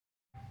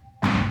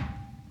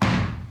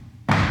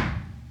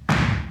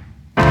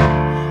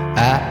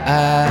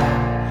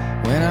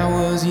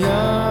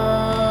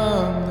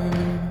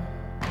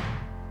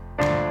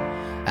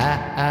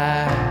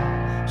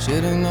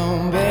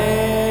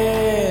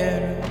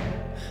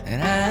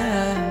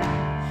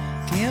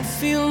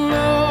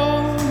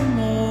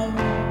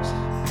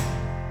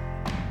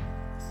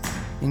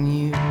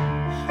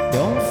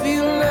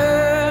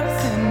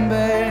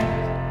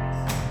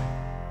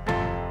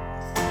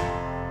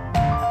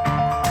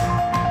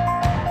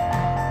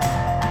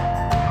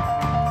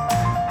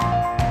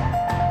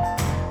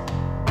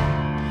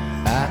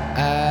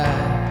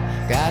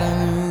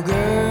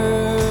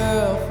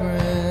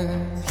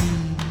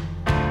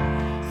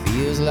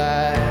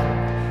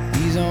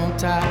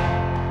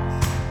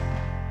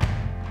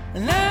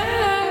And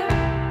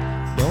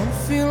I don't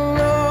feel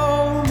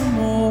no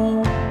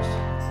remorse.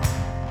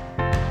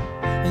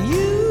 And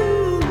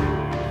you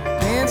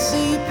can't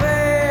see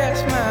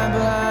past my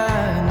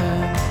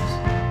blindness.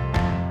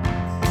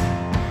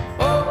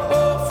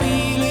 Oh,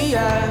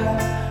 Ophelia,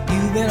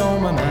 you've been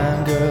on my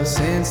mind, girl,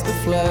 since the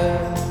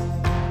flood.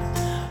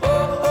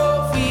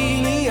 Oh,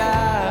 Ophelia,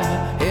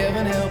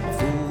 heaven help a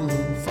fool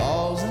who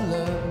falls in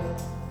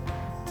love.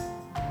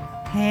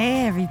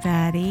 Hey,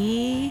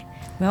 everybody.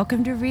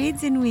 Welcome to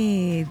Reeds and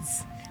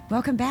Weeds.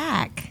 Welcome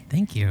back,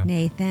 Thank you.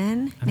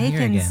 Nathan. I'm here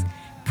Nathan's again.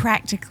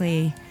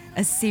 practically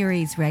a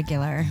series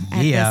regular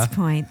at Yeah. this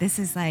point. This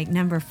is like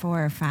number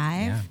 4 or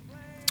 5. Yeah.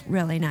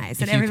 Really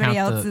nice. If And you everybody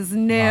count else the is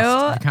new.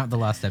 If you count the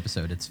lost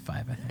episode, it's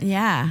 5, I think.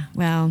 Yeah,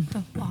 well,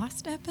 The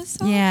lost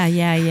episode?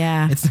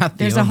 yeah. It's not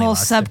the There's a only whole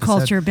lost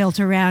subculture episode. built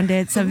around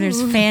it. So there's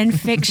fan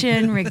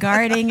fiction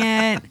regarding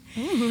it.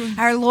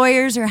 Our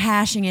lawyers are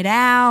hashing it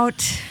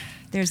out.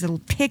 There's a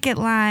picket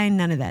line.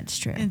 None of that's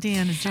true.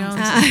 Indiana Jones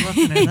is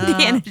looking it up.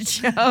 Indiana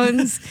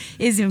Jones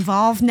is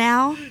involved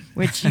now,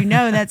 which you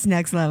know that's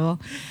next level.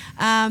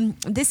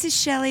 This is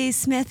Shelley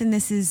Smith, and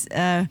this is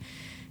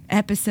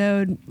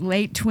episode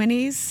late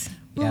 20s.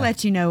 We'll Yeah.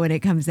 let you know when it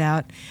comes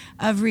out,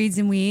 of Reeds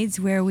and Weeds,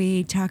 where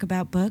we talk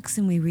about books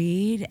and we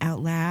read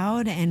out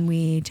loud and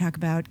we talk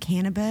about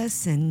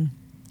cannabis and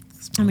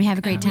we have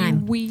a great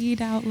time.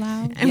 Weed out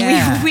loud. And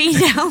Yeah. we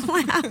read out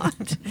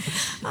loud.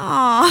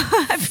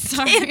 Aw, I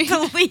Sorry.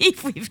 can't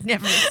believe we've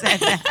never said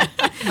that.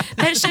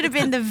 That should have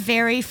been the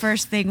very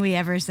first thing we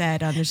ever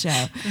said on the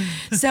show.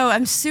 So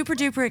I'm super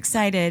duper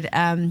excited.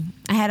 I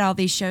had all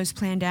these shows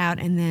planned out,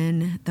 and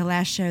then the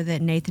last show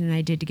that Nathan and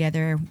I did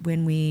together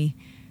when we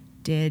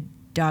did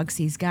Dog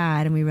Sees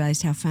God, and we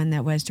realized how fun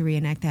that was to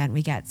reenact that, and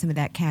we got some of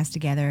that cast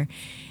together.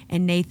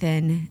 And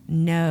Nathan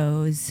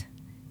knows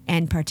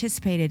and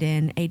participated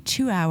in a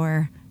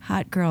 2-hour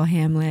Hot Girl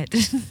Hamlet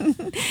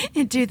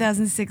in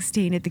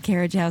 2016 at the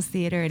Carriage House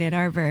Theater in Ann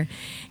Arbor.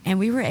 And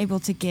we were able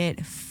to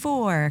get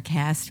 4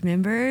 cast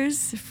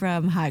members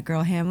from Hot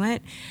Girl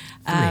Hamlet.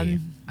 3.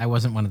 I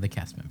wasn't one of the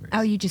cast members.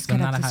 Oh, you just So cut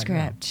not up a the hot girl.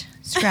 script.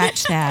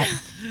 Scratch that.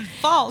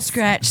 False.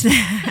 Scratch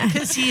that.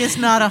 Because he is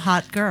not a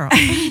hot girl.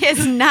 He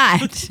is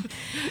not.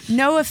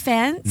 No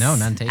offense. No,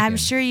 none taken. I'm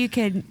sure you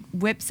could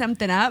whip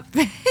something up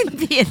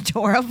and be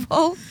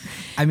adorable.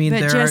 I mean, But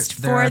there just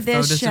are, there are for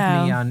this photos show.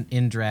 of me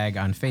in drag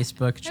on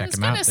Facebook. I Check was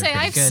them out. gonna They're say pretty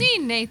I've good.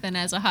 seen Nathan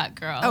as a hot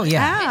girl. Oh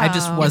yeah, I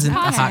just Oh. wasn't a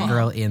hot Possible.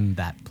 girl in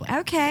that play.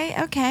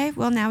 Okay.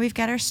 Well, now we've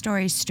got our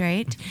stories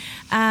straight.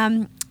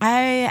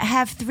 I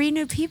have 3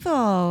 new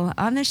people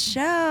on the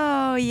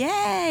show.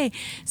 Yay!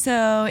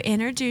 So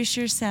introduce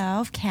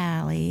yourself,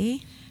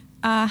 Callie.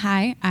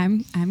 Hi,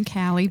 I'm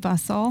Callie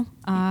Bustle.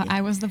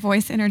 I was the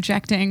voice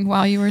interjecting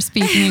while you were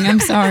speaking. I'm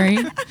sorry.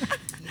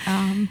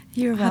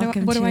 You're What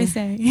welcome. do I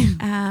say?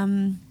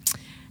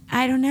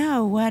 I don't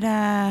know what.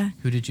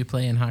 Who did you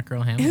play in Hot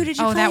Girl Hamlet? Who did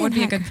you Oh, play that in would be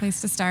a Hot good Girl?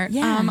 place to start.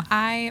 Yeah.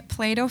 I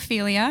played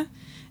Ophelia,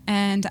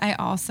 and I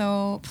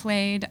also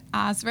played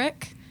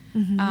Osric.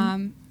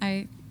 Mm-hmm.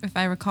 If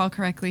I recall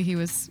correctly, he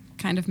was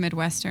kind of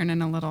Midwestern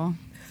and a little,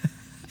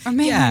 or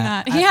maybe Yeah,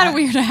 not. He had a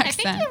weird I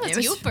accent. think it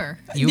was Youper.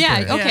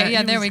 Yeah. Youper. Okay. Yeah, Yeah.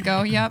 he There was- we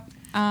go. Yep.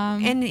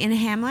 In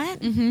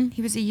Hamlet? Mm-hmm.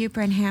 He was a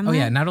Youper in Hamlet. Oh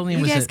yeah, not only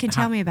you was guys it can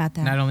tell me about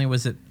that. Not only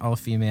was it all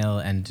female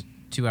and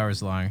 2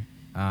 hours long,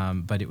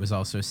 but it was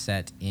also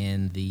set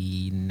in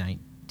the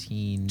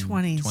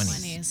 1920s.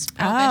 20s. Oh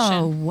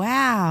Prohibition.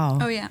 wow!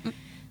 Oh yeah.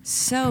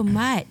 So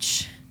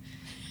much.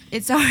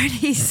 It's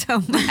already so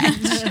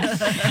much.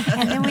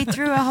 And then we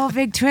threw a whole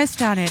big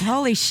twist on it.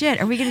 Holy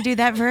shit. Are we going to do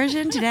that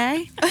version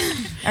today?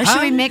 Or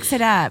should we mix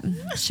it up?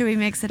 Should we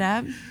mix it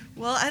up?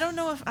 Well, I don't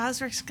know if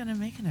Osric's going to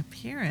make an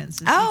appearance.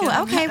 Is he Oh,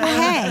 gonna okay.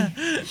 Well,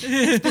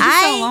 hey.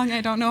 So long,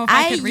 I don't know if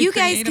I could you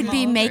guys recreate could him be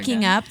all over making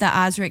again. up the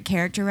Osric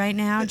character right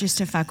now just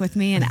to fuck with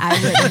me, and I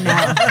wouldn't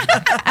know.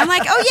 I'm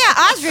like, oh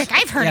yeah, Osric.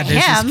 I've heard Yeah, of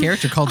there's him. this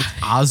character called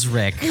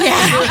Osric.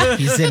 Yeah.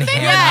 He's in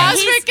Hamlet. Yeah,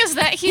 Osric is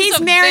that he's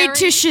a married very,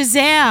 to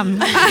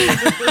Shazam.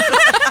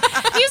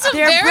 He's a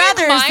They're very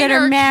brothers that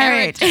minor are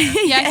married.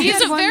 character. Yeah, he's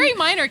Yeah. a very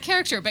minor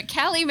character, but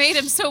Callie made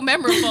him so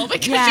memorable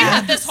because Yeah. he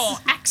had this whole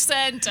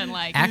accent and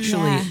like.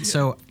 Actually, Yeah.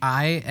 so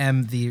I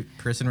am the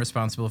person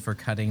responsible for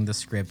cutting the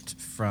script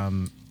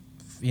from,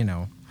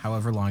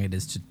 however long it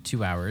is to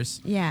 2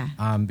 hours. Yeah.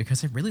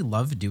 Because I really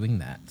love doing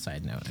that.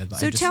 Side note. I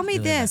So just tell me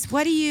really this: love-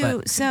 what do you?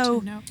 But- So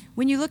to know.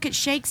 when you look at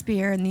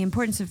Shakespeare and the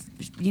importance of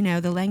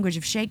the language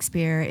of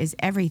Shakespeare is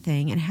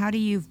everything, and how do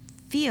you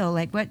feel?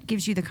 Like, what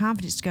gives you the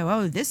confidence to go,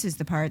 oh, this is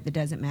the part that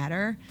doesn't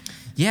matter?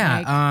 Yeah.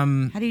 Like,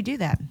 how do you do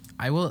that?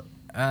 I will.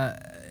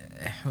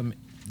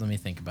 Let me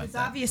think about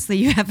that. Obviously,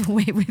 you have a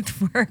way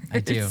with words. I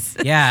do.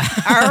 Yeah.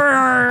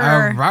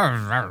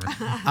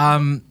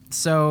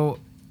 So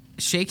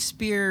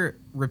Shakespeare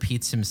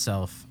repeats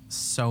himself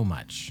so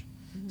much.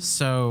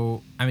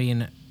 So, I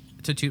mean,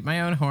 to toot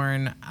my own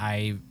horn,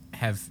 I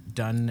have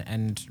done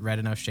and read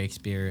enough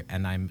Shakespeare,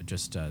 and I'm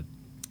just a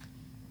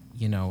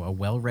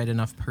well-read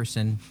enough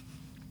person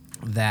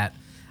that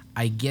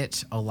I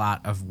get a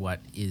lot of what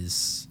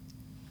is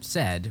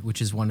said,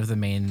 which is one of the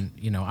main,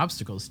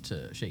 obstacles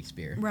to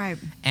Shakespeare. Right.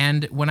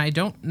 And when I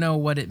don't know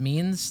what it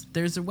means,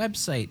 there's a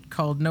website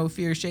called No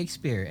Fear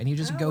Shakespeare, and you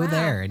just go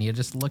there and you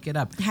just look it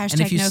up. Hashtag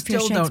and if you No Fear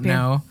still don't Shakespeare.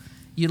 know,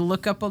 you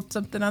look up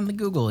something on the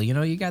Google. You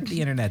got the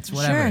internets,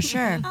 whatever.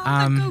 Sure.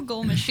 The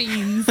Google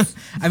machines.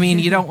 I mean,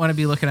 you don't want to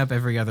be looking up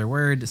every other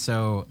word,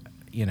 so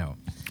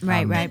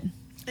Right.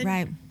 And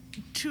Right.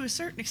 To a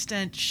certain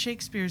extent,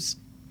 Shakespeare's,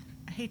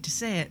 I hate to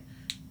say it,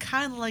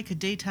 kind of like a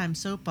daytime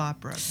soap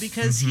opera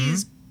because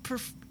he's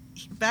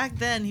back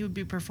then he would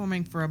be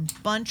performing for a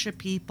bunch of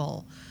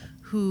people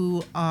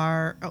who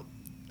are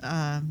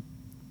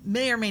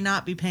may or may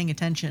not be paying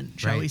attention,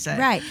 shall we say?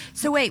 Right.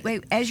 So wait.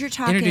 As you're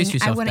talking, Introduce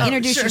yourself, I want to Beth.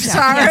 introduce Sure,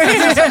 yourself. sorry.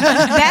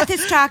 Beth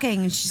is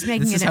talking. And she's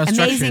making This is an how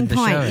amazing structured the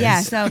point. show is.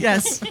 Yeah. So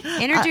Yes.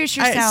 introduce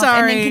I- yourself and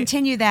sorry. then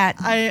continue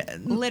that.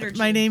 Liturgy.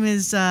 My name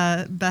is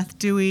Beth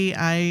Dewey.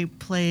 I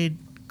played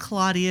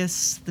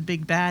Claudius, the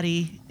big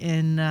baddie,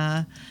 in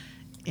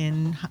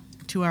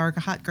 2 Hour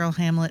Hot Girl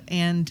Hamlet,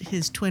 and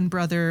his twin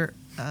brother,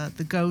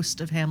 the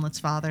ghost of Hamlet's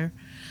father.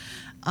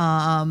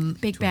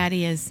 Big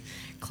Baddie is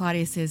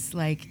Claudius's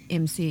like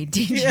MC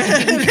DJ.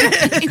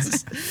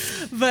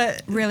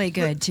 But Really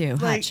good too.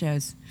 Hot Like-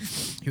 shows.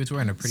 He was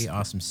wearing a pretty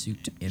awesome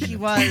suit. he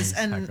was,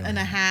 and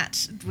a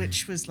hat,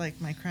 which was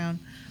like my crown.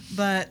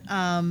 But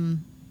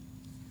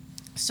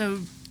so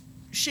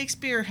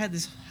Shakespeare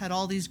had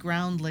all these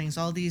groundlings,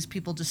 all these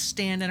people just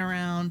standing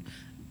around,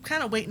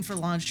 kind of waiting for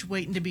lunch,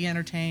 waiting to be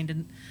entertained,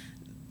 and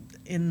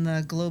in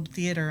the Globe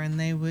Theater, and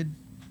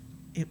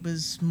it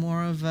was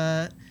more of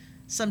a.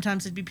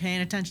 Sometimes they'd be paying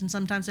attention,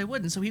 sometimes they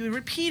wouldn't. So he would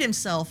repeat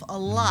himself a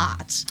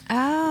lot.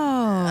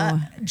 Oh.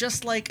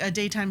 Just like a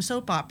daytime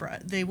soap opera.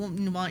 They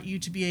won't want you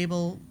to be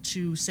able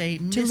to say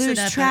miss lose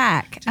an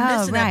track. to miss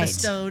Oh, an right.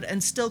 episode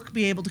and still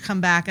be able to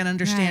come back and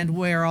understand Right.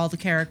 where all the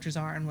characters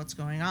are and what's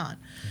going on.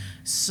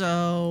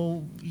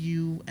 So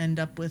you end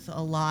up with a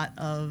lot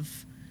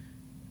of.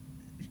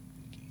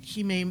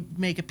 He may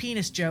make a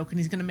penis joke, and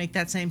he's going to make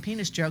that same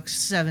penis joke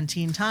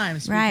 17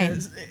 times. Right.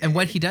 Because And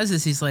what he does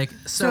is he's like,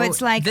 so it's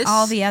like this,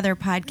 all the other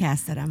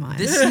podcasts that I'm on.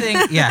 this thing,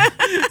 yeah.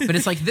 But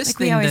it's like this Like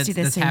we thing always that's, do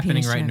the that's same happening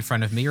penis right in joke.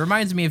 front of me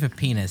reminds me of a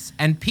penis.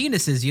 And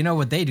penises, you know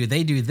what they do?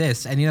 They do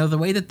this, and the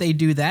way that they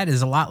do that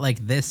is a lot like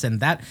this, and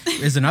that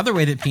is another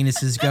way that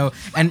penises go.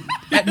 And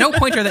at no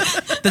point are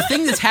the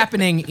thing that's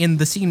happening in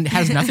the scene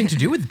has nothing to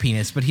do with the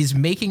penis, but he's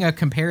making a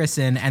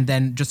comparison and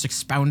then just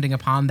expounding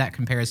upon that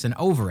comparison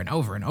over and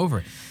over and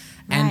over.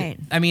 And Right.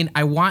 I mean,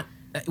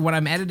 when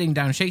I'm editing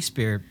down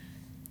Shakespeare,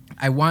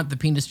 I want the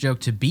penis joke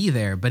to be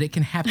there, but it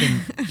can happen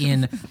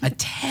in a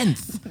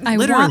tenth. I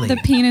literally. want the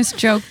penis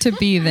joke to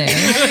be there.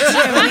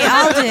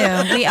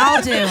 We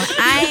all do.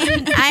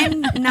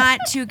 I'm not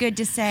too good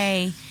to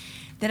say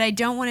that I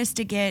don't want us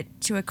to get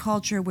to a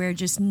culture where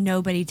just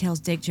nobody tells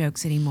dick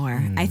jokes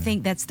anymore. I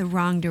think that's the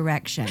wrong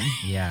direction,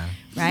 Yeah.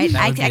 right?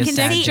 That I would be a can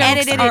sad see joke.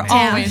 edited Are it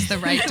down. always the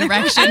right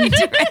direction.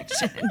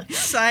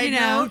 Side You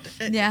know,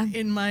 note, yeah.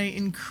 in my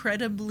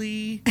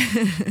incredibly,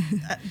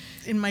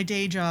 in my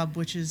day job,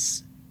 which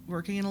is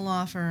working in a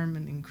law firm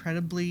and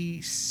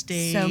incredibly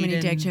staid. So many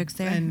and, dick jokes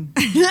there. And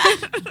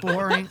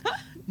boring.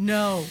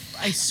 No,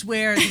 I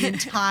swear the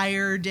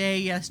entire day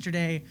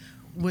yesterday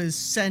was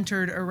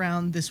centered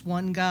around this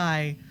one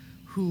guy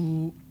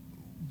who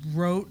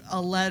wrote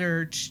a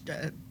letter,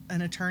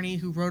 an attorney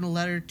who wrote a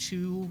letter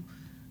to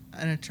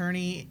an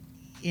attorney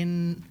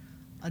in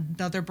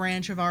another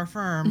branch of our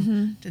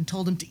firm and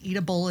told him to eat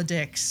a bowl of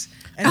dicks.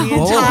 And the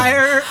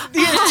entire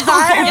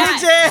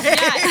day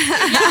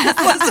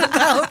was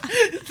about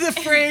the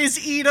phrase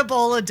 "eat a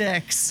bowl of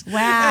dicks."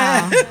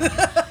 Wow.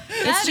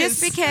 It's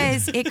just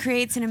because it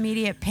creates an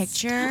immediate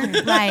picture,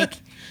 like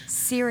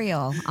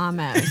cereal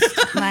almost,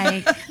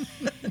 like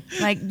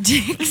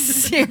dick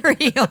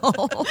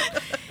cereal.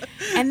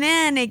 And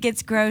then it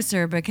gets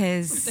grosser They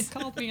because,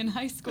 called me in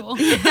high school.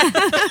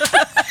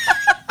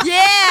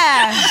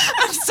 yeah.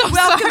 I'm so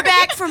Welcome sorry.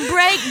 back from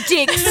break,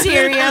 dick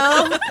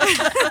cereal.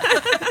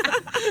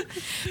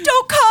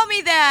 Don't call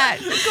me that.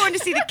 I'm going to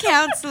see the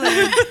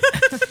counselor.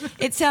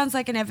 It sounds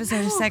like an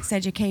episode of Sex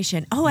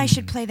Education. Oh, I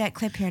should play that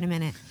clip here in a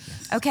minute.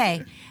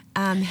 Okay.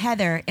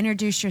 Heather,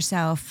 introduce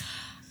yourself.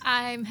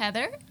 I'm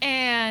Heather,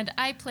 and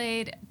I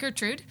played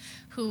Gertrude,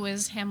 who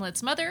is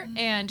Hamlet's mother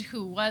and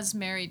who was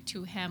married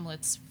to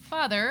Hamlet's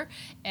father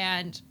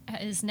and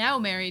is now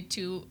married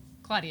to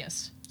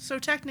Claudius. So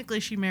technically,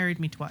 she married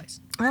me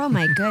twice. Oh,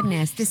 my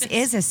goodness. This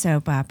is a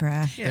soap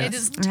opera. It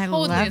is I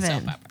totally love a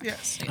soap it. opera.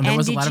 Yes. And there And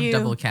was a did lot of you-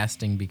 double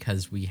casting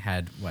because we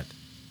had,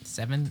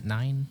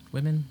 9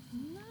 women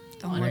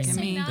Don't look wearing at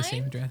say me. the nine.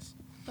 same dress?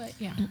 But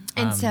yeah.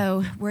 And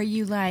so were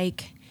you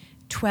like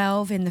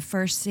 12 in the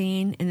first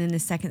scene, and then the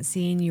second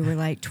scene you were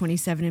like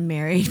 27 and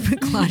married,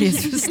 but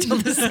Claudius was still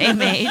the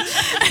same age?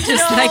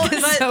 Just like a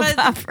soap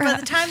opera. By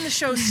the time the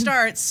show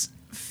starts,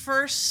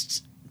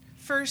 first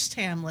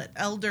Hamlet,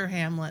 elder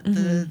Hamlet,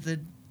 the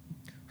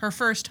her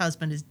first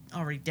husband is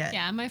already dead.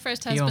 Yeah, my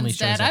first He only husband's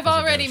shows dead. up I've as a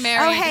already ghost.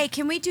 married. Oh, hey,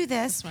 can we do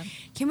this? This one.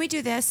 Can we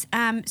do this?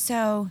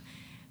 So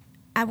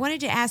I wanted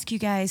to ask you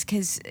guys,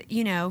 because,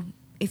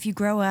 if you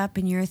grow up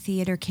and you're a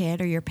theater kid,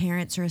 or your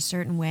parents are a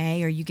certain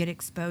way, or you get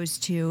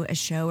exposed to a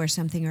show or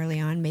something early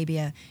on, maybe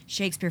a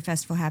Shakespeare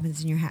festival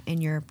happens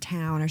in your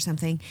town or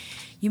something,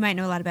 you might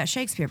know a lot about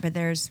Shakespeare, but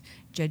there's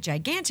a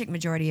gigantic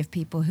majority of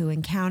people who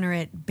encounter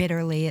it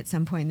bitterly at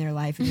some point in their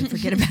life and then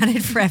forget about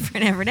it forever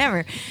and ever and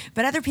ever.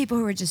 But other people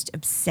who are just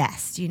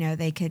obsessed,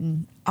 they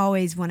can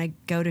always want to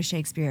go to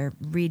Shakespeare,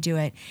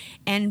 redo it.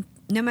 And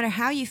no matter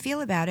how you feel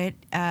about it,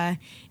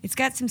 it's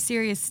got some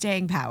serious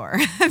staying power.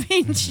 I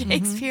mean,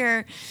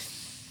 Shakespeare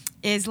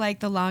is like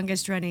the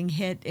longest running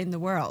hit in the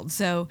world.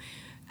 So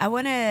I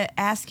want to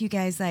ask you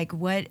guys, like,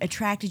 what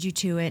attracted you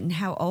to it and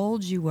how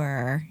old you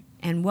were,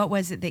 and what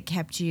was it that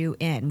kept you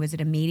in? Was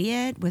it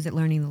immediate? Was it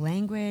learning the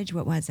language?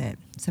 What was it?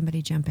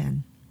 Somebody jump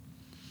in.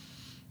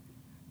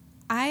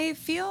 I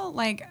feel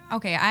like,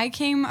 I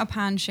came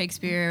upon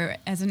Shakespeare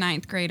as a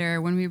 9th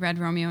grader when we read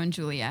Romeo and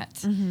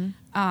Juliet.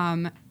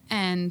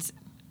 And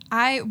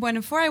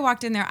before I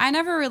walked in there, I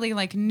never really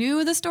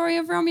knew the story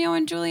of Romeo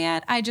and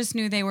Juliet. I just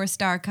knew they were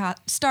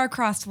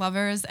star-crossed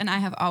lovers, and I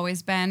have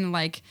always been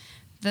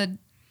the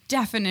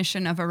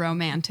definition of a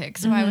romantic.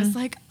 So I was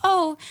like,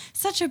 oh,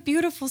 such a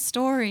beautiful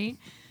story.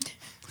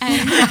 And,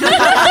 and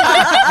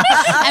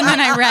then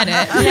I read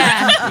it.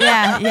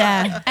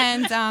 Yeah.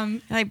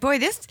 And like, boy,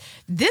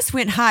 this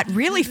went hot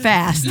really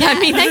fast. I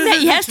mean, they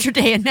met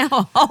yesterday, and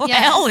now all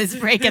hell is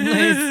breaking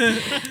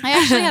loose. I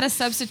actually had a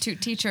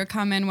substitute teacher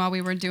come in while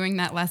we were doing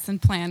that lesson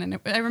plan, and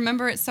I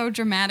remember it so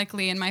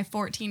dramatically in my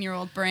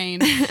 14-year-old brain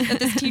that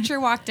this teacher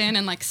walked in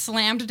and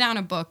slammed down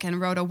a book and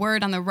wrote a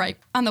word on the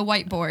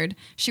whiteboard.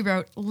 She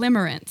wrote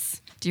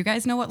limerence. Do you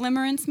guys know what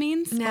limerence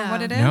means? No. Or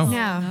what it is?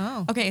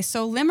 No. Okay,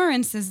 so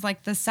limerence is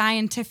the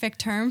scientific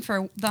term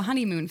for the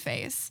honeymoon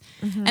phase.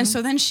 And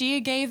so then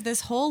she gave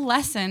this whole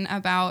lesson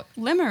about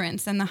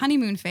limerence and the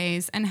honeymoon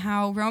phase and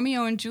how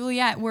Romeo and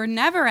Juliet were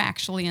never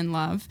actually in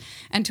love.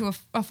 And to a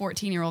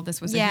 14-year-old,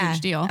 this was a huge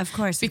deal. Of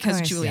course.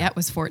 Because Juliet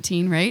was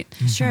 14, right?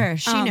 Sure,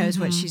 she knows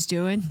what she's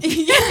doing.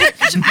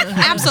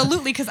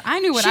 Absolutely, because I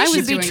knew what I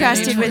was doing.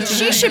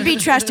 She should be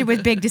trusted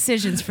with big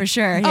decisions for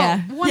sure.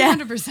 Yeah. Oh,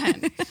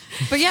 100%.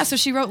 But yeah, so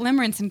she wrote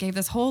limerence and gave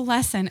this whole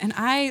lesson, and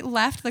I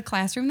left the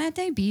classroom that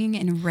day being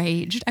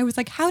enraged. I was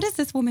like, how does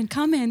this woman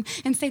come in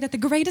and say that the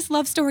greatest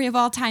love story of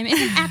all time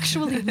isn't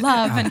actually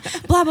love and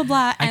blah, blah,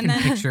 blah. I And can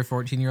then picture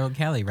 14-year-old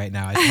Callie right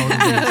now. I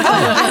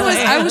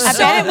totally I was I so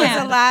bet it was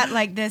mad. a lot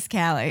like this,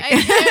 Callie.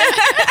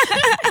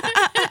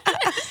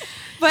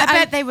 But I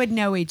bet they would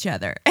know each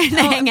other and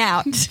hang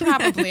out.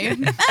 Probably.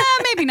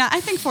 Maybe not.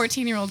 I think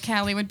 14-year-old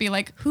Callie would be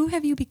like, who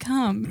have you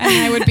become? And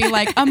I would be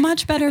like, a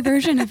much better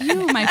version of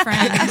you, my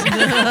friend.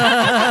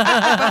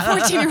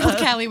 But 14-year-old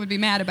Callie would be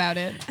mad about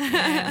it.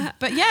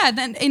 But yeah,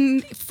 then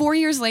 4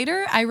 years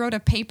later, I wrote a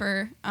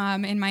paper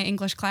in my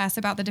English class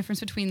about the difference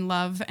between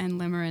love and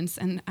limerence.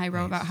 And I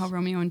wrote about how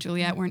Romeo and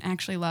Juliet weren't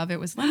actually love. It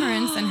was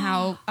limerence, and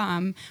how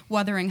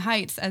Wuthering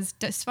Heights, as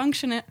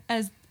dysfunctional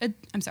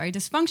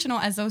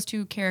as those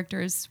two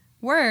characters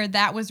were,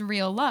 that was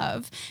real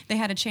love. They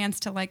had a chance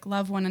to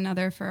love one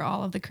another for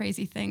all of the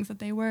crazy things that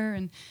they were.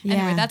 And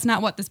anyway, that's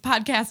not what this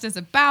podcast is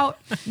about.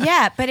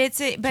 Yeah, but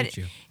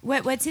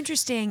what's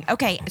interesting.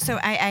 Okay, so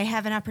I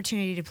have an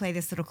opportunity to play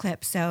this little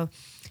clip. So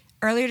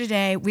earlier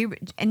today,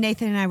 and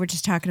Nathan and I were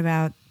just talking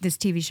about this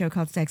TV show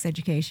called Sex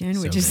Education,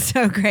 which is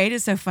so great.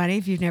 It's so funny.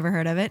 If you've never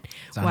heard of it,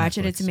 watch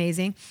it. It's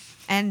amazing.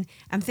 And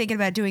I'm thinking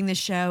about doing this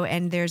show,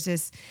 and there's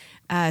this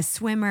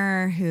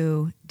swimmer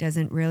who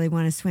doesn't really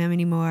want to swim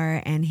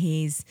anymore, and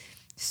he's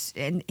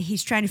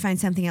trying to find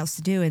something else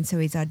to do, and so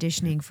he's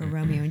auditioning for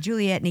Romeo and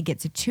Juliet, and he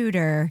gets a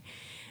tutor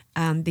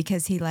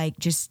because he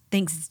just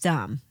thinks it's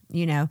dumb.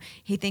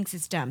 He thinks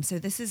it's dumb. So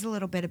this is a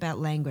little bit about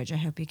language. I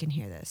hope you can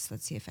hear this.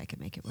 Let's see if I can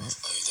make it work. Oh,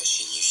 that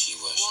she knew she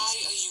was. Why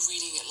are you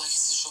reading it like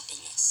it's a shopping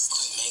list?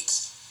 Because it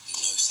makes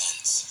no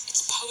sense.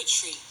 It's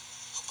poetry.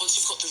 Once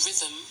you've got the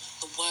rhythm,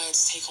 the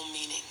words take on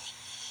meaning.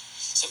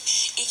 So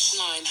each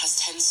line has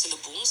 10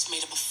 syllables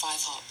made up of 5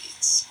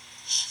 heartbeats.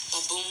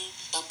 Ba-boom,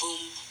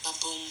 ba-boom,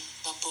 ba-boom,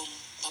 ba-boom,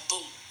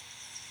 ba-boom.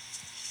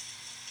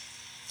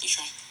 You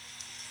try.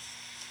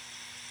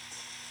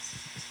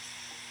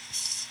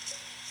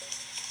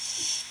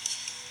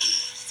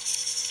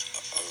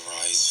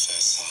 Arise,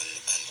 fair sun,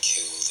 and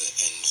kill the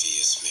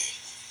envious moon,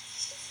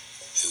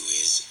 who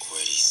is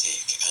already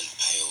sick and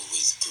pale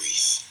with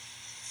grief.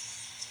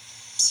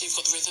 So you've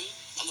got the rhythm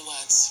and the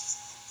words.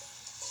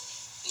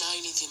 Now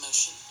you need the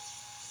emotion.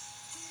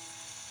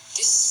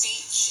 This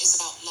speech is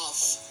about love.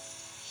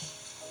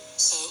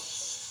 So,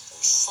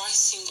 try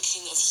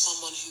thinking of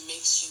someone who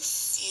makes you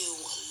feel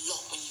a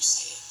lot when you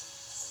say it.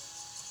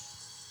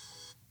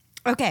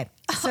 Okay,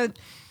 so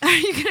are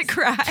you gonna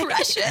cry?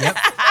 Precious. Yep.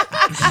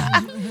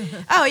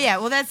 Oh yeah,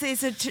 well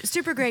it's a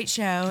super great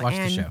show. Watch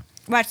the show.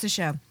 Watch the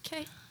show.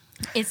 Okay.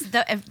 It's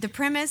the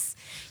premise.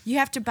 You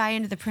have to buy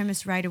into the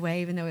premise right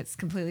away, even though it's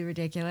completely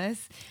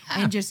ridiculous,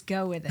 and just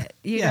go with it.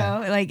 You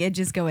know,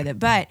 just go with it.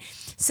 But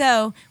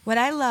so what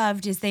I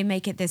loved is they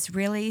make it this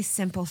really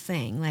simple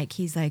thing. Like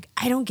he's like,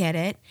 I don't get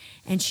it,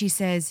 and she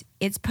says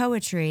it's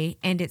poetry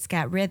and it's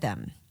got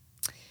rhythm.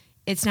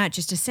 it's not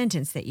just a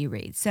sentence that you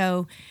read.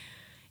 So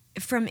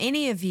from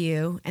any of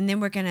you, and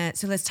then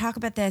so let's talk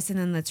about this and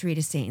then let's read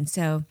a scene.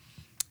 So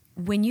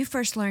when you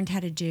first learned how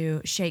to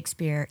do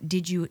Shakespeare,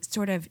 did you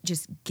sort of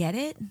just get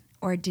it,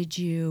 or did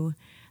you,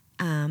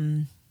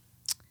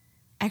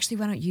 actually,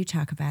 why don't you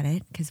talk about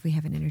it? Because we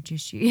haven't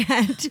introduced you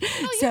yet.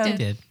 Oh, you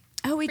Did.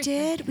 Oh, we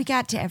did? We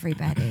got to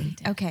everybody.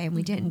 Okay, and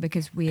we didn't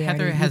because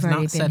Heather has you've already not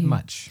been said here.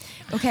 much.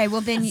 Okay,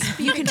 well then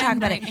you can talk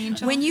about it. Midnight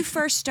Angel. When you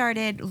first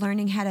started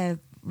learning how to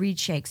read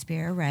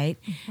Shakespeare, right?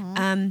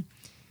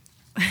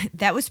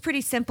 That was pretty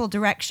simple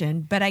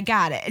direction, but I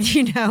got it.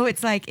 You know,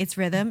 it's like it's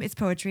rhythm, it's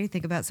poetry.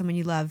 Think about someone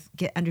you love,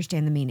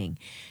 understand the meaning.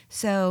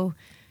 So,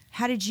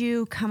 how did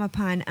you come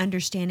upon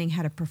understanding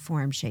how to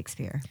perform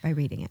Shakespeare by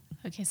reading it?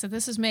 Okay, so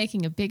this is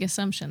making a big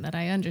assumption that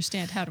I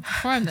understand how to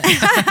perform this.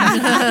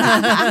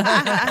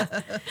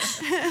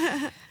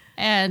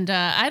 And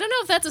I don't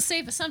know if that's a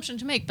safe assumption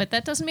to make, but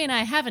that doesn't mean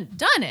I haven't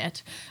done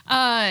it.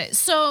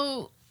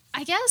 So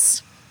I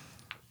guess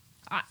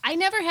I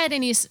never had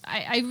any,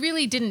 I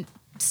really didn't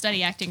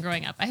study acting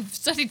growing up. I've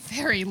studied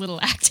very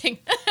little acting.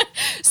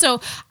 So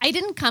I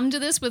didn't come to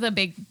this with a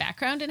big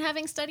background in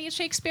having studied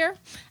Shakespeare.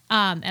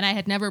 And I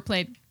had never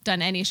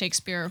done any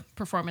Shakespeare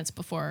performance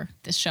before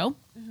this show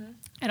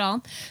at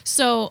all.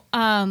 So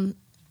I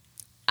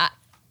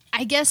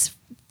guess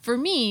for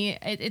me,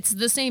 it's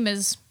the same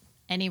as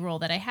any role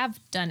that I have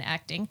done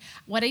acting.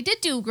 What I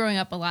did do growing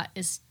up a lot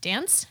is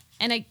dance.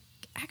 And I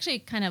actually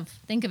kind of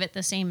think of it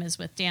the same as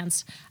with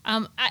dance.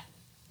 I'm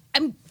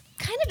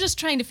kind of just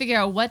trying to figure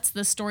out what's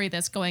the story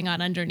that's going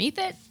on underneath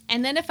it.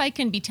 And then if I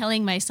can be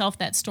telling myself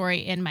that story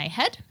in my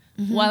head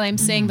while I'm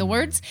saying the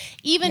words,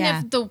 even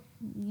if the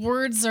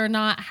words are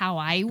not how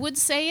I would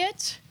say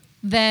it,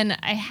 then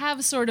I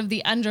have sort of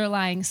the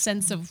underlying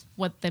sense of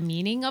what the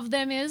meaning of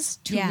them is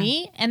to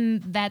me.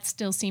 And that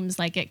still seems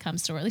like it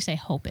comes through, or at least I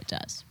hope it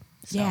does.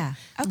 So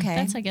Okay.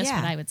 that's, I guess,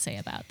 what I would say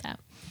about that.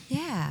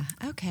 Yeah.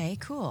 Okay,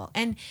 cool.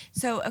 And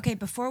so, okay,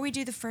 before we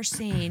do the first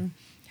scene,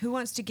 who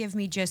wants to give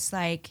me just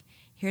like,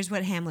 here's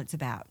what Hamlet's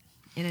about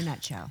in a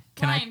nutshell?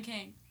 Lion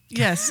King.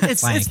 Yes,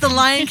 it's Lion the King.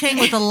 Lion King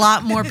with a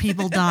lot more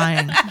people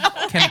dying.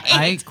 Can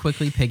I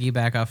quickly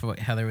piggyback off of what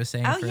Heather was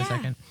saying for a yeah.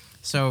 second?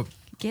 So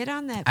Get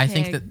on that I pig.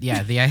 think that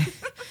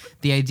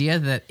the idea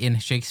that in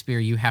Shakespeare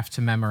you have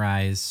to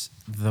memorize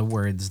the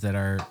words that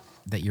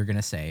you're going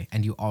to say,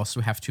 and you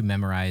also have to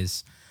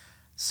memorize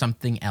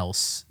something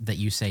else that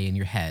you say in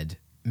your head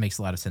makes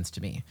a lot of sense to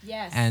me.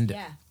 Yes, And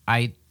yeah.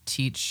 I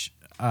teach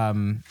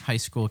high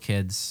school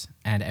kids,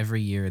 and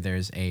every year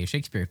there's a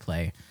Shakespeare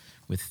play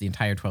with the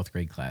entire 12th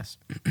grade class.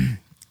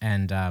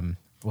 And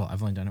well,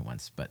 I've only done it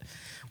once, but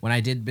when I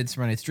did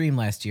Midsummer Night's Dream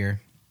last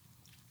year,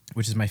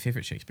 which is my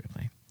favorite Shakespeare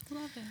play,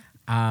 Love it.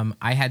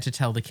 I had to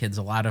tell the kids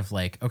a lot of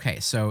like, okay,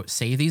 so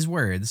say these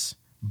words,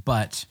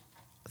 but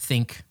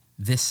think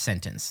this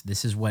sentence.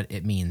 This is what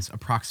it means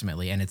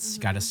approximately, and it's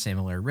got a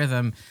similar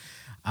rhythm.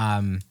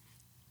 And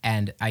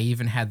I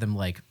even had them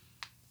like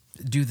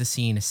do the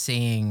scene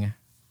saying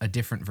a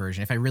different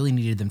version. If I really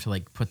needed them to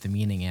like put the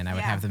meaning in, I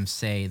would have them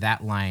say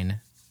that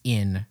line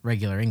in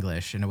regular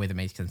English in a way that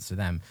made sense to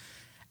them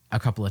a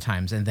couple of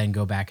times, and then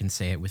go back and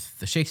say it with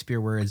the Shakespeare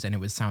words, and it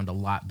would sound a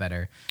lot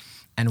better.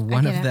 And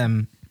one of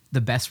them, the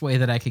best way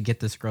that I could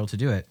get this girl to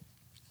do it,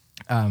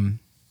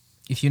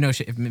 if you know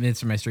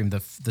Midsummer Night's Dream,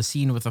 the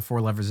scene with the four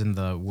lovers in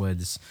the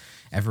woods,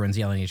 everyone's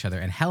yelling at each other,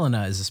 and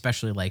Helena is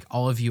especially like,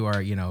 all of you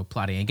are,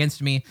 plotting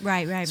against me.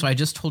 Right. So I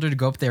just told her to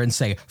go up there and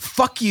say,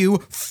 fuck you.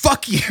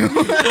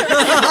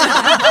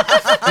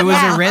 It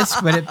was a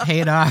risk, but it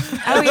paid off.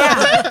 Oh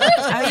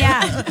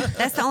yeah.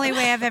 That's the only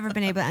way I've ever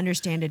been able to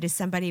understand it. Is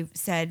somebody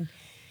said,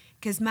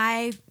 because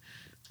I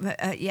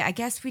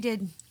guess we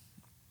did.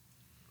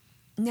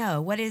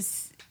 No,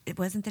 it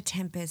wasn't The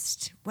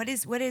Tempest. What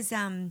is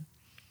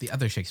The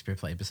other Shakespeare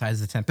play besides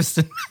The Tempest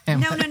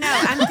and Hamlet. No.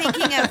 I'm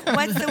thinking of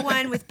what's the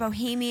one with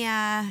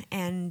Bohemia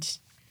and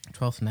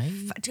Twelfth Night?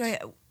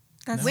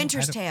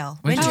 Winter's Tale.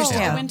 Winter's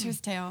Tale.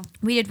 Winter's Tale.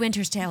 We did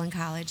Winter's Tale in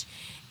college.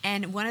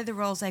 And one of the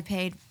roles I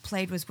played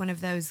was one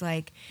of those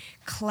like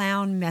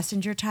clown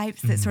messenger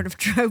types that sort of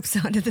tropes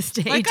onto the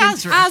stage. Like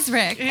and-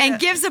 Osric. and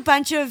gives a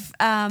bunch of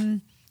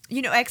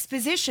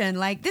exposition,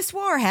 like this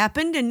war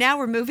happened and now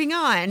we're moving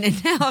on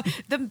and now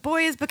the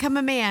boy has become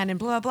a man and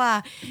blah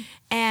blah.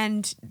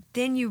 And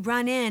then you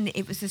run in,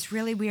 it was this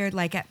really weird,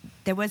 like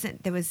there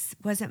wasn't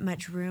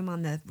much room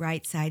on the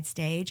right side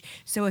stage,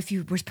 so if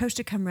you were supposed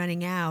to come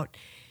running out,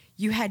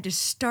 you had to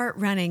start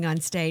running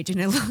on stage,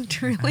 and it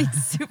looked really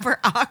super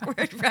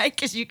awkward, right?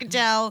 Because you could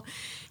tell.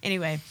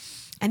 Anyway,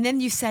 and then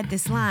you said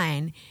this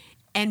line,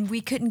 and we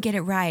couldn't get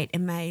it right.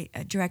 And my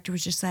director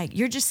was just like,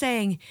 "You're just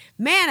saying,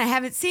 man, I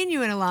haven't seen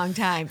you in a long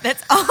time.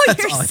 That's all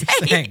you're all you're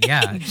saying." saying.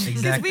 Yeah, Because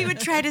exactly. we would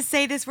try to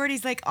say this word.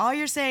 He's like, all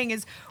you're saying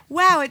is,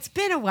 wow, it's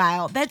been a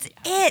while. That's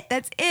it.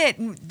 That's it.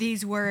 And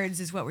these words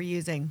is what we're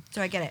using. So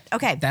I get it.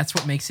 Okay. That's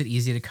what makes it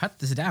easy to cut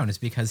this down, is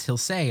because he'll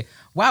say,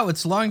 wow,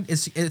 it's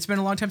been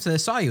a long time since I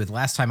saw you. The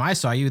last time I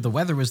saw you, the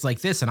weather was like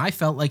this, and I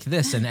felt like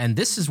this, and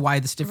this is why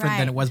it's different than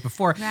Right. it was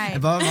before.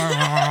 Right. Blah, blah,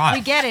 blah, blah.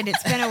 We get it.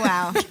 It's been a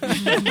while.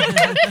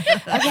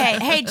 Okay.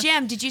 Hey,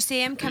 Jim, did you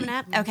see him coming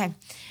up? Okay.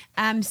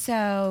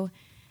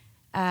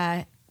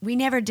 We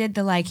never did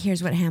the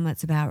here's what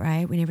Hamlet's about,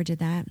 right? We never did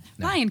that.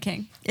 Lion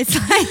King. It's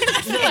like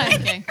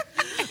Okay.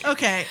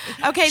 Okay.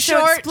 okay. So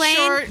Short explain.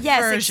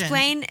 Yes, version.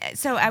 explain.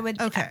 So I would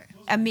Okay.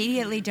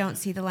 immediately don't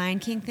see the Lion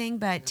King thing,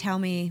 but tell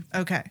me,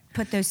 Okay.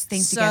 put those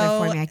things together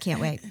for So- me. I can't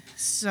wait.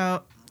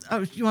 So,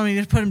 you want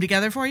me to put them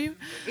together for you?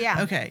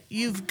 Yeah. Okay.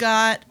 You've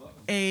got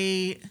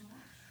a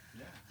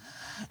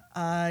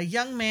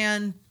young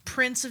man,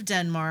 Prince of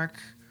Denmark,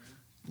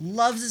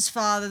 loves his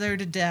father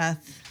to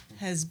death,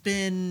 has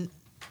been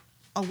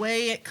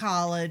away at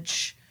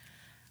college.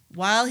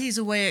 While he's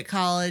away at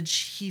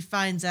college, he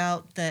finds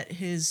out that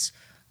his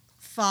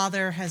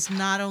father has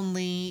not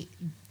only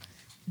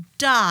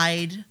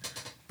died,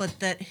 but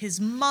that his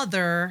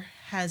mother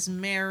has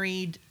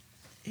married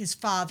his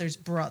father's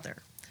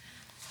brother.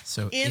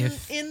 So In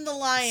if the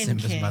Lion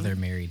Simba's King, mother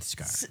married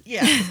Scar.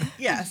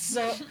 yeah.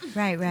 So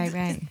Right.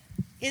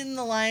 in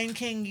the Lion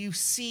King, you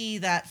see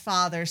that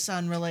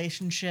father-son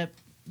relationship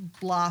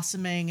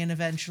blossoming, and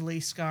eventually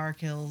Scar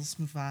kills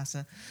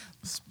Mufasa.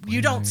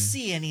 You don't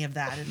see any of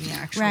that in the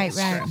actual Right.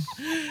 strip.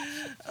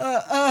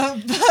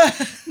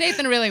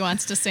 Nathan really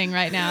wants to sing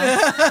right now.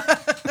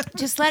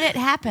 Just let it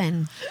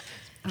happen.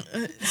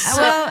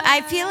 Well,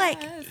 I feel like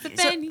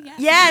Penny.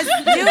 yes,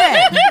 do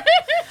it.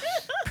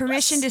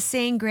 Permission to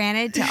sing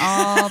granted to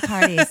all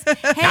parties.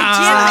 Hey,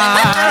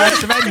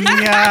 Jim,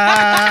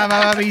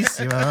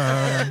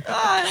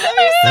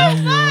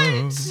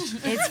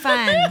 it's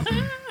fun.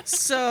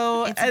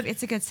 So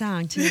It's a good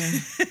song too.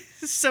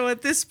 so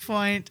at this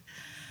point,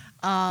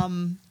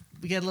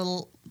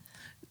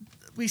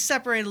 we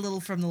separate a little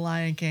from the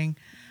Lion King.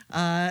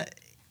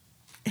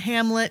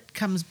 Hamlet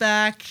comes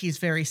back. He's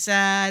very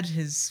sad.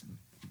 His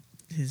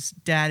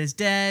dad is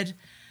dead,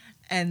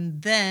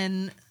 and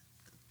then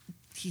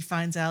he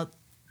finds out,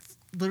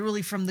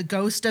 literally from the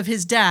ghost of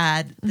his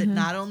dad, that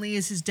not only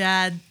is his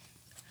dad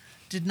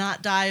did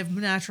not die of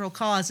natural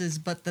causes,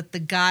 but that the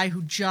guy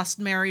who just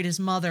married his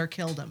mother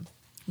killed him.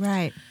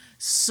 Right.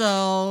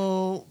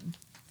 So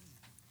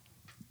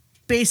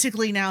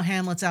basically now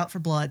Hamlet's out for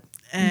blood,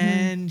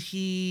 and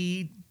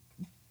he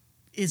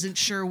isn't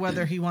sure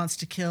whether he wants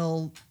to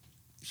kill.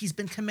 He's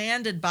been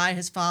commanded by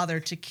his father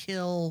to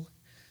kill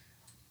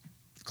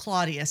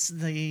Claudius,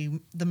 the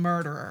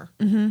murderer.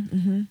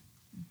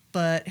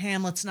 But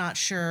Hamlet's not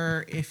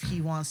sure if he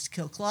wants to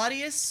kill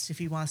Claudius, if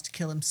he wants to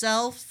kill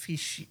himself,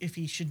 if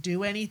he should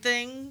do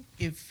anything.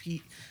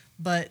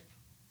 But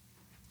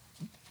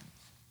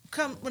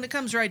when it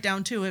comes right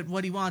down to it,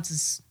 what he wants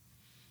is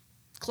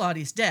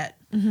Claudius dead.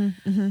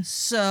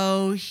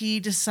 So he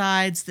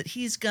decides that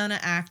he's gonna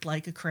act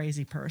like a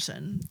crazy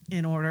person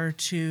in order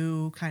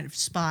to kind of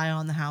spy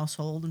on the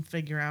household and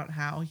figure out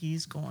how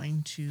he's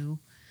going to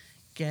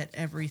get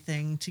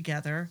everything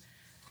together.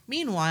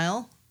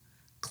 Meanwhile,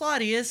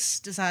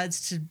 Claudius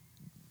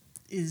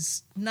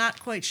is not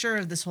quite sure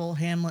of this whole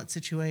Hamlet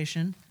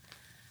situation.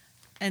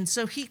 And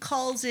so he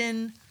calls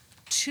in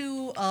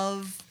two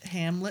of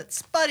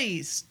Hamlet's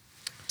buddies,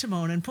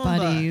 Timon and Pumbaa,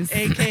 Buddies.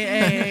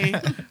 a.k.a.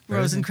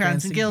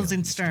 Rosencrantz and and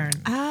Guildenstern.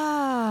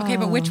 Oh. Okay,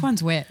 but which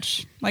one's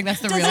which? Like,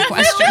 that's the real Doesn't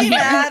question really here.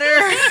 matter.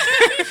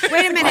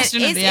 Wait a minute.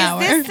 Question of the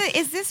hour.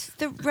 Is this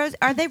the Rose?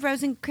 Are they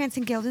Rosencrantz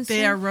and Guildenstern?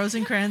 They are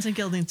Rosencrantz and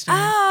Guildenstern.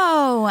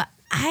 Oh,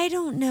 I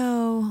don't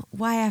know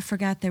why I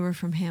forgot they were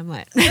from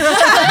Hamlet. like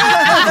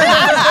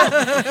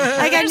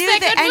There's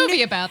that good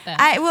movie about that.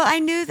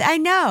 I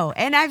know,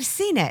 and I've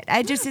seen it.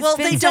 It's Well,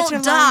 been they such don't a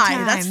long die.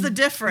 time. That's the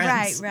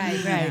difference.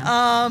 Right.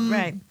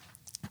 Right.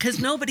 Because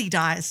nobody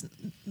dies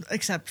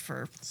except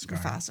for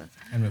Mufasa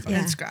And Mufasa. Yeah.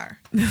 and Scar.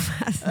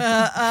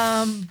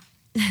 A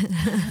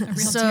real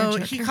So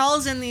tearjerker. he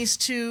calls in these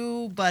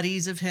two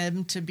buddies of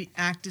him to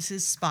act as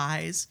his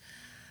spies.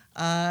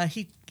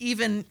 He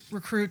even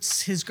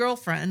recruits his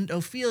girlfriend,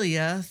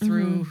 Ophelia,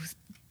 through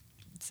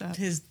So,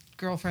 his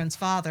girlfriend's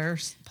father,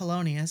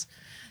 Polonius,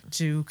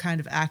 to kind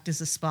of act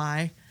as a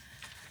spy.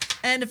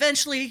 And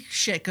eventually,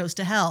 shit goes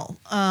to hell.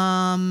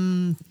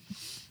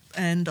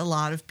 And a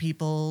lot of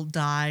people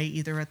die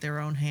either at their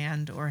own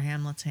hand or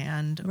Hamlet's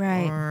hand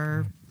Right.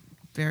 or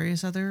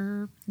various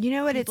other. You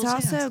know what? It's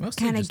People's hands. also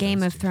Mostly kind of just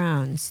Game those of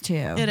Thrones too.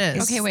 It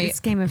is. Okay, wait. It's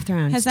Game of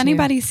Thrones. has too.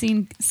 anybody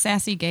seen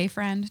Sassy Gay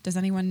Friend? Does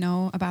anyone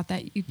know about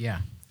that? Yeah.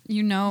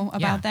 You know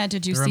about Yeah. that?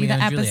 Did you The see the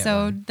Romeo and Juliet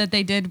episode one. that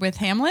they did with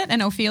Hamlet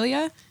and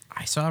Ophelia?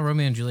 I saw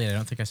Romeo and Juliet. I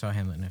don't think I saw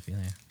Hamlet and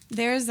Ophelia.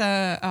 There's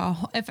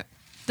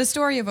the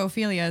story of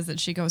Ophelia is that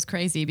she goes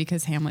crazy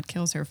because Hamlet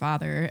kills her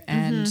father,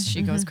 and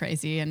she goes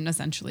crazy and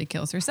essentially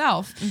kills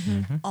herself.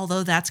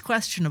 Although that's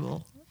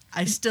questionable.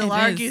 I still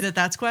It argue is. that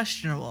that's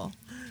questionable.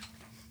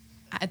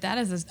 That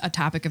is a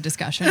topic of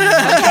discussion. Okay.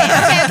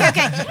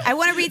 I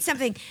want to read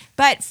something,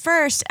 but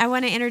first I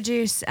want to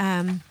introduce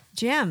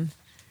Jim.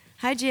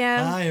 Hi,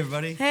 Jim. Hi,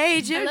 everybody.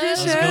 Hey, Jim. Hello.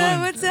 How's it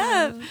going? What's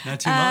up? Not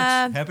too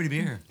much. Happy to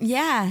be here.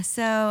 Yeah,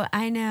 so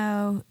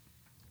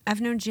I've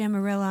known Jim a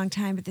real long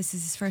time, but this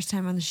is his first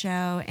time on the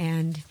show,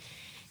 and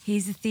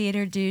he's a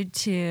theater dude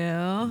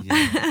too.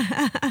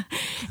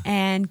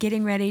 And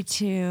getting ready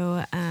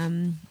to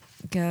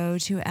go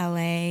to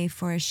LA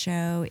for a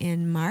show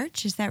in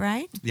March. Is that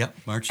right? Yep,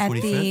 March At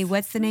 25th.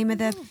 what's the name of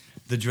the?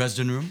 The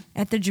Dresden Room.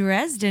 At the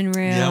Dresden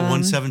Room. Yeah,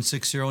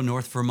 1760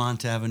 North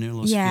Vermont Avenue,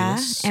 Los Yeah,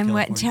 Feliz, and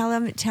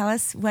California. tell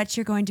us what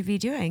you're going to be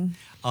doing.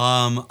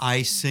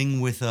 I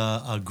sing with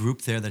a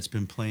group there that's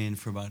been playing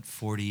for about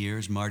 40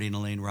 years, Marty and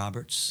Elaine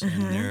Roberts.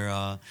 And they're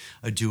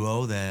a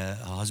duo, a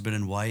husband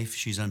and wife.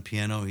 She's on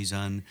piano, he's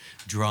on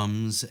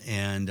drums.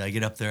 And I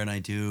get up there and I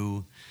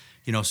do,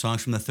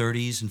 songs from the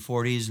 30s and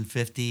 40s and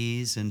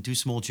 50s and do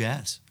some old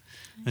jazz.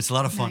 It's a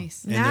lot of fun.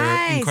 Nice. And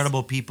they're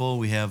incredible people.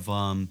 We have,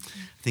 I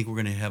think we're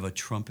going to have a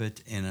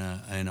trumpet and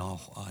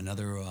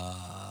another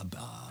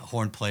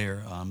horn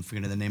player. I'm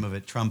forgetting the name of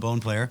it, trombone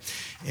player.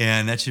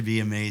 And that should be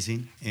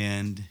amazing.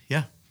 And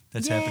yeah,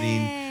 that's Yay.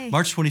 happening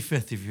March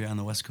 25th if you're on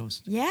the West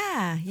Coast.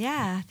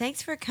 Yeah.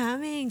 Thanks for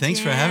coming. Thanks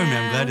for having me.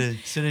 I'm glad to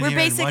sit in We're here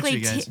and watch basically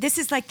you guys. this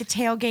is like the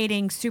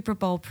tailgating Super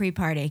Bowl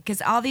pre-party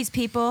because all these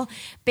people,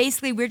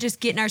 basically, we're just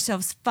getting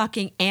ourselves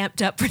fucking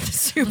amped up for the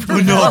Super Bowl.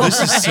 Oh, no, this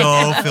is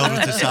so filled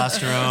with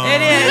testosterone.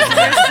 It is.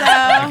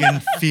 I We're can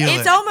feel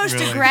it's it. almost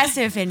really.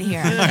 aggressive in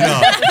here. I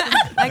know.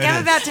 Like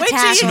I'm about to Wait till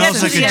tackle you Smells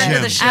get like to a the end of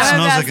gym. the It show. I'm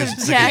smells about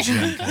like to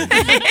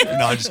a gym.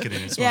 No, I'm just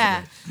kidding. It smells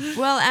Yeah. good.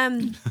 Well,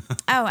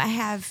 I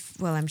have.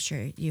 Well, I'm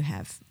sure you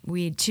have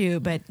weed too,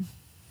 but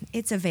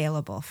it's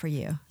available for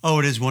you. Oh,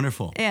 it is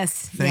wonderful. Yes.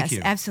 Thank yes,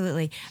 you.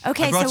 absolutely.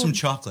 Okay. I brought so some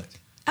chocolate.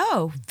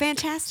 Oh,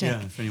 fantastic.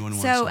 Yeah, if anyone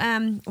wants So,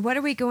 some. what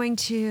are we going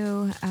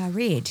to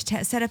read?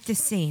 Set up this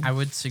scene. I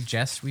would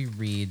suggest we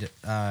read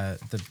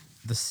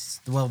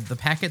the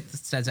packet that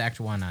says Act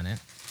 1 on it.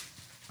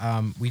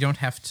 We don't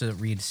have to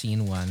read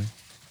Scene 1,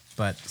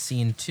 but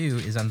Scene 2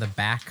 is on the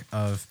back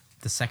of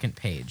the second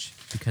page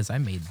because I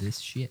made this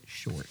shit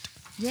short.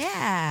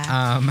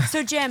 Yeah.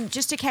 So, Jim,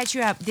 just to catch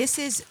you up, this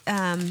is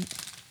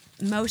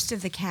most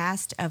of the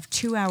cast of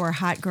 2-hour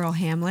Hot Girl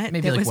Hamlet.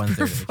 Maybe that like was 1/3 of it.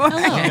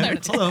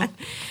 performed. Hello.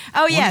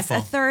 Oh, yes, Wonderful.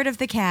 a third of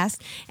the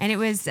cast. And it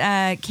was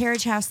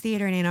Carriage House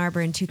Theater in Ann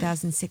Arbor in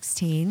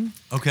 2016.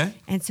 Okay.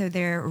 And so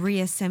they're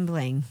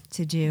reassembling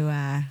to do,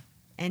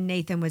 and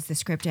Nathan was the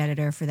script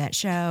editor for that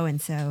show. And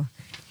so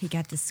he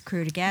got this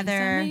crew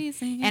together.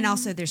 amazing. And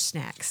also there's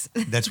snacks.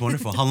 That's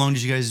wonderful. How long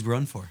did you guys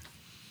run for?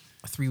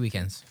 3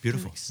 weekends.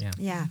 Beautiful. Yeah.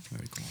 Yeah.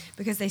 Very cool.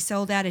 Because they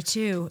sold out of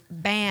 2.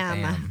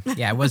 Bam.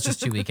 Yeah, it was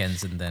just 2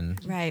 weekends and then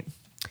Right.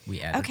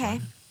 we added Okay.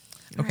 one.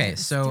 All Okay, right,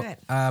 let's so do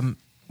it.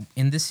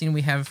 in this scene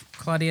we have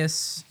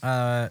Claudius.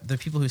 The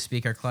people who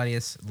speak are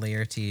Claudius,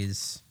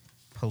 Laertes,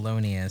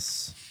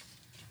 Polonius,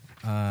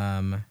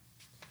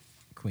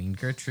 Queen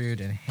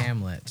Gertrude, and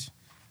Hamlet.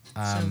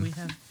 So we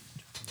have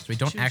So we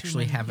don't too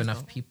actually many have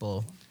enough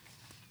people.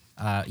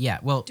 Yeah,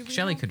 well, Do we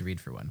Shelley have- could read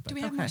for one, but Do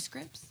we have Okay. more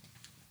scripts?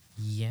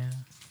 yeah.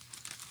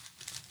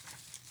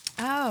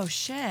 Oh,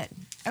 shit.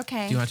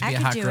 Okay. Do you want to I be a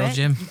could hot do girl, it.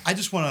 Jim? I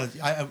just want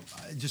to. I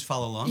just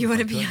follow along. You if want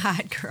I to be a could.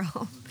 hot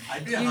girl.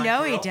 I'd be a You hot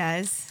know he girl.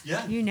 does.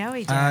 Yeah. You know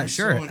he does.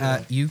 Sure. so into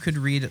that. You could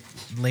read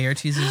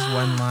Laertes'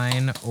 one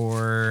line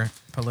or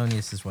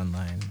Polonius' one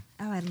line.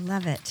 Oh, I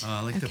love it.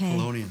 I like the Okay.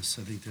 Polonius.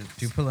 I think that.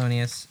 Do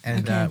Polonius,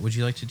 and Okay. would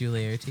you like to do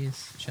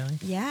Laertes, Shelley?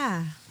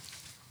 Yeah.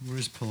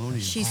 Where's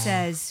Polonius? She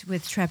says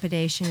with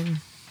trepidation.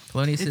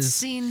 Polonius it's is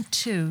scene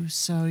 2,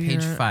 so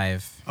page you're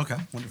 5. Okay,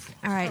 wonderful.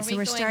 All right, Are so we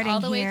we're going starting all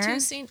the way here.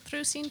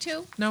 through scene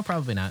 2? No,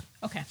 probably not.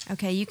 Okay.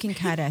 Okay, you can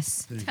cut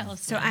us. Tell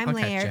us. So now. I'm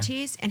Okay,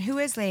 Laertes, and who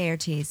is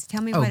Laertes?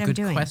 Tell me Oh, what I'm good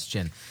doing.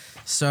 question.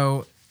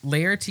 So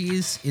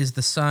Laertes is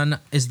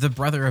the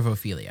brother of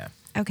Ophelia.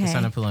 Okay. The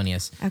son of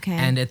Polonius. Okay.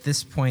 And at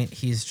this point,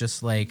 he's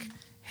just like,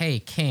 "Hey,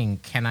 King,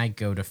 can I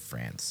go to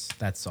France?"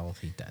 That's all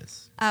he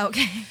does. Oh,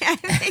 okay.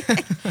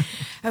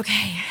 Okay.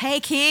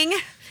 Hey, King.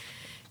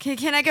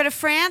 Can I go to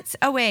France?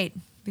 Oh, wait.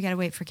 We got to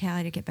wait for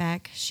Callie to get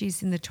back.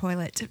 She's in the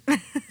toilet.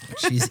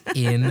 She's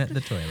in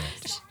the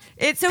toilet.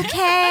 It's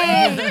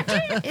okay.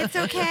 It's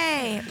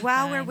okay.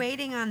 While we're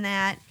waiting on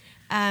that,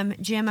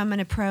 Jim, I'm going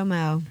to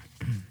promo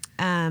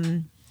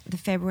the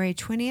February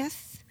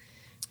 20th,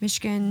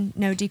 Michigan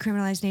No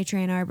Decriminalized Nature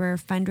Ann Arbor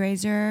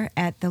fundraiser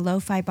at the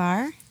Lo-Fi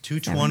Bar.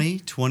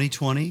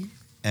 2020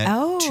 at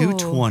Oh.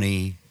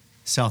 220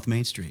 South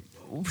Main Street.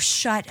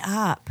 Shut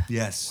up.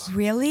 Yes.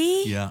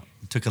 Really? Yeah.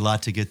 It took a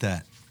lot to get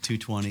that.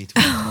 220.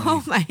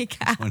 Oh, my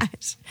gosh. Are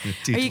you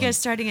 220. guys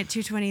starting at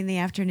 2:20 in the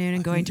afternoon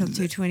and going till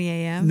 2:20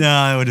 a.m.?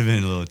 No, it would have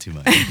been a little too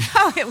much.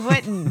 Oh, it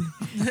wouldn't.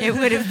 It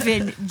would have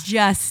been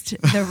just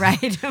the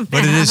right amount.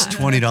 But it is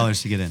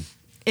 $20 to get in.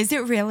 Is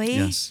it really?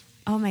 Yes.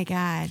 Oh, my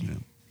God.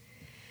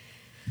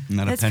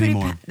 Not That's a penny pretty.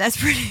 more. That's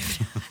pretty.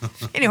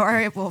 Or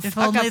it will If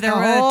fuck only up there the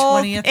were a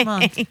whole 20th thing.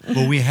 month.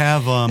 Well, we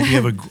have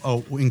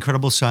a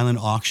incredible silent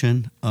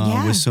auction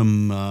Yeah. with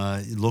some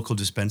local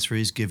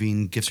dispensaries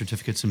giving gift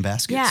certificates and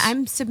baskets. Yeah,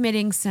 I'm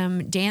submitting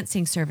some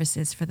dancing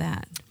services for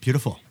that.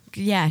 Beautiful.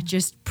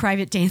 just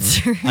private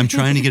dancer. I'm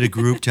trying to get a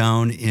group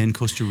down in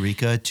Costa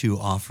Rica to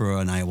offer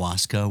an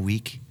ayahuasca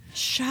week.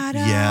 Shut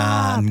up.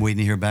 Yeah, I'm waiting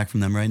to hear back from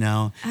them right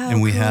now. Oh,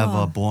 and we have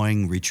cool. a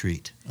Boeing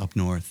retreat up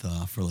north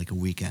for like a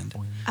weekend.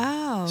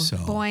 Oh, So-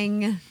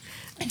 boing.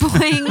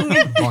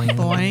 Boing.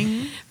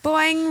 Boing.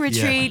 Boing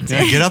retreat.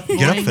 Yeah, get up there.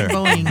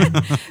 Boing.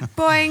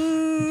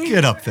 Boing.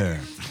 Get up there.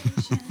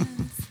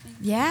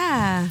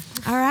 Yeah.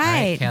 All All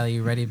right, right. Callie,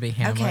 you ready to be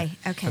Hamlet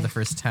Okay. for the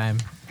first time?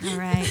 All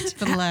right.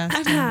 For the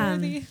last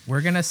time.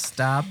 We're gonna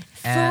stop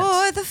For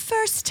at the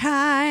first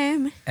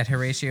time.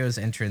 Horatio's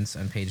entrance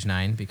on page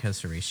 9 because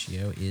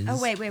Horatio is Oh,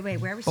 wait. Where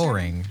are we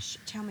boring.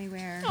 starting? Tell me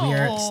where. We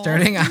are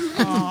starting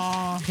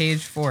on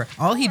page 4.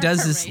 All he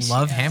does is Horatio.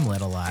 love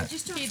Hamlet a lot.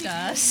 Just don't He see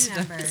does. page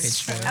numbers.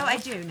 Page 4. Oh, I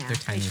do now. They're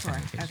tiny, Page 4.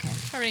 tiny pages. Okay.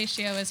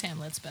 Horatio is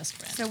Hamlet's best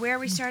friend. So where are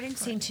we starting?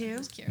 Scene 2?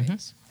 Just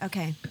curious.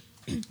 Okay.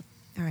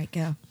 All right,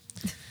 go.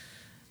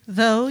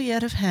 Though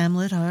yet of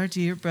Hamlet, our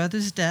dear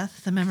brother's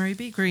death, the memory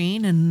be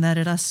green, and that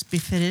it us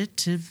befitted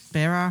to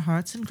bear our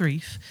hearts in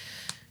grief,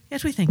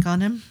 yet we think on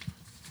him,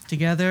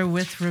 together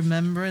with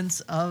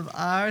remembrance of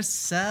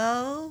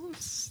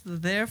ourselves.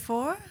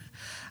 Therefore,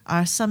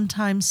 our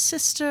sometime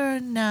sister,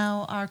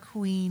 now our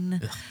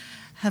queen,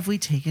 have we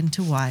taken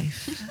to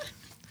wife.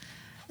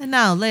 And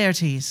now,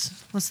 Laertes,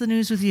 what's the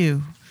news with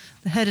you?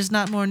 The head is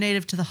not more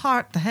native to the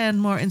heart, the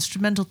hand more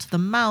instrumental to the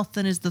mouth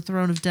than is the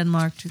throne of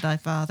Denmark to thy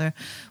father.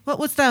 What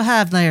wouldst thou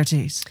have,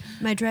 Laertes?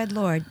 My dread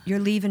lord, your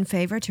leave and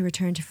favor to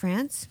return to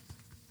France?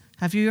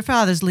 Have you your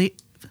father's leave?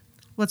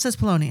 What says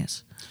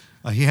Polonius?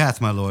 He hath,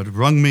 my lord,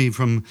 wrung me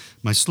from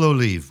my slow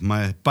leave,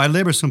 by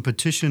laboursome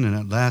petition, and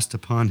at last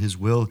upon his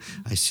will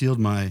I sealed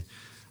my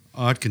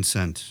art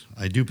consent.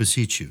 I do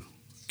beseech you,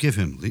 give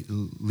him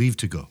leave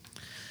to go.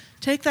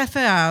 Take thy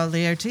fair hour,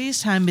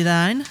 Laertes, time be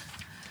thine.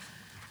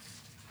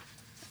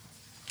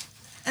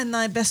 And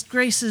thy best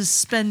graces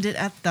spend it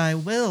at thy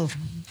will.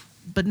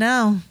 But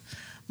now,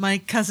 my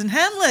cousin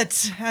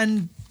Hamlet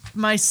and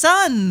my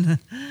son.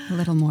 A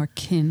little more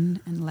kin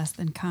and less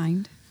than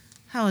kind.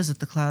 How is it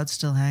the clouds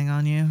still hang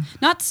on you?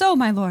 Not so,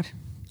 my lord.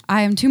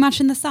 I am too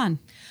much in the sun.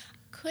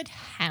 Good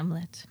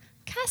Hamlet,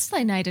 cast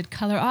thy nighted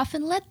colour off,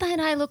 and let thine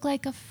eye look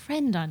like a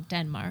friend on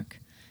Denmark.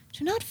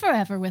 Do not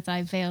forever with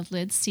thy veiled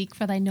lids seek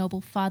for thy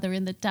noble father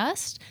in the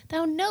dust.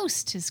 Thou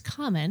know'st 'tis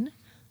common.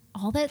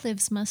 All that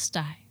lives must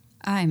die.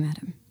 Aye,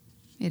 madam.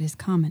 It is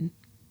common.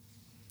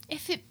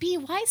 If it be,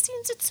 why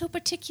seems it so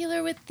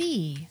particular with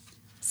thee?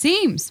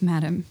 Seems,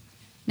 madam.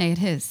 Nay,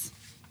 it is.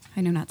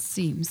 I know not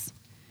seems.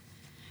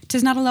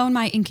 'Tis not alone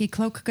my inky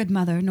cloak, good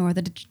mother, nor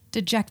the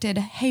dejected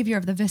havior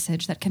of the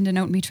visage that can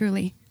denote me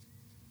truly.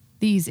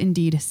 These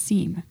indeed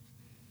seem.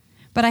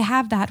 But I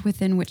have that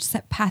within which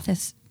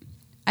passeth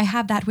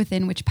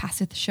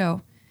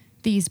show.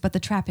 These but the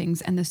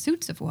trappings and the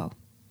suits of woe.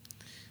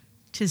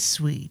 'Tis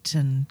sweet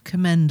and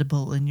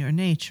commendable in your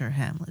nature,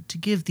 Hamlet, to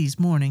give these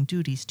mourning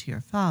duties to your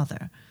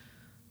father.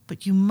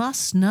 But you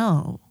must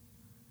know,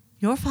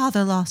 your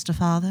father lost a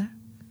father.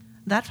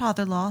 That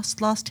father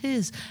lost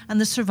his,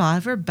 and the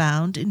survivor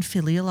bound in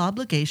filial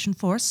obligation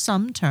for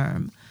some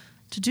term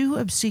to do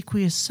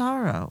obsequious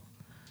sorrow.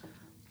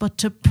 But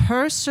to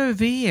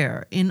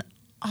persevere in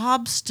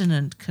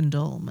obstinate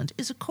condolement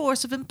is a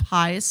course of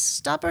impious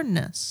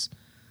stubbornness.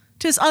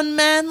 'Tis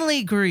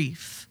unmanly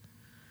grief.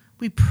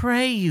 We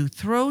pray you,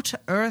 throw to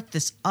earth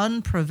this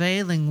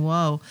unprevailing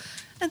woe,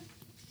 and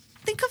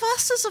think of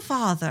us as a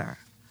father.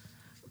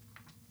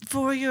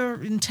 For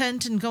your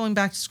intent in going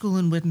back to school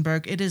in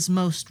Wittenberg, it is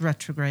most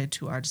retrograde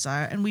to our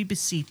desire, and we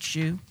beseech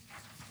you,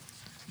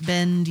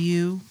 bend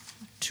you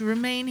to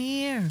remain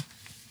here,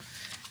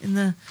 in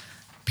the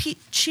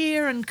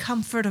cheer and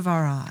comfort of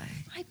our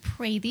eye. I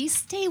pray thee,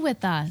 stay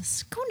with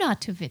us. Go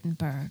not to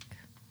Wittenberg.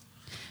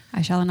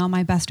 I shall in all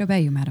my best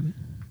obey you, madam.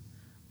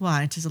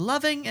 Why, 'tis a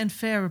loving and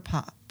fair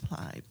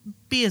reply.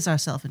 Be as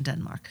ourself in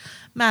Denmark.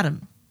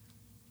 Madam,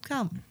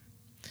 come.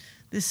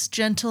 This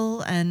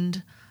gentle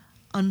and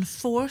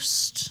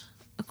unforced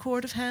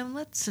accord of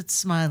Hamlet sits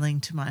smiling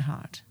to my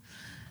heart.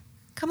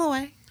 Come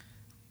away.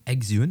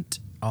 Exeunt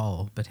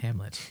all but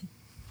Hamlet.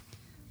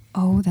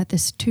 Oh, that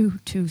this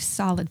too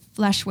solid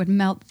flesh would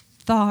melt,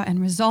 thaw, and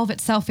resolve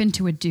itself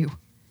into a dew.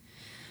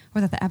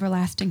 Or that the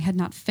everlasting had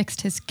not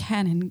fixed his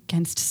cannon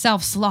against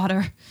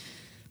self-slaughter.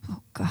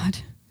 Oh, God.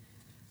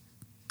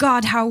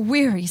 God, how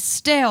weary,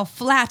 stale,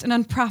 flat, and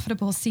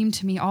unprofitable seem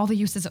to me all the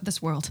uses of this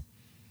world.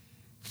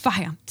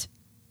 Fiant.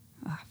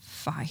 Ah,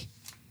 fie.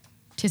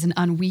 'Tis an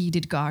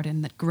unweeded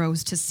garden that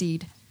grows to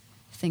seed.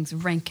 Things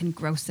rank and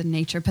gross in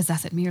nature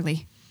possess it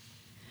merely.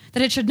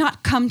 That it should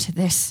not come to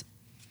this.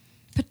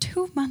 But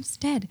 2 months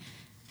dead.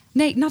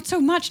 Nay, not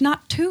so much,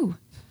 not 2.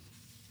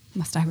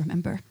 Must I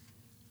remember?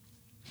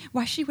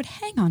 Why, she would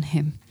hang on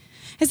him,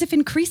 as if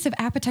increase of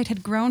appetite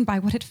had grown by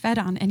what it fed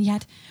on, and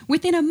yet,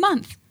 within a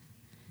month.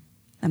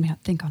 Let me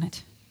not think on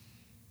it.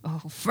 Oh,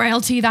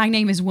 frailty, thy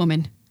name is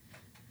woman.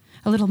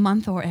 A little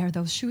month or ere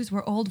those shoes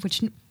were old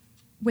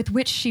with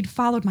which she'd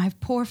followed my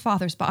poor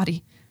father's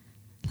body,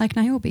 like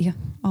Niobe,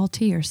 all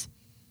tears.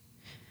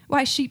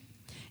 Why,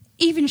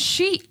 even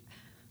she,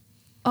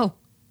 oh,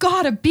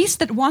 God, a beast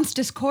that wants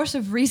discourse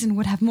of reason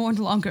would have mourned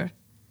longer.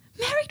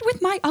 Married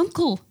with my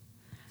uncle,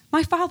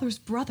 my father's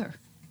brother.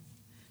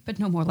 But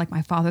no more like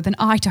my father than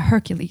I to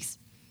Hercules.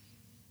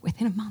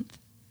 Within a month.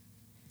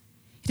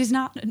 It is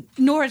not,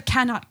 nor it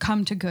cannot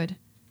come to good,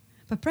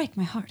 but break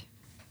my heart,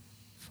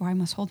 for I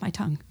must hold my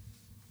tongue.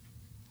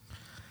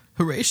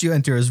 Horatio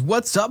enters,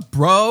 "What's up,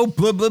 bro?"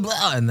 Blah, blah,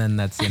 blah. And then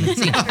that's the end of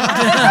the scene.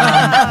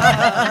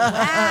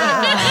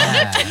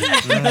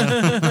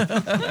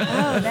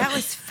 Oh, that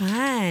was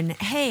fun.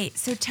 Hey,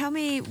 so tell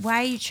me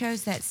why you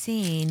chose that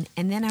scene,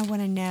 and then I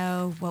want to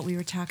know what we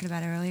were talking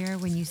about earlier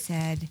when you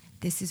said,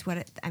 this is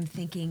what I'm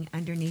thinking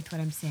underneath what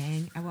I'm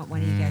saying. I want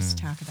one of you guys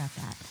to talk about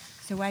that.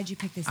 So why did you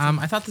pick this scene?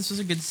 I thought this was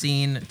a good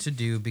scene to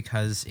do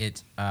because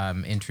it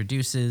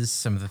introduces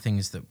some of the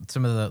things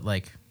some of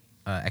the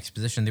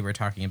exposition they were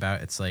talking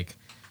about. It's like,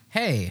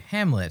 hey,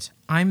 Hamlet,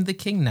 I'm the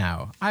king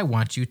now. I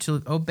want you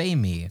to obey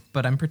me,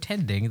 but I'm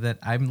pretending that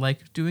I'm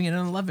like doing it in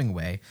a loving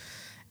way.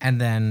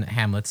 And then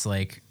Hamlet's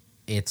like,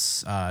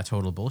 it's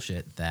total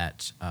bullshit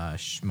that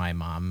my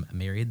mom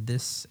married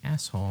this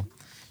asshole.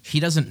 He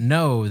doesn't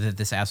know that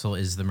this asshole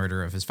is the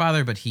murderer of his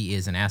father, but he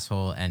is an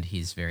asshole, and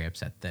he's very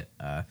upset that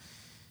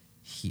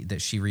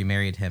that she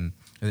remarried him,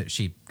 or that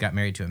she got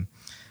married to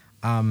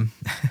him.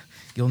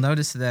 You'll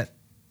notice that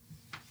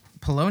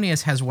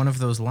Polonius has one of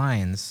those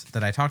lines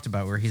that I talked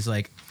about where he's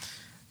like,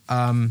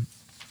 King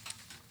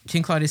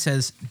Claudius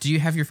says, "Do you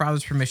have your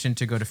father's permission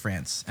to go to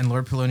France?" And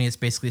Lord Polonius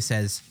basically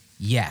says,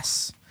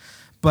 "Yes."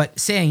 But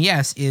saying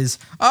yes is,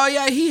 oh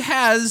yeah, he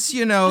has,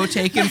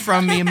 taken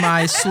from me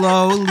my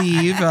slow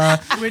leave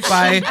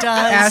by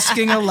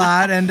asking a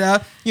lot. And,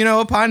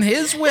 upon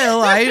his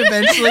will, I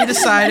eventually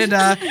decided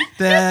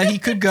that he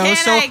could go. Can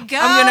so I go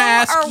I'm going to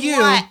ask or you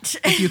what?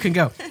 if you can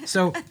go.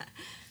 So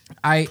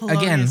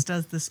Polonius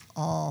does this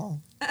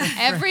all.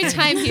 Every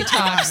time he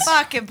talks.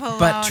 Fucking Polonius,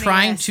 but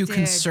trying to dude.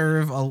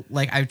 conserve,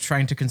 I'm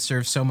trying to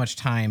conserve so much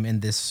time in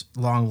this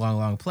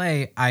long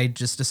play, I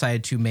just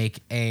decided to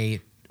make a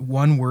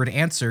one-word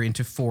answer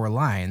into 4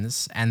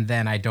 lines, and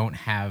then I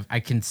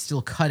can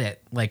still cut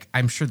it. Like,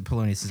 I'm sure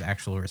Polonius'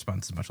 actual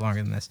response is much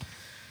longer than this.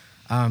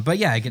 But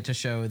yeah, I get to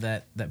show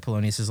that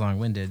Polonius is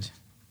long-winded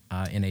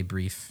in a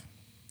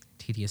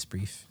tedious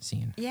brief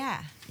scene.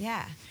 Yeah.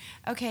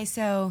 Okay,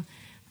 so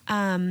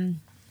who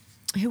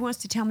wants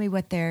to tell me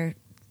what you're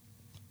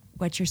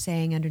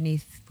saying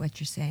underneath what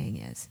you're saying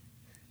is?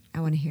 I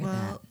want to hear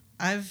that.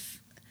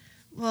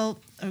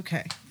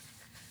 Okay.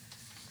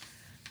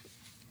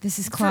 This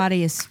is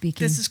Claudius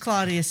speaking.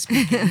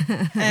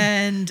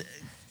 And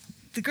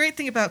the great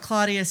thing about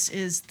Claudius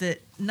is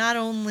that not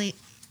only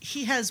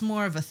he has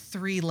more of a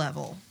 3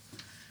 level,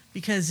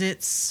 because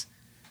it's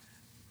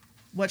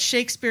what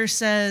Shakespeare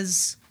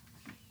says,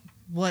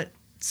 what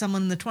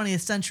someone in the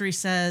 20th century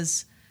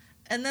says,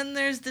 and then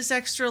there's this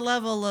extra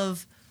level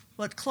of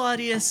what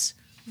Claudius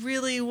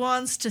really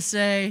wants to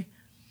say,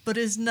 but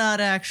is not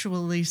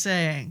actually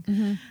saying.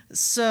 Mm-hmm.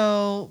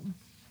 So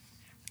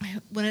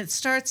when it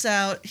starts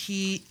out,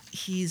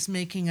 he's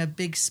making a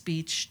big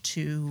speech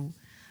to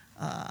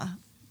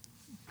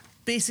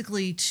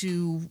basically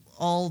to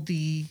all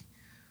the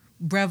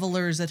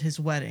revelers at his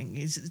wedding.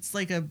 It's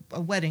like a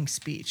wedding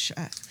speech.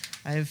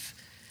 In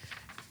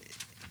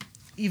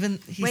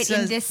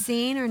this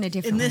scene or in a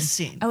different one? In this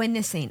scene. Oh, in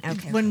this scene.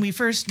 Okay. When we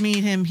first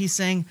meet him, he's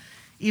saying,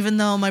 even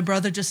though my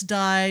brother just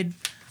died,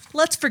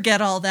 let's forget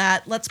all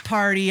that. Let's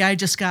party. I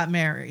just got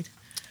married.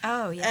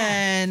 Oh, yeah.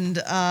 And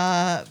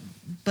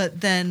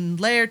but then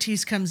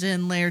Laertes comes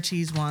in.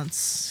 Laertes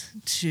wants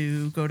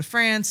to go to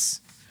France.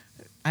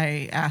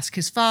 I ask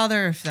his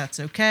father if that's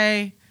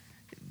okay.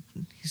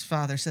 His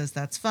father says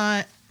that's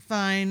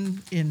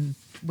fine in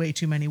way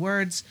too many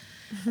words.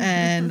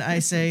 And I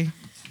say,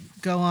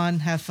 go on,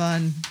 have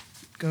fun,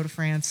 go to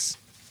France,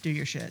 do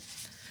your shit.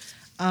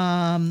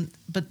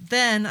 But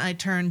then I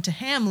turn to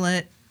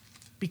Hamlet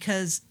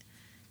because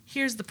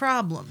here's the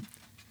problem.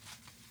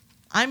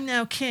 I'm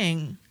now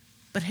king,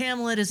 but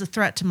Hamlet is a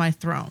threat to my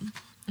throne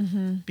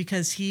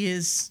because he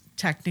is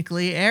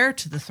technically heir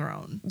to the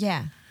throne.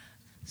 Yeah.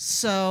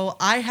 So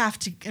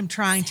I'm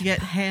trying to get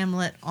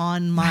Hamlet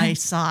on my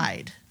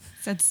side.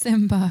 Said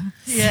Simba.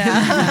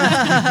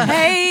 Yeah.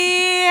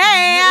 hey,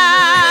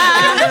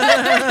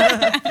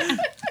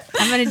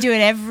 I'm going to do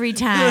it every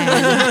time.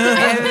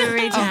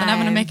 Every time. Oh, and I'm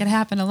going to make it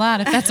happen a lot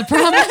if that's a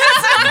promise.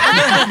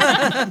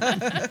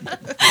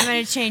 I'm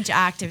going to change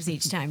octaves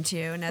each time,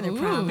 too. Another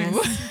promise.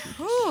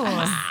 Ooh.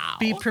 Wow.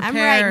 Be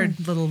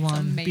prepared, little one.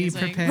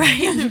 Amazing. Be prepared.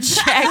 Writing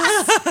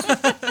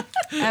checks.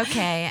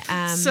 Okay.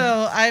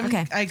 So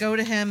okay. I go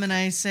to him and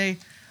I say,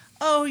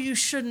 "Oh, you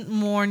shouldn't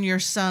mourn your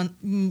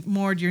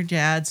your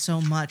dad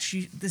so much.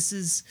 This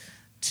is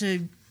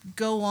to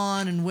go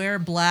on and wear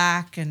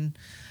black and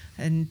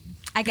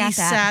I be got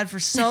that. sad for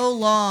so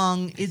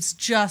long. It's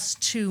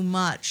just too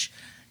much.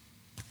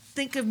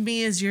 Think of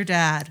me as your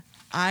dad.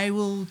 I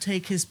will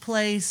take his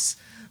place.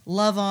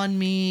 Love on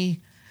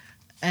me,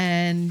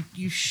 and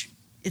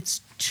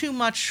it's too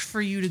much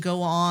for you to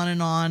go on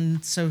and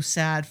on so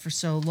sad for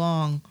so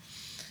long."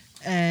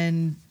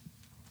 And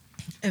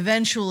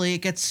eventually it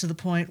gets to the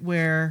point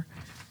where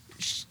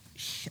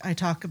I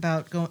talk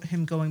about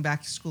him going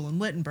back to school in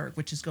Wittenberg,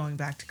 which is going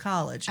back to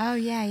college. Oh,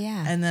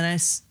 yeah. And then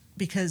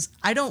because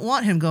I don't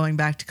want him going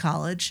back to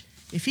college.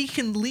 If he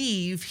can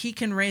leave, he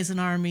can raise an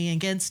army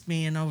against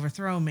me and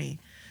overthrow me.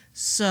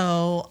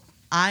 So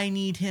I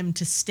need him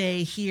to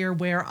stay here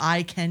where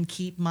I can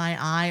keep my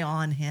eye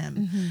on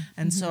him.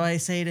 And so I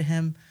say to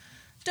him,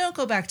 don't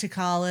go back to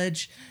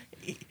college.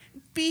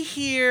 Be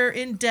here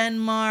in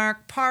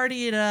Denmark,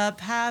 party it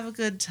up, have a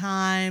good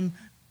time.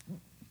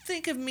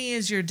 Think of me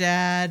as your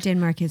dad.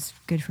 Denmark is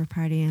good for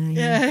partying.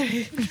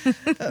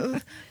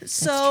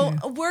 So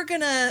we're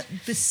going to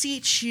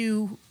beseech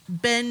you,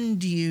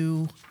 bend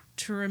you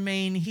to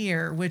remain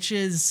here, which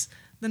is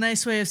the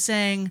nice way of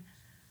saying,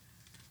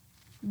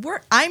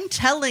 I'm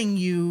telling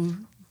you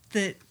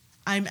that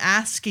I'm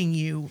asking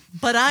you,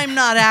 but I'm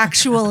not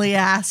actually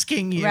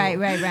asking you.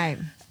 Right.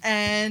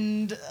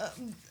 And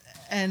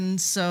then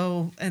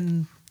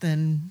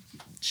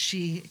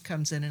she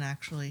comes in and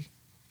actually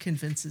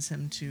convinces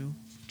him to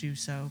do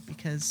so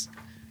because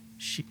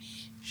she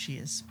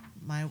is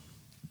my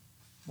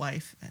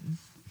wife, and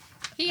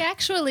He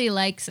actually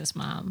likes his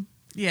mom.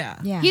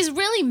 yeah. He's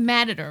really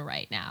mad at her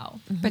right now.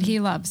 But he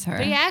loves her.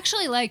 But he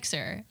actually likes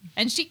her,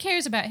 and she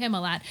cares about him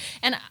a lot.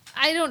 And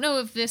I don't know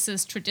if this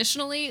is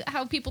traditionally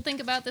how people think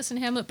about this in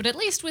Hamlet, but at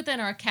least within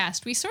our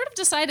cast, we sort of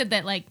decided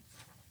that, like,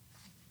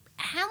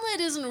 Hamlet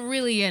isn't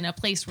really in a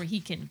place where he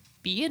can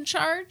be in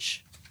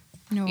charge.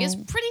 No. It's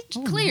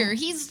pretty clear.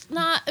 He's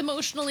not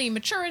emotionally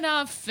mature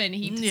enough, and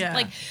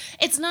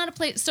it's not a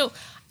place. So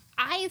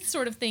I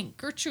sort of think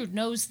Gertrude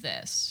knows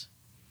this.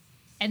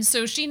 And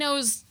so she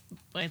knows,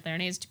 like, there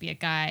needs to be a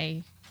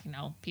guy,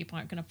 people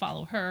aren't going to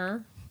follow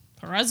her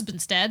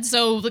husband's dead.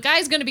 So the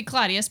guy's going to be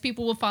Claudius.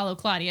 People will follow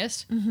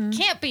Claudius.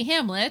 Can't be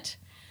Hamlet.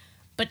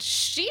 But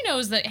she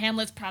knows that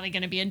Hamlet's probably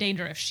going to be in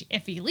danger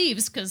if he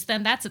leaves, because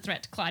then that's a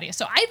threat to Claudius.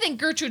 So I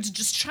think Gertrude's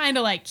just trying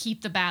to, like,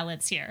 keep the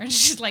balance here. And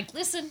she's like,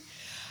 listen,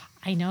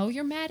 I know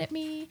you're mad at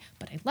me,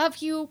 but I love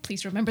you.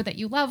 Please remember that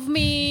you love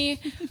me.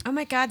 Oh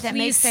my God, that Please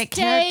makes that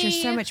stay. character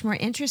so much more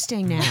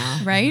interesting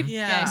now. Right?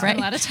 Yeah. I spent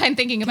a lot of time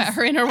thinking about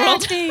her inner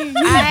world.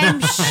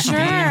 I'm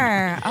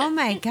sure. Oh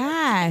my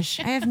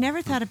gosh. I have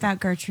never thought about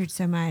Gertrude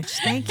so much.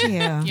 Thank you.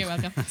 You're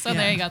welcome. So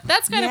there you go.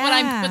 That's kind of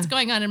what's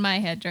going on in my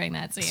head during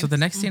that scene. So the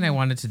next scene I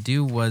wanted to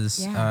do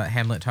was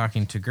Hamlet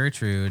talking to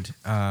Gertrude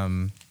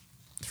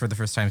for the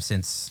first time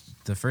since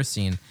the first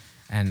scene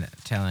and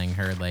telling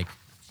her, like,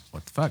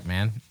 what the fuck,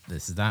 man?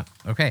 This is not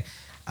okay.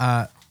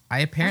 I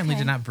apparently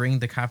did not bring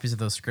the copies of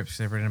those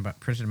scripts. I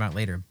printed them out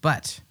later.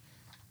 But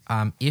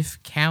if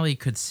Callie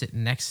could sit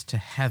next to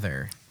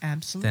Heather,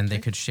 Absolutely. then they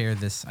could share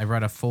this. I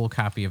brought a full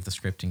copy of the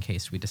script in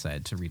case we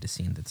decided to read a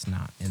scene that's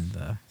not in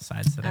the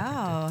sides that I printed.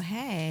 Oh,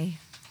 hey.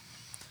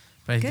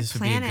 But I think good this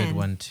would be a planning. good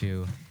one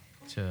to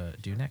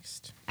do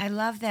next. I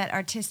love that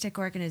artistic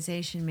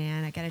organization,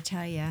 man. I got to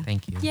tell you.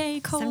 Thank you. Yay,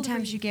 Cole.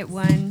 Sometimes you get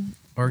one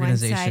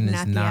Organization one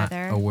side, is not the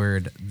other. a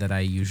word that I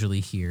usually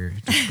hear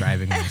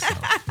describing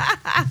myself.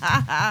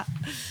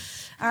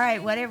 All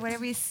right, what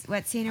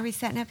scene are we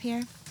setting up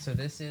here? So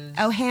this is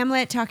Oh,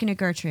 Hamlet talking to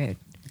Gertrude.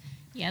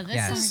 Yeah, this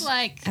Yes. is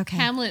like Okay.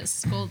 Hamlet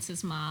scolds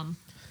his mom.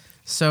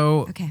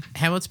 So Okay.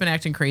 Hamlet's been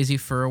acting crazy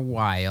for a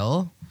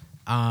while.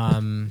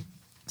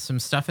 Some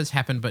stuff has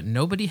happened, but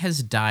nobody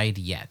has died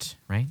yet,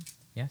 right?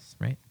 Yes,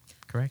 right?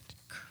 Correct?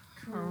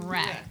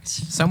 Correct.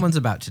 Someone's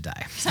about to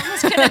die.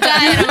 Someone's gonna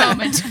die in a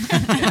moment.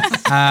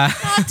 Not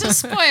to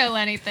spoil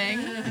anything.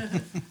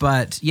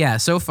 But yeah,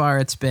 so far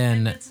it's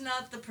been It's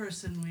not the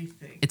person we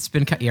think.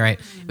 you're right.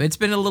 It's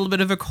been a little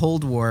bit of a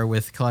cold war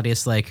with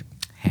Claudius, like,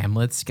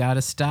 Hamlet's got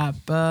to stop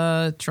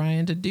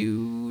trying to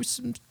do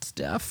some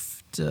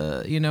stuff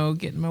to,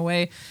 get in my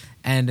way.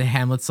 And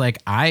Hamlet's like,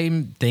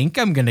 I think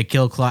I'm going to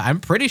kill Claudius.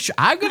 I'm pretty sure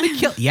I'm going to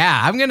kill.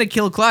 Yeah, I'm going to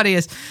kill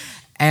Claudius.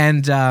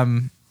 And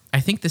I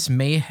think this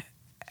may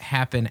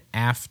happen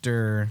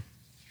after.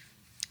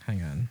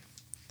 Hang on.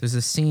 There's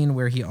a scene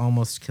where he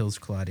almost kills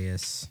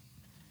Claudius.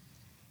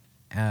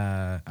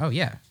 Oh,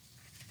 yeah.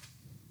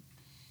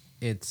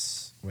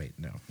 Wait,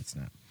 no, it's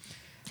not.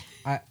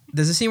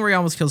 There's a scene where he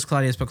almost kills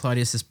Claudius, but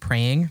Claudius is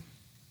praying,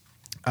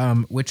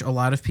 which a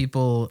lot of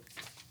people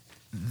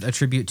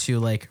attribute to,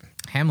 like,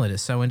 Hamlet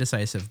is so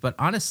indecisive. But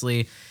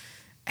honestly,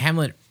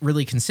 Hamlet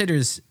really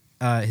considers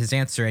his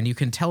answer, and you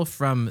can tell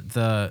from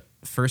the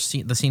first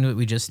scene, the scene that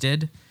we just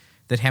did,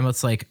 that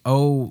Hamlet's like,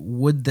 oh,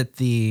 would that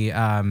the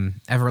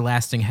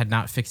everlasting had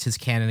not fixed his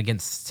canon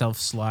against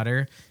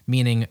self-slaughter,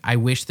 meaning I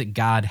wish that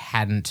God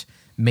hadn't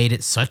made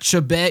it such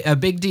a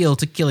big deal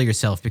to kill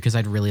yourself, because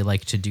I'd really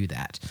like to do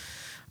that.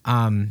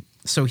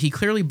 So he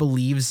clearly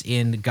believes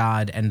in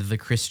God and the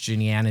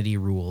Christianity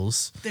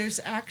rules. There's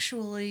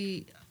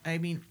actually,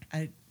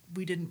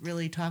 we didn't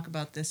really talk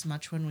about this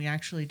much when we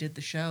actually did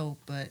the show,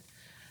 but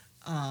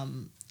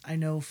I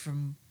know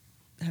from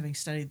having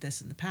studied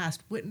this in the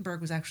past, Wittenberg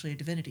was actually a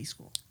divinity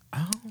school.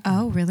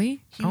 Oh,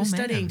 really? He was man.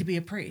 studying to be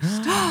a priest.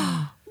 We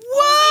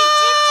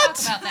did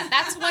What? about that.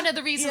 That's one of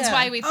the reasons Yeah.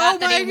 why we thought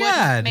that my it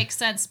God. wouldn't make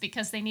sense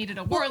because they needed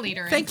a war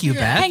leader. Thank you,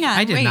 Beth. Hang on,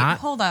 I did wait, not.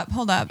 hold up.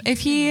 If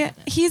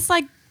he's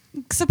like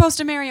supposed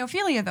to marry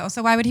Ophelia though,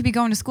 so why would he be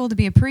going to school to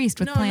be a priest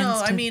with No, plans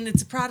no. to? I mean,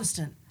 it's a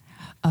Protestant.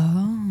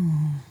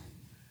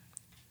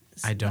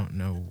 I don't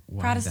know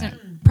why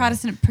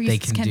Protestant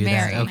priests they can do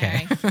marry. that.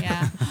 Okay.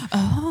 Yeah.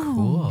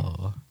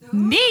 Cool.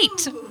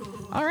 Neat.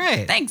 All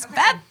right. Thanks,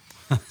 Beth.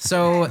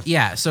 So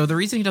the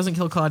reason he doesn't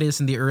kill Claudius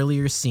in the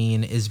earlier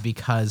scene is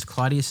because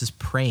Claudius is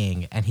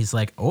praying and he's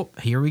like, oh,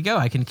 here we go,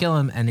 I can kill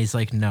him. And he's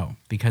like, no,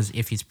 because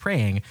if he's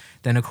praying,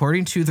 then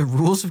according to the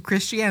rules of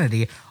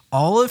Christianity,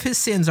 all of his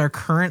sins are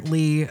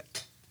currently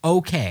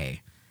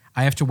okay.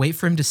 I have to wait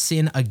for him to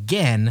sin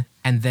again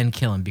and then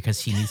kill him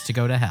because he needs to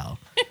go to hell.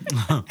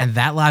 And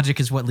that logic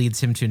is what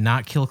leads him to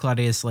not kill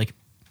Claudius like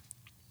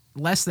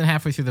less than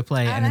halfway through the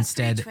play, and that's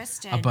pretty instead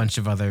twisted. a bunch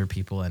of other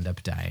people end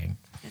up dying.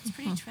 It's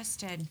pretty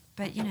twisted,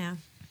 but you know,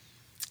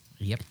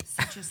 Yep.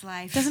 such is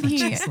life. Doesn't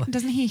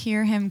he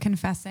hear him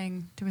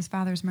confessing to his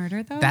father's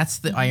murder though? That's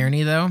the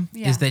irony, though,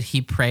 Yeah. is that he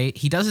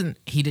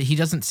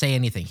doesn't say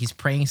anything. He's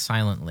praying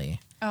silently,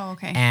 oh,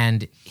 okay.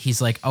 and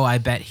he's like, "Oh, I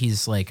bet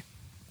he's like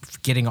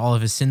getting all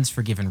of his sins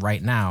forgiven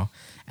right now."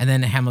 And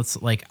then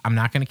Hamlet's like, "I'm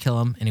not going to kill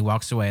him," and he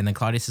walks away. And then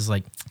Claudius is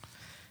like,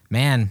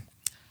 "Man,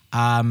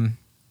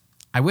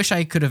 I wish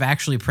I could have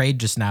actually prayed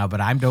just now,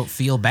 but I don't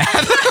feel bad."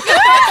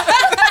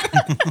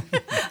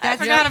 I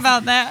forgot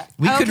about that.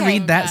 We could Okay.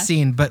 read that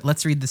scene, but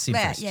let's read the scene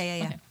Yeah, first.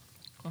 yeah.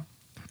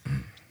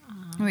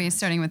 Wait,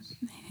 starting with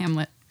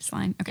Hamlet's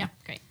line. Okay. Yeah,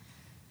 great.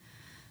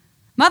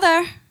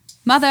 Mother.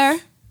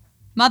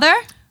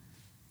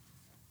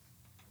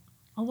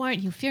 Oh, aren't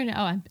you fear?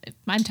 Oh,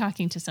 I'm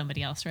talking to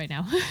somebody else right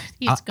now.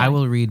 He's I going.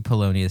 will read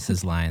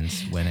Polonius's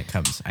lines when it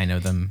comes. I know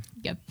them.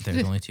 Yep.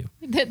 There's only two.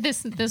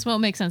 This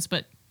won't make sense,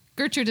 but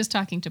Gertrude is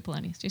talking to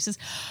Polonius. She says,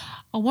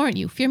 "I'll warrant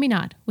you, fear me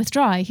not.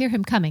 Withdraw, I hear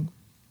him coming."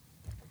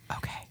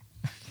 Okay.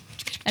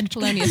 And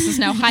Polonius is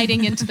now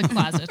hiding into the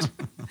closet.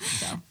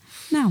 So,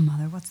 Now,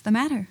 Mother, what's the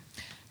matter?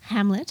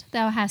 Hamlet,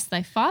 thou hast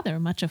thy father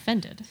much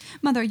offended.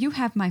 Mother, you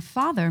have my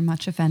father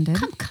much offended.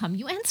 Come,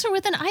 you answer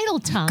with an idle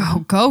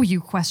tongue. Go,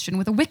 you question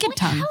with a wicked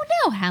tongue. How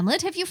now,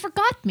 Hamlet? Have you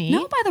forgot me?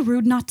 No, by the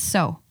rude, not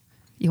so.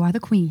 You are the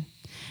queen,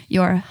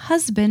 your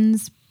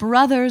husband's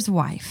brother's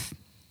wife.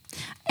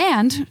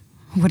 And,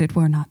 would it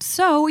were not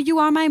so, you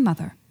are my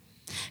mother.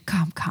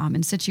 Come,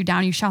 and sit you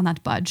down, you shall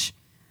not budge.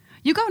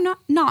 You go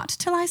not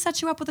till I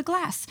set you up with a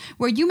glass,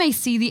 where you may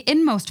see the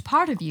inmost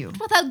part of you.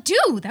 What thou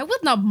do? Thou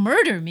wilt not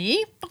murder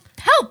me.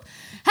 Help!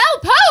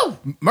 Ho!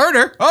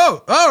 Murder!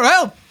 Oh,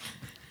 help!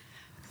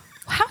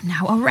 How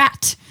now, a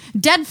rat,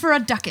 dead for a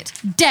ducat,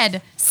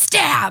 dead,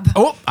 stab!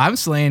 Oh, I'm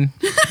slain.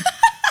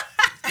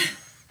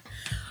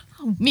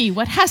 Oh, me,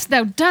 what hast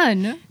thou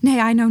done? Nay,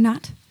 I know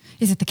not.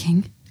 Is it the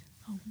king?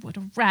 What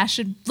a rash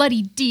and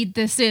bloody deed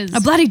this is. A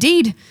bloody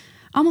deed!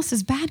 Almost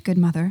as bad, good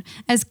mother,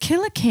 as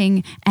kill a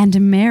king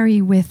and marry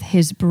with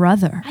his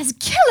brother. As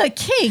kill a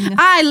king.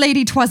 Aye,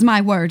 lady, 'twas my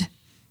word.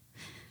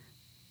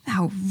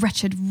 Thou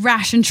wretched,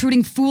 rash,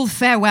 intruding fool,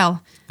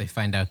 farewell. They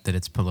find out that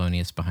it's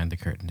Polonius behind the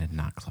curtain and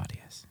not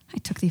Claudius. I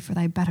took thee for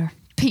thy better.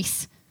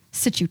 Peace.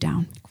 Sit you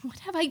down. What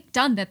have I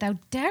done that thou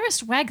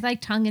darest wag thy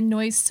tongue in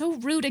noise so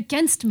rude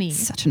against me?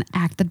 Such an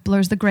act that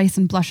blurs the grace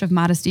and blush of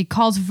modesty,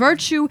 calls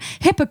virtue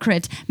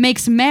hypocrite,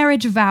 makes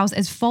marriage vows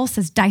as false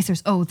as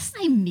dicers' oaths.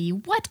 Ay me,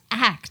 what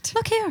act?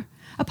 Look here,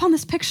 upon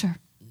this picture,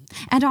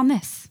 and on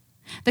this,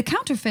 the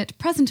counterfeit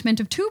presentment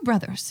of two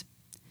brothers.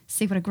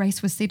 See what a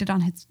grace was seated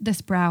on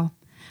this brow.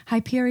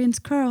 Hyperion's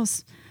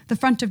curls, the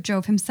front of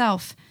Jove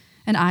himself,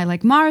 an eye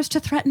like Mars to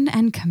threaten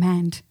and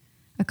command.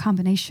 A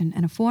combination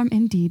and a form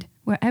indeed,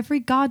 where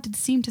every god did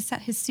seem to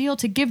set his seal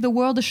to give the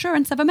world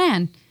assurance of a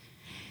man.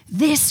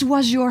 This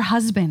was your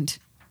husband.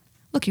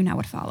 Look you now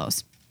what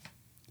follows.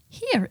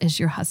 Here is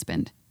your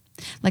husband,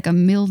 like a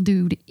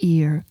mildewed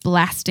ear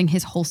blasting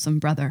his wholesome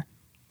brother.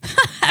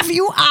 Have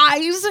you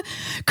eyes?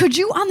 Could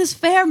you on this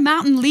fair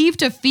mountain leave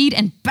to feed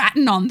and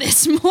batten on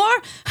this more?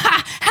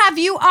 Ha! Have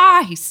you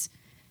eyes?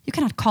 You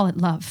cannot call it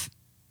love.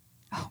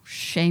 Oh,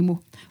 shame.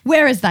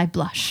 Where is thy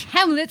blush?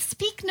 Hamlet,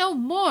 speak no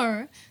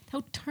more.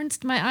 Thou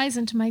turn'st my eyes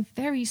into my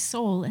very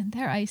soul, and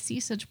there I see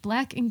such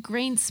black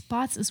ingrained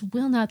spots as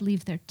will not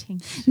leave their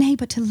taint. Nay,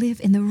 but to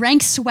live in the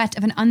rank sweat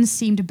of an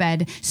unseamed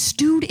bed,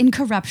 stewed in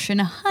corruption,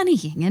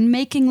 honeying and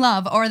making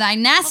love, or thy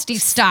nasty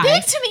sty.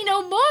 Speak to me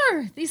no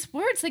more. These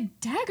words like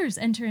daggers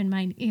enter in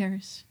mine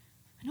ears.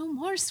 No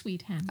more,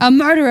 sweet Hamlet. A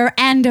murderer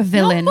and a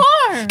villain. No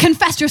more!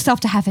 Confess yourself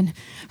to heaven.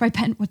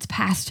 Repent what's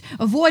past.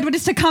 Avoid what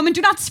is to come, and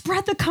do not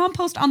spread the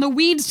compost on the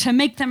weeds to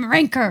make them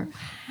rancor.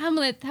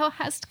 Hamlet, thou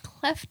hast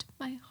cleft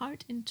my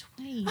heart in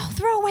twain. Oh,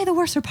 throw away the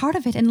worser part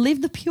of it, and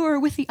live the purer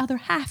with the other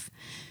half.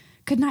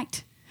 Good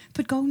night.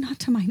 But go not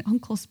to mine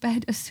uncle's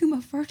bed. Assume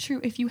a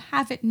virtue if you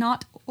have it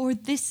not, or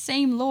this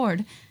same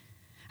lord.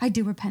 I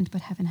do repent,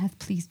 but heaven hath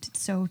pleased it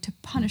so to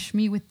punish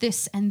me with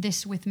this and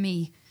this with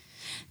me,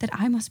 that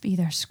I must be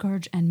their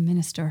scourge and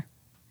minister.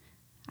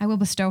 I will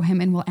bestow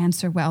him and will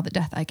answer well the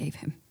death I gave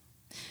him.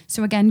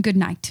 So again, good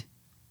night.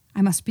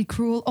 I must be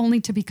cruel only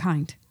to be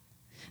kind.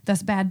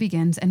 Thus bad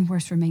begins and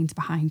worse remains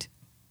behind.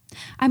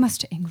 I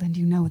must to England,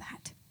 you know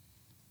that.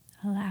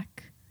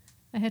 Alack,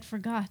 I had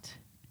forgot.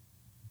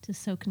 'Tis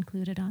so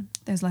concluded on.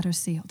 There's letters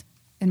sealed,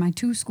 and my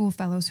 2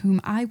 schoolfellows, whom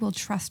I will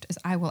trust as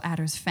I will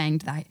adders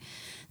fanged,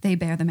 they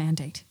bear the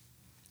mandate.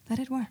 Let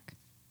it work.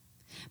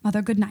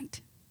 Mother, good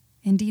night.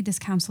 Indeed, this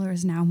counselor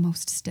is now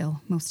most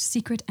still, most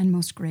secret, and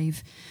most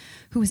grave,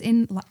 who is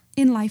in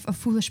life a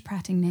foolish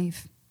prating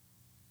knave.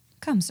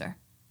 Come, sir,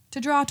 to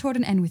draw toward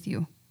an end with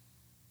you.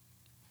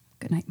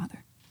 Good night,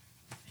 mother.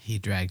 He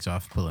drags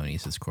off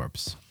Polonius'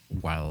 corpse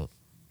while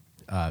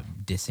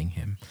dissing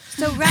him.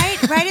 So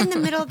right in the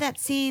middle of that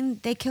scene,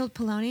 they killed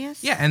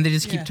Polonius? Yeah, and they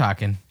just keep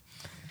talking.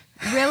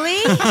 Really?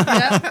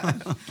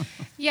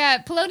 Yeah,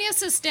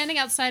 Polonius is standing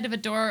outside of a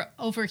door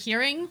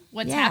overhearing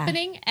what's Yeah.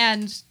 happening,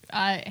 and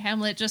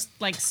Hamlet just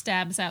like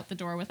stabs out the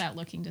door without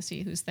looking to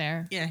see who's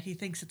there. Yeah, he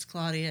thinks it's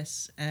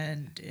Claudius,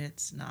 and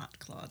it's not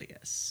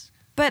Claudius.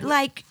 But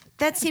like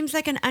that seems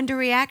like an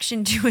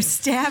underreaction to a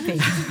stabbing.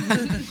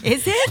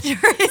 Is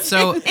it? Or is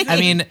So, it I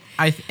mean,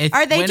 are they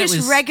when it just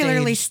was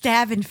regularly staged-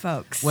 stabbing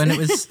folks? when it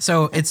was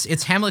so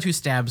it's Hamlet who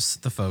stabs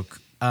the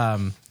folk,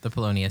 the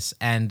Polonius,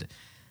 and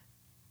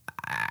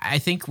I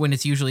think when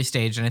it's usually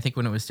staged, and I think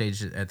when it was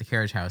staged at the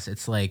carriage house,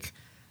 it's like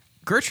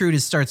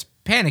Gertrude starts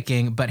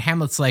panicking, but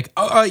Hamlet's like,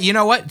 oh, you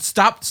know what?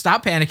 Stop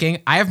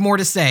panicking. I have more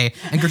to say.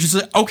 And Gertrude's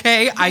like,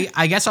 okay,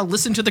 I guess I'll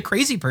listen to the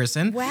crazy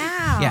person.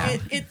 Wow. Yeah.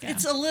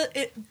 It's a little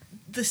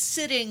the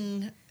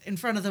sitting in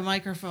front of the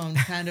microphone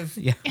kind of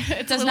Yeah.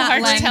 It Does does not not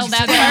hard to lend tell to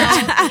that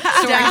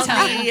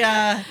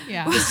down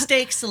Yeah. the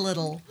stakes a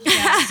little.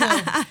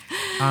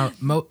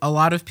 A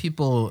lot of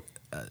people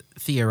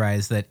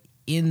theorize that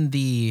in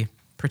the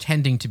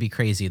pretending to be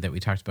crazy that we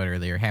talked about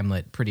earlier,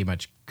 Hamlet pretty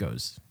much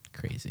goes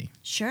crazy.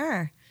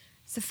 Sure.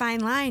 It's a fine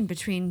line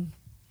between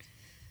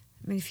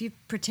I mean if you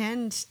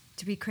pretend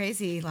to be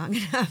crazy long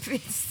enough,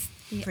 it's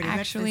He pretty much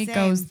actually the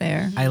same. goes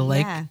there. I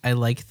like Yeah.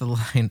 the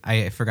line.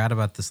 I forgot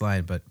about this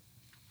line, but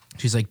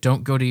she's like,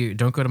 "Don't go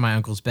to my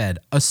uncle's bed.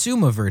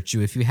 Assume a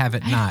virtue if you have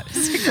it not."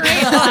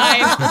 Great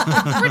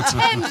line.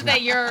 Pretend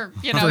that you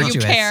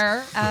Virtuous.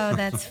 care. Oh,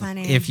 that's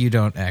funny. If you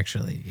don't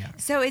actually, yeah.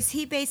 So is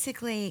he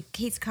basically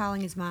he's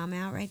calling his mom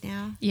out right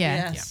now?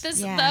 Yeah. Yes.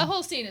 Yeah. The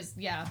whole scene is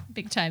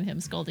big time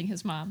him scolding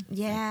his mom.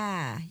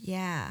 Yeah,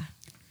 yeah.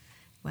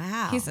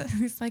 Wow.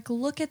 He's like,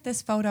 look at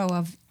this photo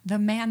of the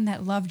man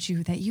that loved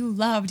you, that you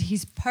loved.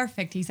 He's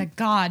perfect. He's a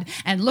god.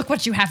 And look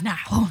what you have now.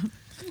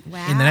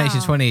 wow. In the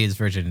 1920s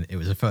version, it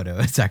was a photo.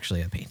 It's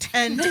actually a painting.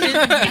 And in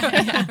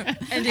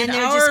and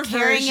they're our just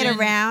carrying it version-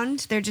 around.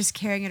 They're just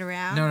carrying it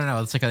around.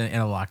 No. It's like in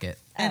a locket.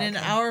 And in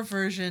okay. our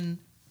version,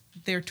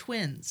 they're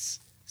twins.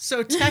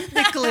 So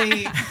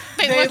technically,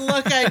 they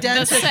look The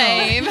identical.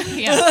 same.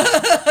 Yeah.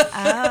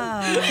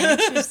 Oh,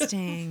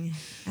 interesting.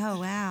 Oh,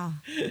 wow.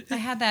 I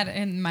had that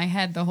in my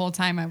head the whole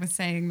time I was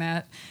saying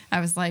that. I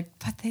was like,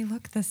 but they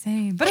look the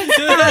same. But it's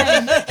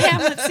fine.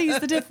 Hamlet sees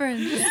the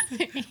difference.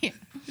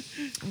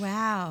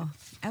 Wow.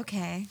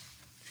 Okay.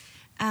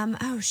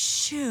 Oh,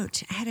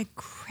 shoot. I had a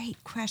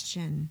great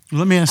question.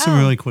 Let me ask them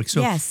really quick.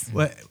 So, yes.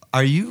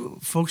 are you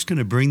folks going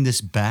to bring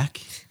this back?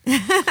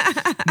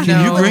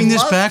 Can you bring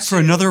this Love back for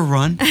another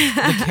run?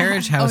 The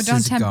carriage house don't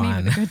is tempt me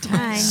gone. with a good time.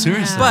 I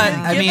Seriously. know. But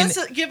I mean,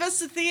 give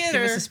us a theater.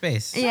 give us a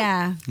space.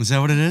 yeah, Is that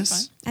what it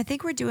is? I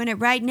think we're doing it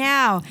right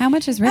now. How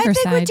much is I think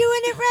we're Riverside?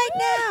 doing it right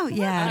now.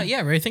 Yeah.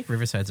 Yeah, I think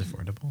Riverside's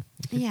affordable.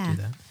 We could Yeah.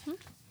 do that.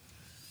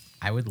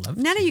 I would love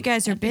to. None of you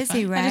guys are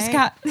busy, right? I just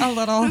got a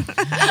little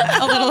excited.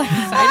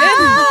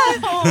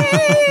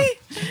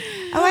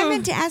 Oh, I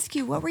meant to ask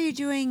you, what were you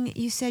doing?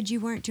 You said you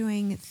weren't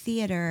doing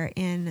theater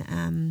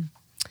in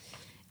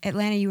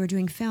Atlanta. You were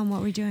doing film.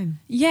 What were you doing?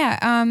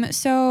 Yeah.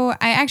 So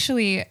I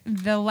actually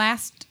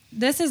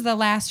this is the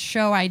last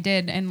show I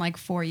did in like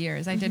 4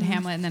 years. I did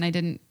Hamlet, and then I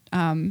didn't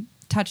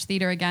touch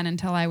theater again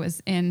until I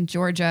was in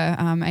Georgia.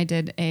 I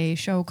did a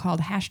show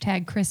called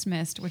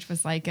 #Christmas, which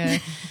was like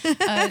it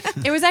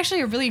was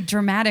actually a really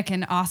dramatic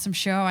and awesome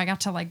show. I got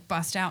to like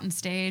bust out in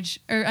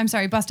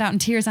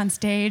tears on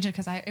stage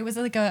because it was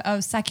like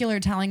a secular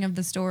telling of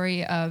the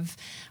story of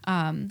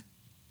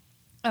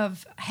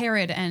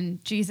Herod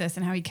and Jesus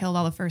and how he killed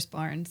all the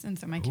firstborns. And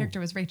so my character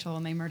was Rachel,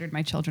 and they murdered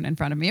my children in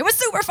front of me. It was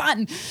super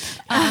fun.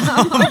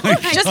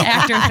 Just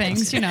actor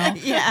things, you know.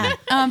 Yeah.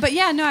 But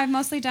yeah, no, I've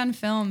mostly done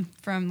film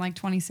from like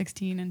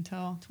 2016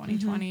 until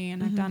 2020,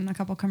 and I've done a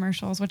couple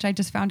commercials, which I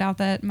just found out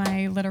that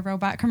my Little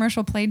Robot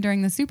commercial played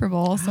during the Super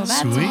Bowl. So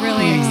that's Sweet.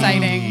 really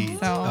exciting.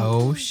 So.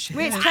 Oh shit!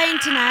 Wait, it's playing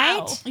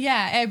tonight?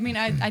 Yeah, I mean,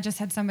 I just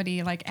had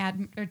somebody like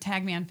add or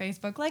tag me on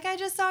Facebook, like, I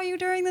just saw you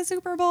during the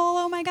Super Bowl.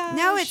 Oh my gosh.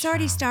 No, it's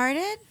already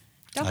started.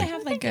 Don't they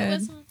have like It good?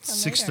 was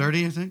later.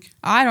 6:30, I think.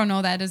 I don't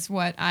know. That is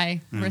what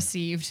I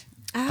received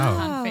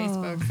on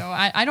Facebook. So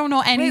I don't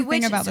know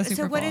anything about the Super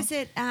so Bowl. what is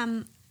it?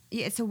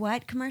 It's a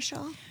what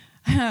commercial?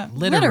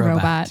 Litter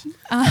robot.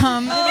 Litter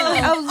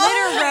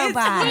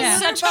robot. Yeah.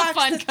 Such a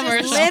fun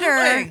commercial.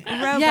 Litter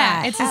robot.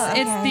 Yeah, it's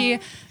okay.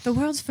 it's the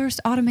world's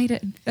first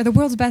automated, the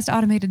world's best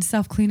automated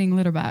self-cleaning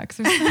litter box.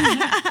 Or something.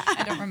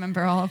 I don't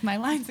remember all of my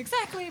lines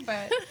exactly,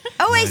 but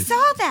Oh, I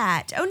saw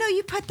that. Oh no,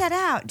 you put that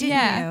out, didn't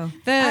Yeah, you?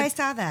 the- I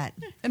saw that.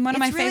 and one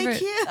of It's my really favorite.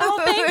 cute.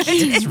 Oh, thank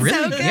you. It's really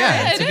so good. good.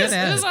 Yeah, it's a It good is. It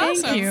ad. was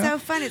Thank awesome. you. So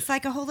fun. It's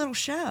like a whole little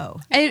show.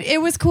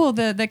 It was cool.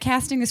 The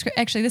casting description.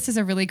 Actually, this is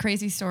a really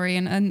crazy story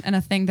and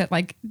a thing that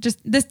like just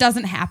this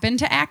doesn't happen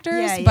to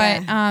actors.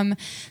 Yeah, but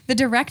the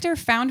director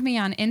found me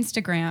on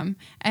Instagram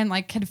and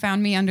like had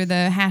found me under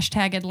the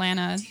hashtag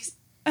Atlanta,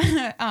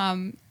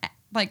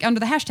 like under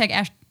the hashtag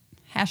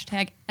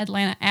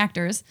Atlanta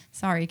actors.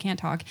 Sorry, can't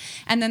talk.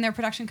 And then their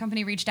production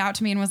company reached out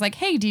to me and was like,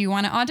 "Hey, do you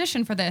want to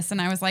audition for this?"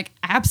 And I was like,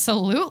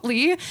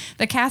 "Absolutely."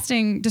 The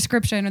casting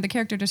description or the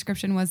character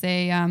description was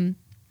Ryan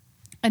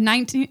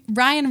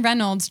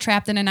Reynolds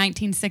trapped in a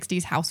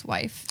 1960s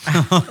housewife. And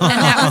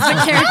that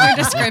was the character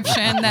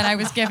description that I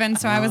was given.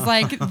 So I was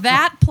like,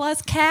 that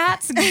plus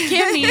cats,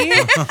 gimme.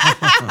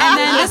 And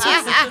then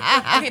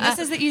this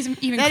is the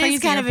even That crazier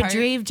is kind of a part.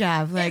 dream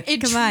job. Like,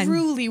 It come on.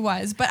 truly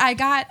was. But I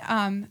got,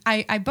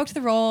 I booked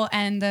the role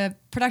and the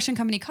production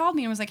company called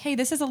me and was like, "Hey,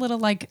 this is a little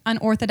like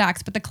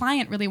unorthodox, but the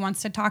client really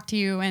wants to talk to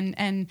you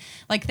and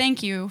like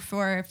thank you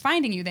for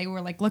finding you. They were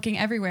like looking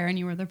everywhere and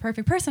you were the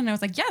perfect person." And I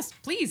was like, "Yes,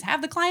 please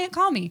have the client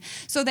call me."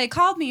 So they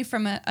called me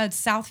from a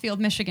Southfield,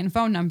 Michigan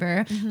phone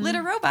number.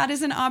 Litter Robot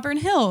is in Auburn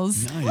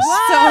Hills. Nice.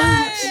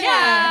 So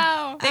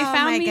yeah, they Oh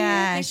found my me.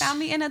 gosh. They found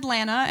me in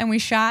Atlanta, and we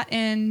shot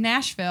in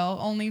Nashville,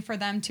 only for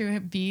them to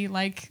be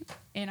like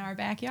in our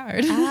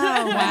backyard.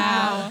 Oh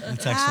wow.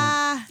 That's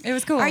excellent. It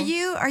was cool. Are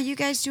you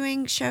guys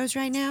doing shows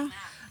right now?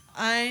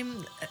 I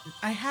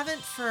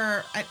haven't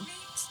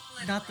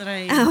not that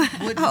I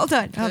wouldn't. hold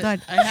on.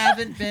 but I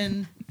haven't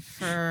been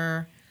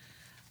for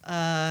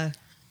a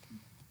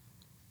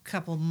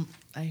couple.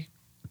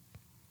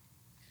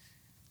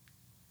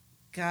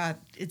 God,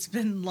 it's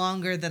been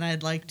longer than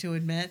I'd like to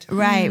admit.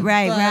 Right.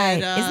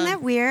 But, Isn't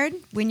that weird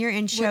when you're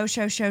in show,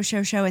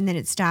 and then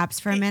it stops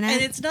for a minute?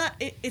 And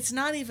it's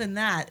not even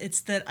that.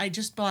 It's that I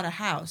just bought a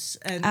house,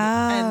 and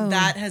Oh.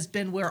 that has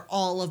been where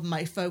all of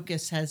my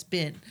focus has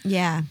been.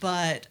 Yeah.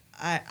 But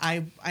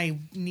I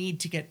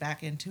need to get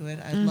back into it.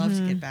 I'd love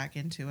to get back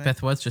into it.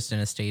 Beth was just in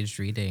a staged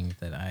reading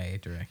that I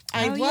directed.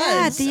 I Oh, was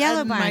yeah, at the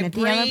Yellow and Barn, My at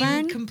the Yellow brain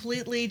Barn?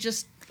 completely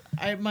just.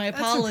 My That's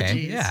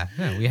apologies. okay.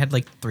 Yeah, we had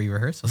like 3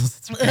 rehearsals.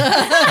 It's okay.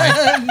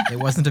 Right. It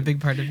wasn't a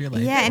big part of your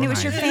life. Yeah, and it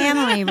was your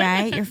family,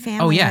 right? Your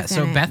family. Oh yeah, was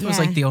so in it. Beth was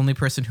Yeah. like the only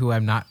person who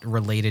I'm not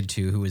related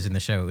to who was in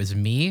the show. It was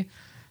me.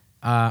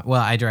 Well,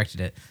 I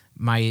directed it.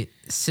 My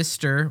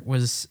sister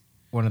was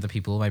one of the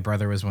people. My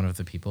brother was one of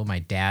the people. My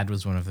dad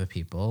was one of the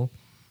people.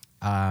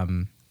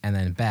 And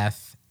then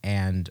Beth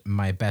and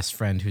my best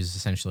friend, who's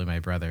essentially my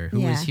brother,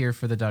 who was Yeah. here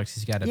for the Dogs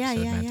He's Got episode, Yeah,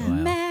 Matt yeah.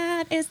 Delisle.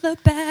 Matt is the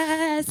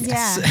best.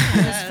 Yeah,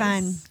 it was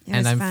fun. It And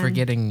was I'm fun.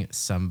 forgetting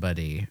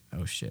somebody.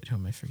 Oh shit, who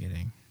am I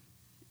forgetting?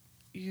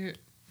 Your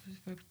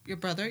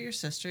brother, your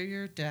sister,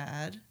 your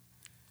dad.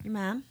 Your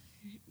mom.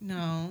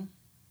 No.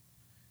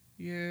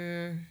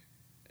 Your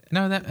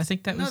No, I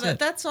think that was it.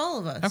 that's all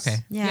of us. Okay.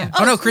 Yeah. Oh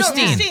no, no,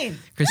 Christine. Christine.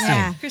 Christine.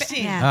 Yeah.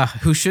 Christine. Yeah.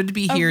 Who should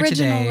be here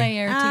Original today.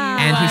 layer to Ah. you.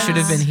 And who should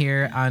have Wow. been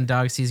here on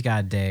Dog Sees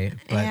God Day.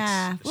 But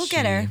Yeah, we'll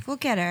get she- her. We'll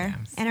get her. Yeah.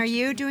 And are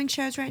you doing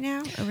shows right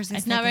now, or was this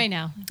It's not like a- right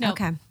now. No.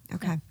 Okay.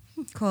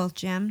 Cool,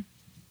 Jim.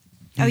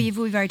 Oh, we've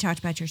already talked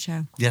about your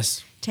show.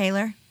 Yes.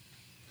 Taylor,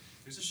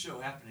 There's a show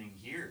happening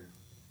here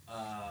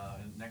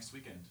next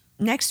weekend.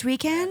 next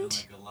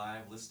weekend, Like a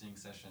live listening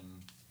session,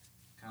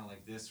 kind of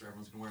like this, where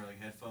everyone's gonna wear like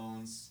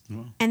headphones.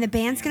 and the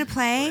band's gonna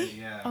play.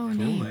 Yeah. Oh, cool.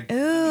 neat. Like,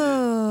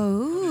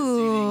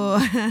 Ooh,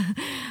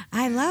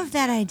 I love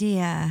that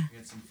idea. We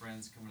had some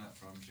friends coming up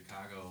from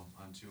Chicago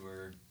on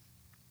tour,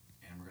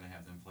 and we're gonna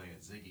have them play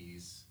at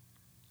Ziggy's.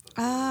 But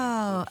they're,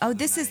 like, booked for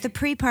This is the night.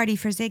 pre-party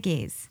for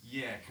Ziggy's.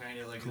 Yeah, kind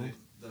of like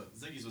the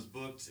Ziggy's was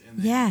booked, and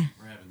then Yeah.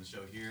 we're having the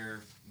show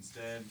here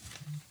instead.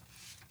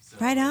 So,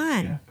 Right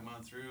on. Yeah, come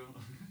on through.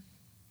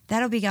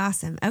 That'll be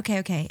awesome.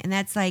 Okay. And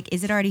that's like,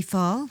 is it already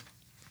full?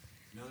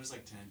 No, there's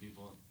like 10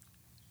 people.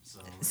 So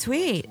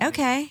Sweet. 20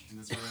 Okay. in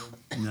this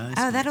room. Nice.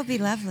 Oh, that'll be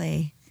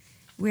lovely.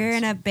 We're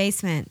in a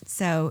basement,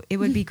 so it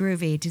would be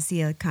groovy to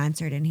see a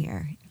concert in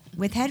here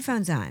with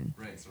headphones on.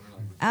 Right, so we're like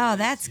with Oh, the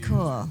that's views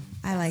cool. and-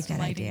 I like that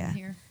Lighting idea.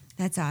 here.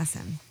 That's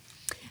awesome.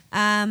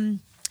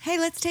 Hey,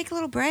 let's take a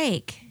little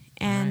break,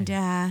 and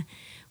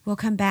we'll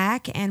come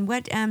back. And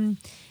what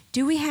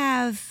do we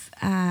have?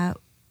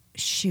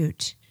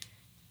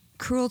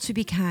 Cruel to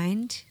Be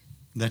Kind.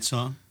 That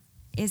song?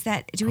 Is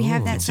that? Do we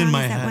have Oh. that It's in song?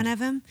 my Is that head. one of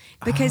them?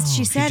 Because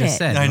she Oh, said just it.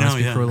 Said, I "It know, must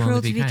be yeah.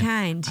 Cruel to be kind.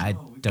 kind. I In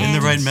don't the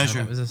think right so. measure.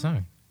 That was a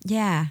song.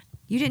 Yeah,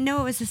 you didn't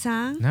know it was the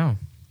song. No.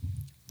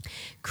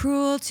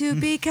 Cruel to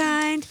be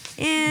kind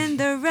in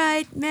the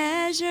right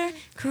measure.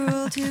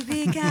 Cruel to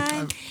be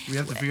kind. We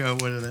have to figure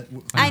out what that.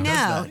 I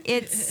know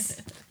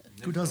it's.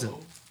 Who does it?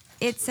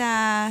 It's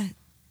oh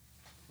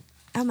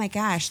my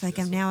gosh, like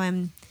I'm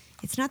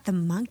It's not the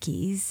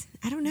Monkees.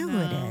 I don't know who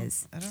it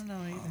is. I don't know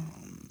either.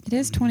 It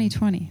is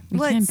 2020. We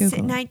Well, can it's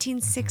Google it.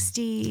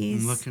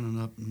 1960s. I'm looking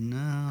it up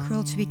now.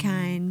 Cruel to Be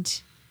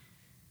Kind.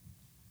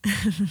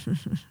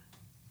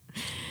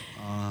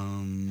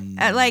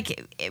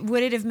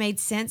 Would it have made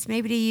sense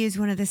maybe to use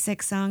one of the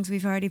 6 songs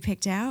we've already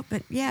picked out?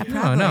 But yeah,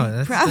 probably.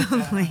 no,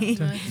 Probably.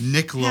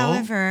 Nick Lowe.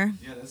 However,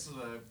 Yeah, this is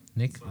a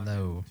Nick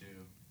Lowe.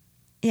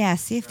 yeah,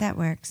 see if that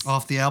works.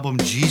 Off the album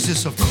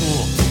Jesus of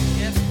Cool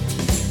Yep.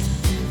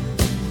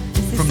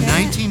 Is this from it?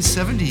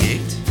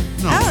 1978.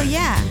 No. Oh,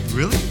 yeah.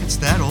 Really? It's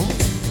that old?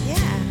 Yeah.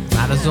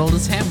 Not as old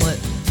as Hamlet,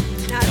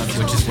 Not as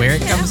which old is where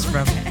it as comes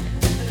from.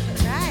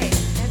 Right.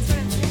 That's what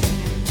I'm saying.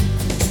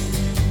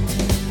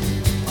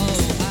 Oh,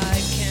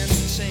 I can't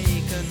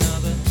take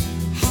another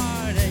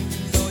heartache.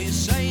 Though you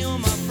say you're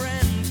my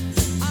friend,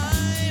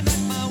 I'm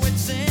at my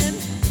wit's end.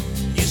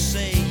 You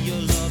say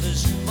your love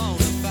is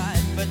bona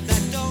fide, but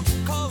that don't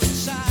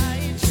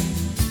coincide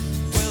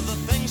with the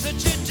things that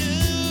you do.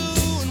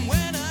 And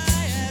when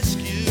I ask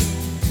you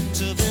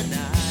to be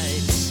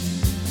nice,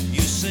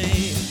 you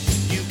say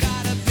you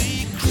gotta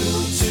be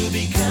cruel to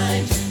be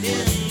kind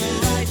in the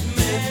right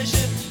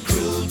measure.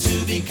 Cruel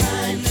to be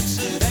kind, that's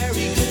a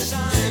very good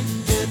sign.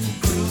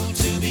 Cruel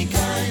to be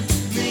kind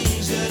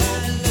means that I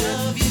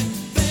love you,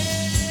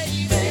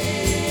 baby.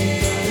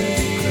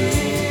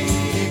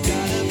 You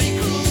gotta be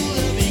cruel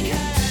to be kind.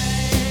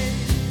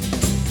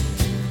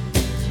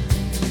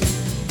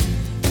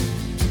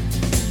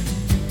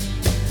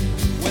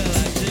 Well,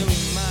 I do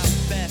my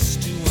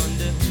best to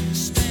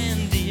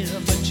understand it,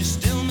 but you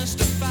still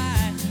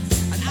mystify.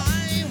 And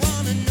I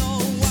wanna know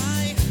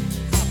why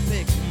I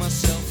pick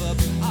myself up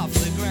off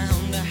the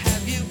ground.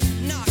 Have you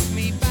knocked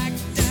me back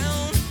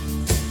down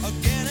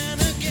again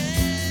and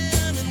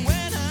again? And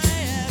when I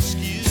ask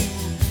you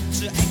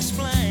to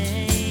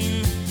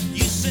explain,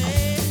 you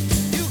say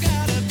you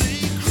gotta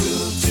be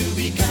cruel to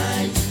be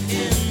kind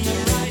in the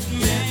right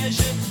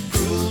measure.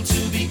 Cruel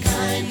to be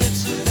kind,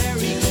 it's a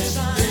very good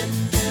sign.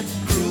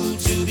 Cruel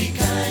to be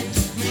kind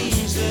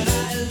means that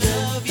I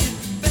love you,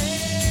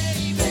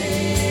 baby.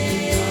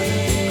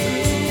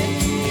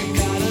 You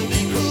gotta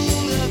be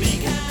cruel to be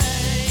kind.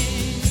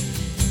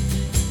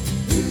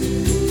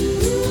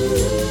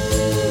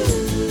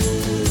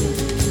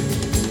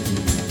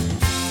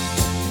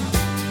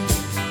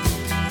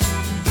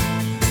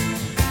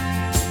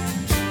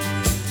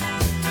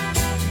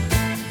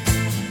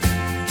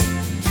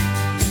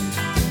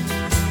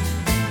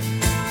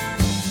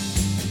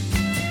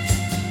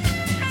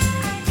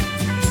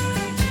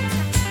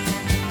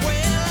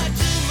 Well, I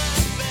do my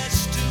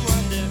best to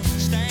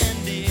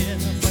understand it,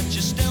 but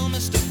you're still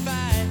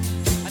mystified.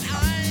 And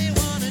I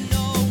wanna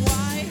know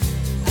why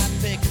I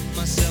pick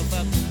myself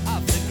up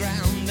off the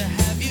ground.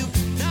 Have you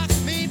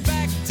knocked me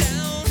back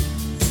down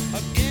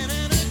again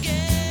and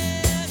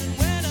again? And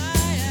when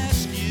I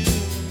ask you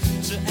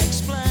to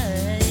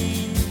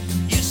explain,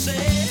 you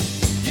say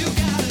you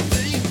gotta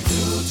be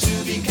cruel to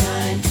be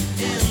kind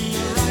in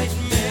the right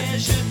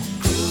measure.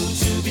 Cruel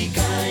to be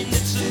kind,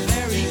 it's a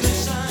very good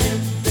sign.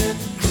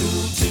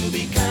 Cruel to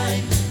be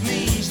kind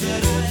means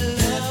that I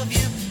love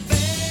you,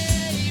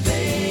 baby.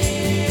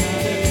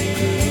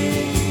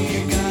 You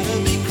gotta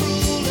be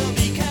cruel to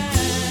be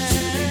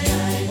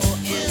kind, or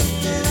in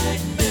the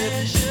right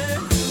measure.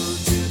 Cruel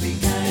to be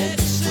kind,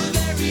 it's a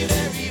very,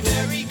 very,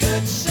 very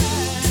good sign.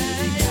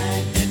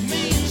 It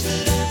means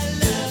that I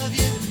love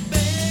you,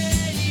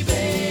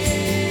 baby.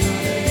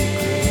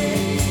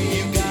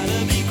 You gotta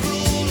be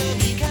cruel to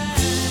be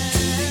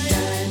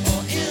kind,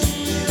 or in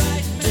the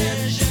right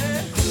measure.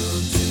 Cruel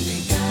to be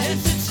kind,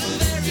 yes, it's a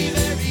very,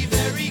 very,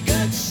 very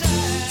good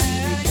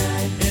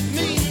sign. It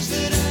means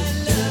that I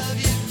love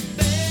you,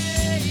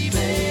 baby.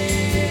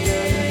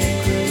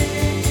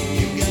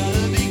 You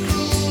gotta be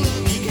cruel to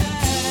be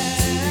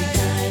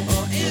kind,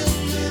 or in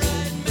the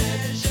right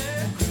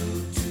measure.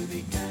 Cruel to be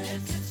kind,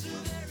 yes, it's a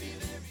very,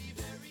 very,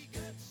 very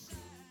good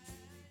sign.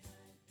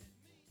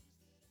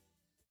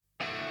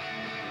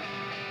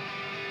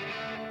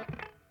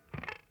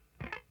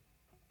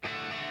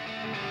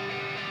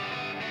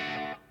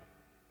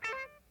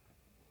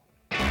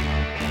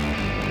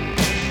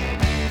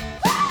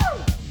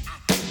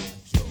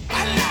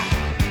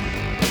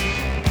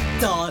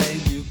 Darling,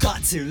 you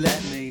got to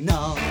let me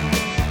know.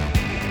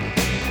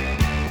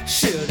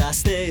 Should I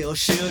stay or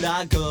should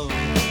I go?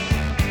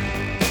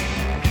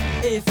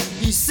 If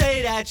you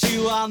say that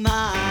you are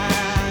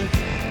mine,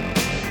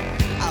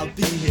 I'll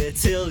be here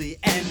till the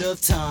end of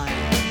time.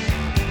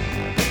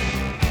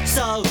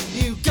 So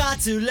you got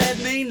to let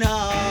me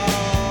know.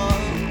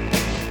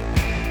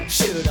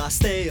 Should I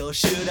stay or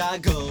should I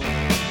go?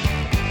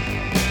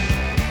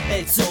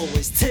 It's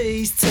always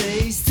tease,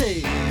 tease,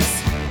 tease.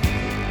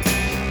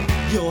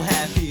 You're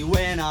happy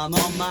when I'm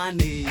on my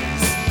knees.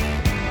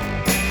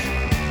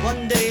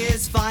 One day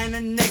is fine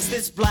and next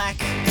is black.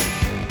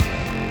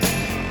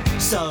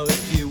 So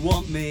if you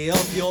want me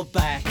off your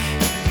back,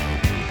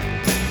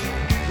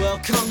 well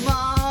come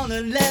on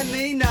and let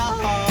me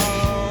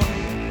know.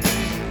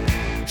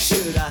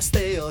 Should I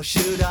stay or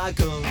should I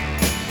go?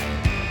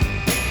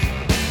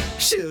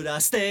 Should I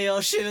stay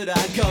or should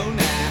I go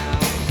now?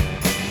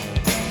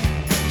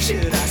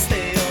 Should I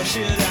stay or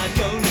should I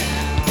go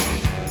now?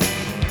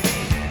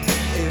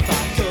 If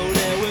I go,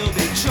 there will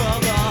be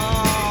trouble.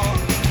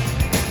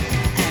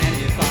 And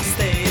if I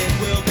stay, it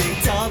will be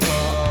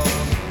double.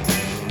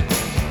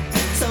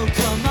 So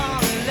come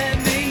on and let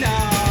me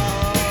know.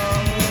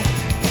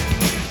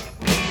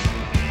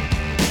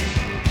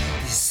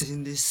 These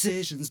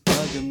indecisions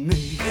bugging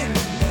me.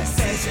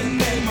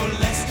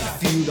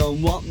 If you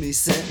don't want me,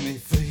 set me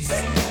free.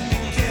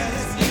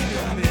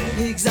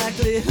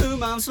 Exactly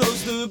whom I'm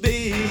supposed to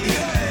be.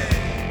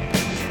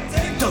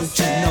 Don't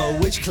you know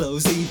which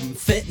clothes even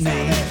fit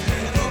me?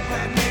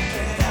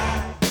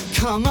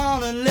 Come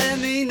on and let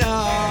me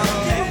know.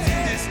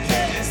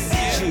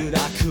 Should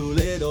I cool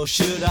it or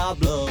should I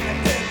blow?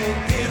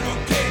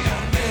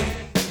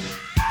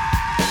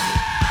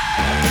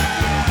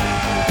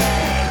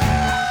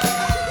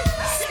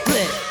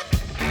 Split.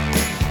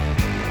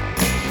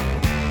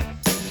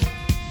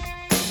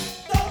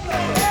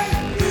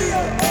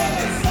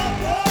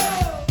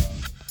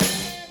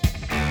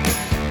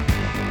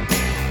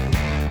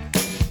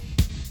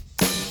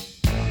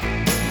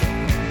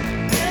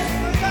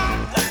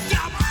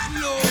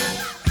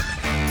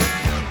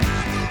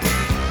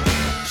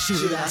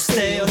 Should I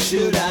stay or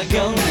should I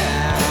go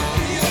now?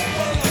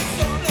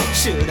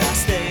 Should I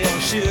stay or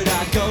should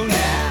I go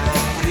now?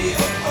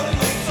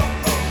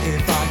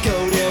 If I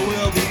go, there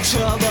will be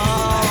trouble.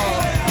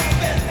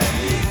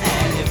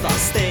 And if I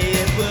stay,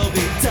 it will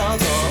be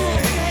double.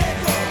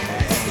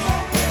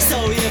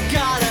 So you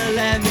gotta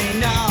let me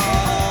know.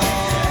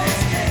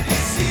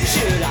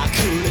 Should I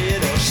cool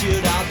it or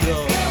should I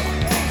blow?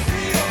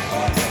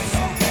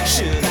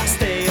 Should I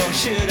stay or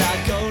should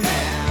I go now?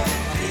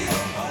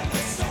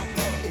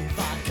 If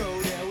I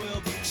go, there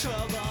will be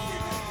trouble.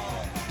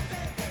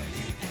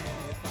 And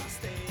if I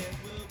stay, it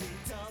will be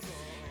double.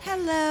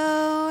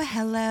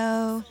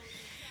 Hello.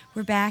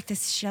 We're back.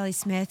 This is Shelley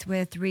Smith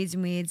with Reeds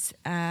and Weeds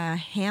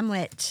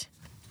Hamlet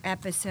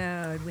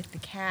episode with the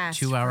cast.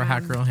 2 Hour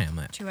Hot Girl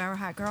Hamlet. 2 Hour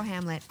Hot Girl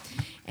Hamlet.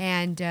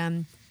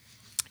 And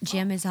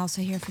Jim is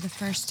also here for the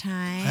first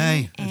time.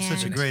 Hey, it's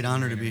such a And- great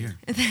honor to be here.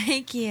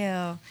 Thank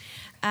you.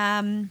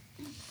 And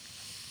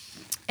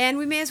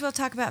we may as well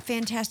talk about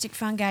Fantastic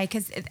Fungi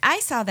because I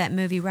saw that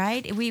movie,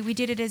 right? We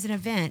did it as an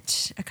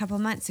event a couple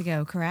months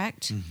ago,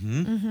 correct?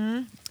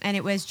 Mm-hmm. And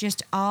it was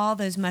just all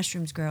those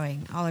mushrooms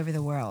growing all over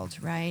the world,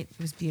 right? It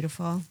was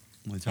beautiful.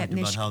 We At talked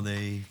about how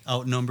they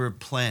outnumber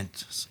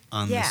plants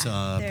on this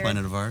they're-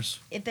 planet of ours.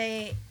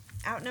 They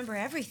outnumber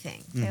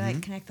everything. They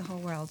like connect the whole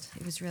world.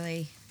 It was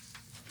really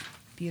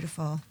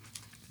beautiful.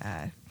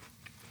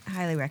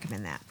 Highly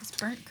recommend that. This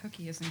burnt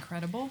cookie is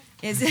incredible.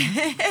 Is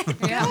it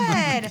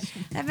good?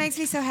 That makes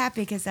me so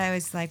happy because I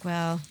was like,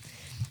 well,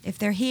 if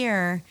they're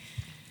here,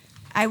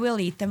 I will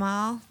eat them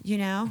all. You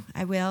know,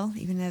 I will,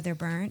 even though they're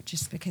burnt,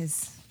 just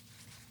because.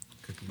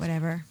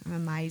 Whatever, I'm a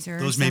miser.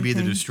 Those may be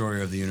the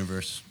destroyer of the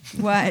universe.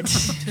 What?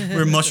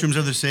 Where mushrooms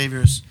are the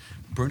saviors.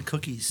 Burnt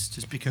cookies.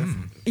 Just be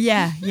careful.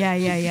 Yeah.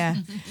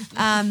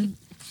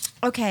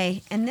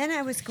 Okay, and then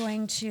I was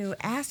going to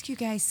ask you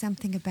guys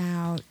something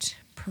about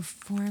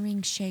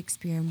performing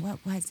Shakespeare, and what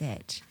was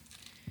it?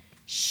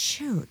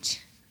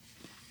 Shoot.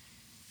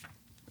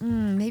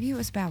 Maybe it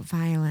was about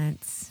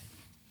violence.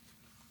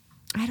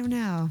 I don't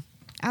know.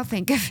 I'll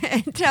think of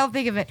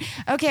it.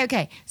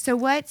 Okay. So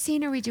what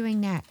scene are we doing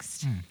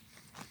next?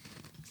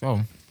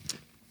 Oh,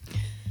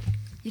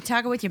 You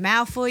talking with your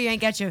mouth full? You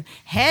ain't got your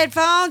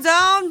headphones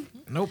on?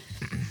 nope.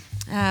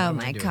 Oh am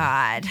I my doing?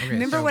 God. Okay,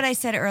 Remember so- what I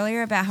said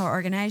earlier about how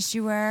organized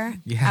you were?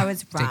 Yeah, I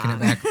was wrong. taking it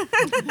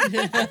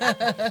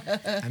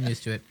back. I'm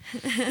used to it.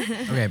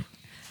 Okay,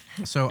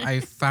 so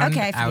I found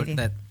Okay, out Phoebe.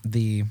 that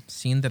the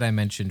scene that I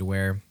mentioned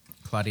where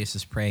Claudius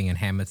is praying and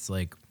Hamlet's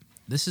like,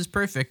 "This is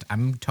perfect.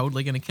 I'm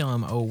totally gonna kill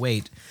him." Oh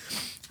wait,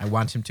 I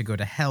want him to go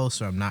to hell,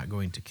 so I'm not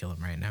going to kill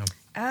him right now.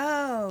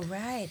 Oh,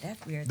 right.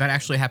 That's weird. That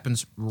actually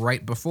happens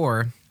right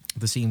before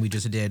the scene we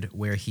just did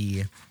where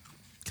he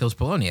kills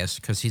Polonius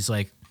because he's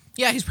like,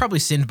 yeah, he's probably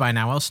sinned by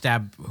now. I'll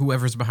stab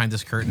whoever's behind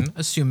this curtain,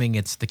 assuming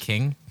it's the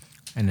king,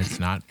 and it's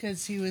not.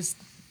 Because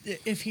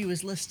if he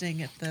was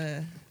listening at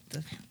the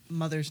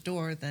mother's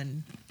door,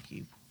 then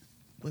he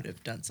would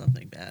have done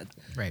something bad.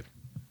 Right.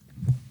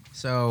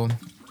 So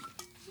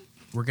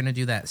we're gonna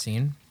do that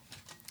scene.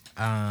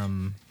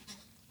 And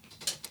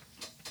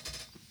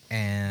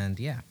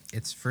yeah,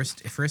 it's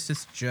first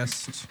it's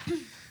just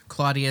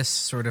Claudius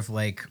sort of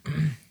like,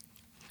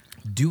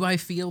 do I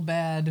feel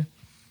bad?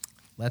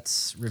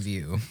 Let's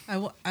review. I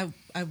want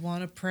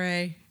to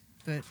pray,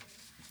 but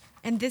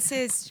And this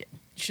is,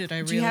 should I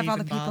really do you have all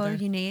the even people bother?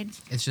 you need?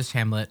 It's just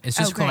Hamlet. It's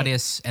just great.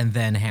 Claudius and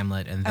then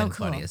Hamlet and then Oh, cool.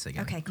 Claudius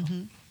again. Okay, cool.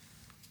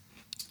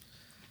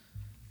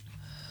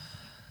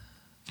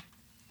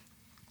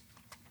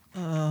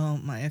 Oh,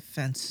 my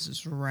offense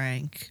is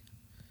rank.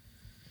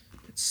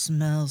 It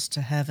smells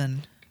to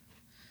heaven.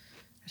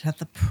 It hath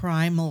the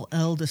primal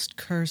eldest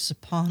curse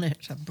upon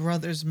it, a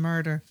brother's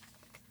murder.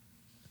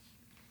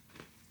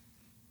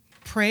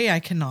 Pray I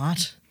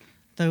cannot,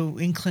 Though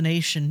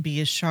inclination be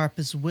as sharp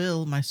as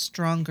will, my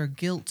stronger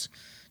guilt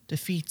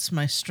defeats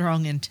my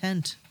strong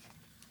intent.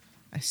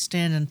 I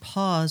stand and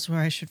pause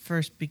where I should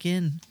first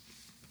begin.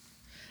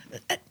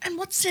 And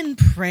what's in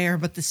prayer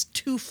but this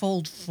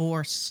twofold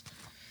force?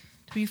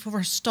 To be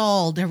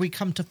forestalled ere we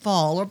come to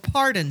fall, or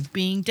pardoned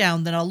being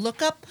down, then I'll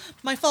look up,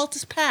 my fault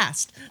is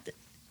past.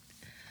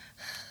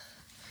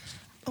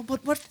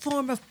 But what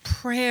form of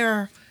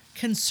prayer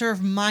can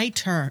serve my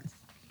turn?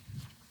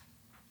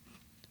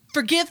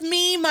 Forgive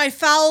me my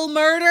foul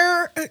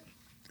murder?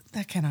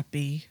 That cannot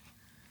be,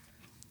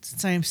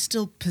 since I am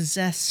still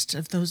possessed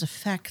of those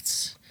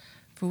effects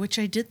for which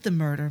I did the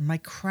murder, my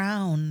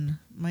crown,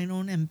 mine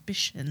own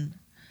ambition,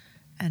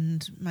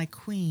 and my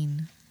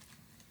queen.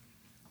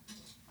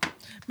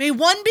 May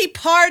one be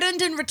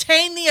pardoned and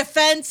retain the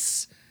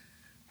offense.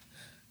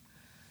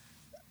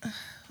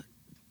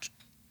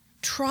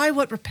 Try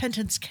what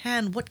repentance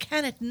can. What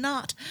can it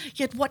not?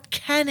 Yet what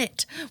can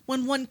it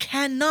when one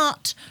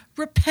cannot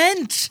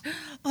repent?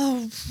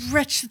 Oh,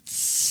 wretched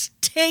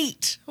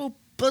state! Oh,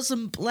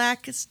 bosom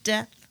black as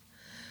death!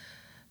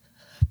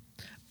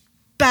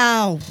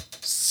 Bow,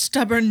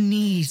 stubborn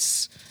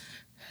knees,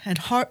 and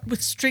heart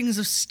with strings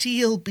of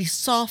steel be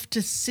soft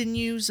as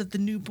sinews of the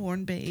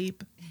newborn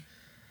babe.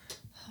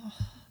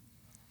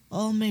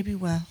 All may be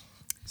well.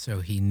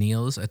 So he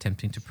kneels,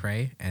 attempting to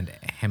pray, and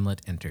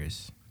Hamlet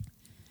enters.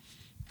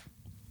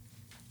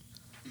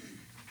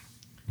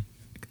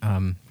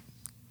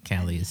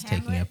 Callie is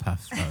taking a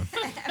puff of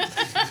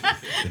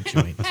the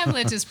joint.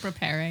 Hamlet is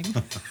preparing.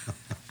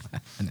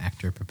 An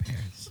actor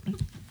prepares.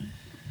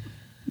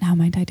 Now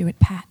might I do it,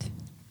 Pat.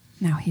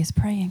 Now he is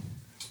praying.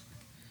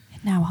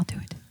 And now I'll do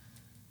it.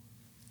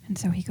 And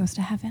so he goes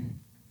to heaven.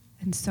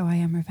 And so I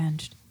am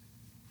revenged.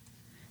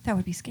 That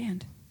would be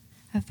scanned.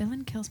 A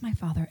villain kills my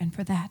father, and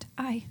for that,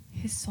 I,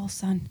 his sole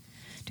son,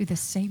 do the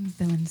same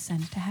villain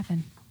send to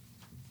heaven.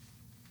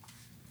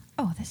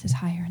 Oh, this is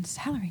higher in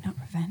salary, not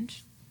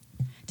revenge.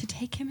 To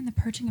take him in the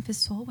purging of his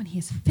soul when he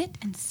is fit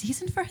and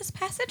seasoned for his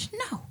passage?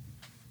 No.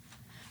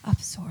 Up,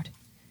 sword,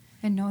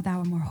 and know thou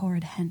a more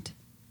horrid hent.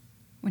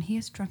 When he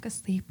is drunk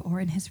asleep,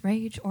 or in his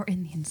rage, or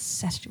in the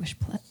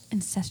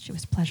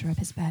incestuous pleasure of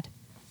his bed.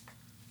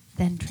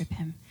 Then trip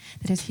him,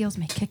 that his heels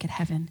may kick at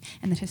heaven,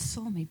 and that his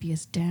soul may be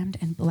as damned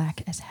and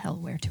black as hell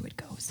whereto it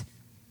goes.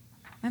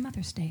 My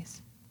mother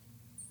stays.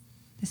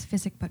 This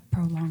physic but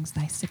prolongs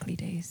thy sickly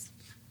days.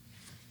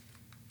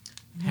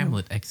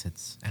 Hamlet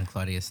exits, and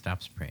Claudius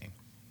stops praying.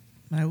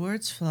 My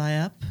words fly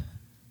up.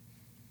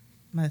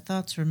 My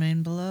thoughts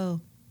remain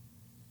below.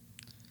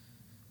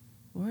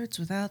 Words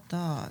without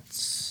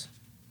thoughts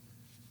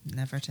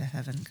never to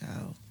heaven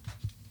go.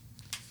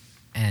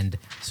 And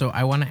so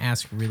I want to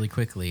ask really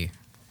quickly,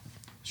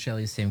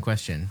 Shelley's same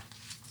question.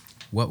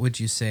 What would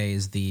you say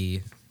is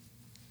the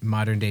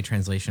modern day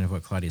translation of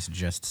what Claudius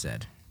just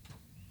said?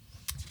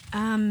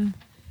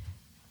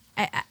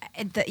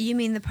 You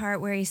mean the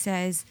part where he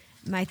says,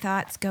 my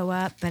thoughts go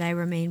up, but I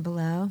remain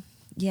below?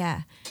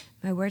 Yeah.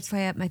 My words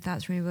fly up, my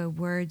thoughts remain below.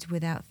 Words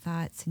without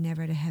thoughts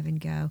never to heaven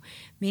go.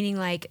 Meaning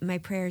like my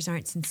prayers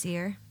aren't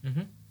sincere.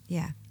 Mm-hmm.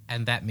 Yeah.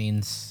 And that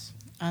means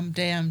I'm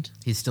damned.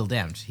 He's still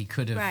damned. He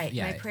could have. Right.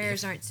 Yeah, my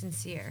prayers aren't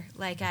sincere.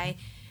 Like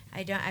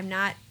I'm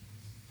not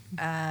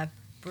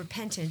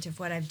repentant of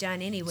what I've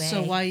done anyway.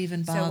 So why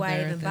even bother? So why at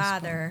even this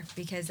bother? point?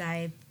 Because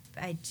I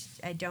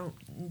don't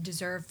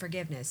deserve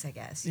forgiveness, I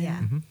guess. Yeah. Yeah.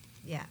 Mm-hmm.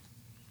 Yeah.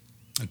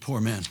 And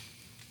poor man.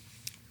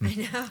 I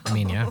know. I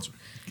mean, yeah,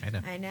 kind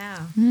of. I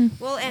know.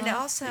 Well, and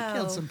also, He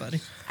killed somebody.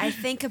 I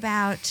think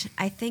about.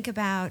 Go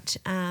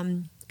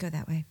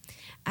that way.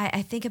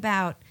 I think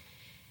about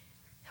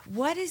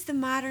what is the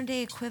modern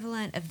day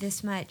equivalent of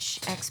this much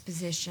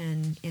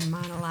exposition in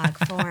monologue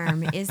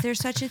form? Is there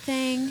such a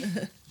thing?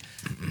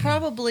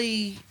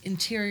 Probably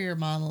interior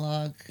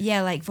monologue.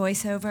 Yeah, like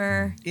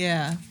voiceover.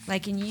 Yeah.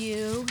 Like in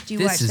You. Do you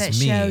This watch is that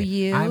me. show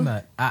You? I'm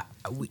a.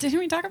 Didn't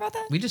we talk about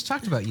that? We just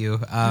talked about you.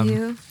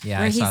 You? Yeah,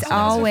 Where I saw he's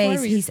some of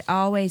those. he's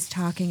always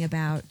talking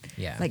about.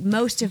 Yeah. Like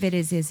most of it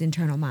is his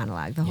internal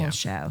monologue. The Yeah, whole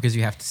show. because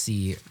you have to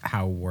see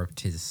how warped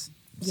his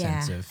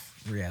Yeah. sense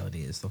of reality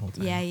is the whole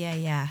time.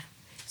 Yeah.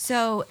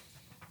 So,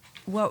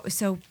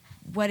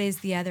 what is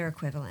the other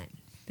equivalent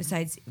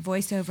besides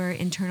voiceover,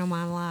 internal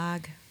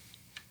monologue?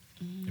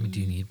 I mean, do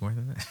you need more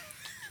than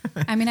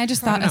that? I mean, I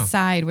just I don't thought know.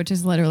 aside, which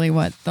is literally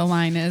what the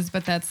line is,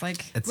 but that's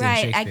like That's in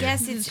Right. I Shakespeare.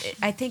 guess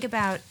it's. I think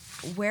about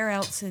where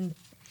else in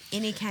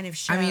any kind of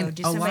show I mean,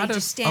 does a somebody lot of-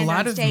 just a stand lot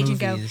on of stage and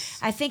go, movies-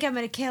 "I think I'm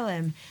going to kill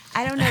him."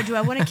 I don't know. Do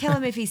I want to kill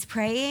him if he's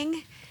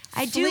praying?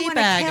 I do want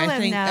to Fleabag, kill him I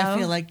think, though. I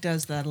feel like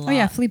does that a lot. oh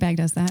yeah, Fleabag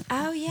does that.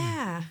 Oh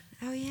yeah.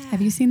 Oh yeah.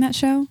 Have you seen that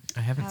show?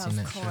 I haven't Oh, seen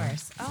that of show.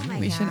 course. Oh my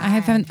We god. should. I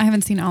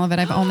haven't seen all of it.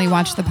 I've only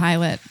watched the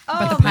pilot, but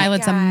Oh the my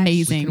pilot's gosh. We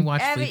amazing. can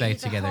watch Every- Fleabag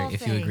the together whole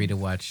if you agree thing. to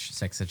watch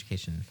Sex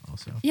Education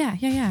also. Yeah.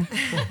 We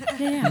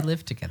yeah.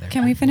 live together.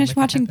 Can we We'll finish make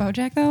that watching happen.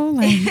 BoJack though?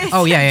 Like,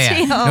 Oh yeah.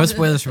 Deal. No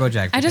spoilers for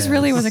BoJack. I just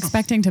really was because-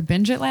 expecting to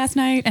binge it last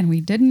night, and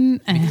we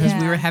didn't. And because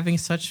Yeah. we were having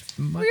such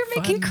much we were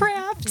making fun.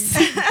 crafts.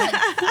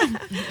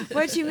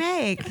 What'd you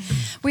make?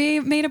 We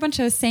made a bunch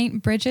of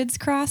St. Bridget's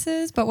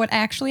crosses, but what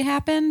actually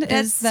happened That's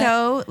is that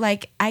so,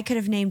 like, I could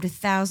have named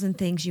 1,000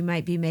 things you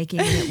might be making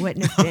and it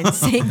wouldn't have been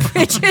St.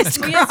 Bridget's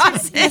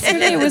crosses.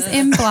 yesterday was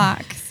in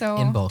block. So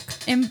In bulk.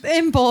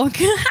 In bulk.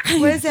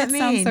 What does that Sounds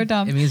mean? so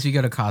dumb. It means we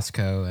go to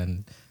Costco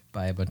and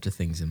buy a bunch of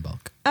things in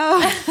bulk. Oh,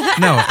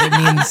 No, it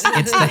means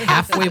it's the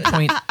halfway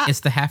point. It's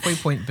the halfway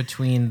point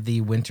between the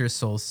winter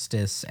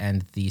solstice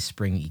and the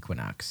spring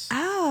equinox.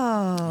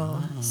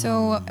 oh.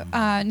 So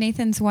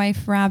Nathan's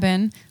wife,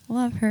 Robin,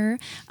 love her,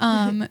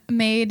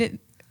 made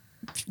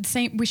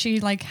she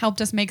like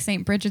helped us make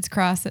St. Bridget's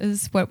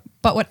crosses. But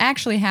what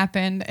actually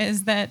happened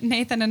is that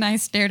Nathan and I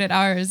stared at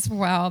ours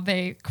while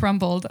they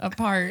crumbled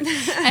apart.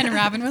 And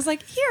Robin was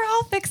like, "Here,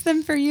 I'll fix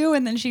them for you."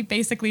 And then she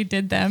basically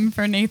did them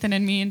for Nathan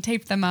and me and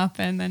taped them up.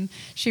 And then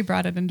she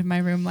brought it into my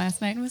room last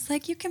night and was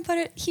like, "You can put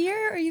it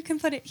here or you can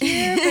put it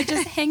here, but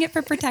just hang it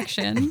for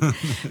protection."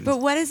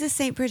 But what is a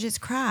St. Bridget's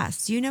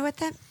cross? Do you know what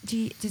that?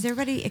 Does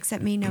everybody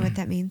except me know what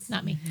that means?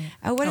 Not me.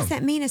 Oh, what does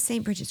that mean? A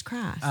St. Bridget's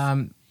cross?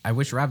 I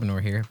wish Robin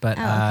were here, but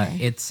Oh, okay.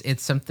 it's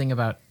something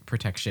about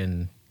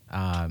protection,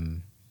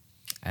 and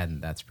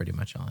that's pretty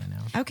much all I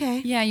know. Okay.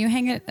 Yeah, you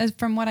hang it,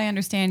 from what I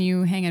understand,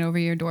 you hang it over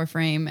your door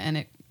frame and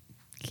it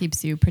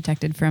keeps you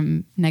protected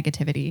from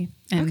negativity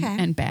and, Okay.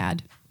 and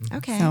bad.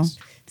 Okay. So-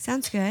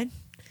 Sounds good.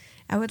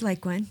 I would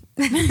like one.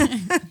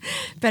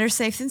 Better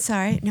safe than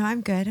sorry. No,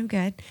 I'm good. I'm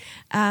good.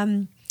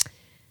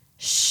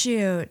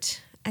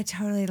 Shoot. I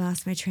totally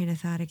lost my train of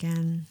thought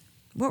again.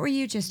 What were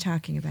you just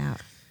talking about?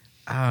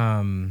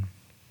 Are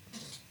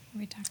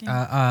we talking?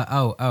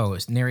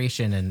 It's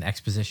narration and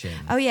exposition.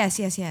 Oh, yes.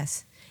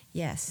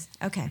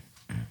 Okay.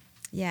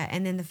 Yeah,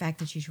 and then the fact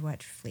that you should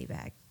watch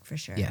Fleabag, for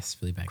sure. Yes,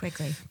 Fleabag.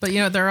 Quickly. But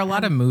there are a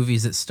lot of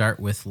movies that start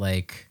with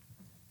like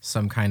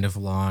some kind of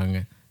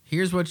long.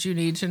 Here's what you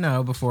need to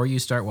know before you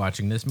start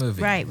watching this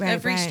movie. Right.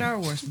 Every right. Star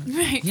Wars movie.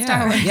 Right, Yeah.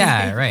 Star Wars.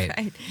 Yeah. Right.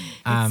 Right.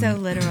 It's so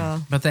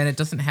literal. But then it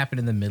doesn't happen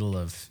in the middle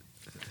of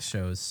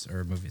shows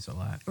or movies a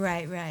lot,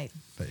 Right.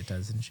 but it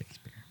does in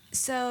Shakespeare.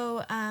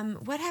 So,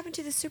 what happened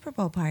to the Super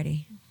Bowl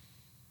party?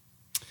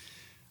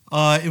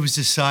 It was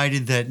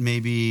decided that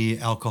maybe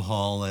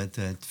alcohol at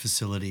that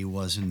facility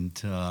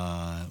wasn't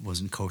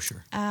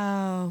kosher.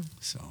 Oh,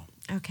 So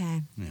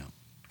okay.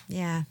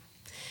 Yeah.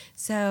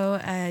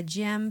 So,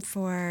 Jim,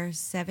 for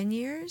 7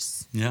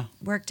 years, yeah.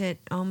 worked at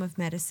Home of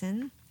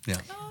Medicine, Yeah.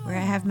 where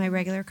I have my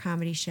regular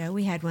comedy show.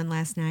 We had one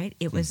last night.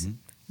 It was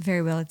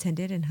very well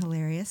attended and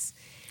hilarious.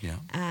 Yeah.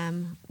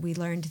 We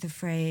learned the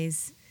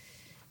phrase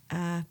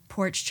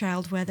porch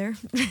child weather.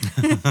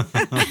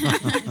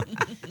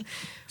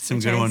 Some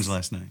Which good I- ones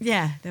last night.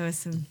 Yeah, there was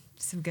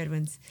some good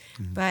ones.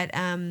 But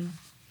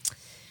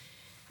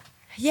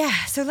yeah,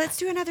 so let's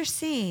do another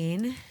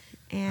scene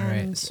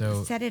and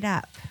so- set it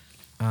up.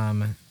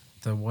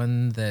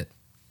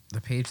 The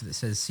page that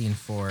says scene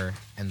 4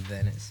 and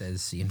then it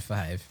says scene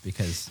 5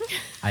 because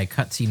I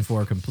cut scene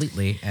 4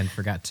 completely and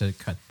forgot to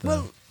cut the.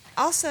 Well,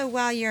 also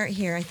while you're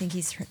here, I think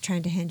he's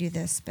trying to hand you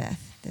this, Beth.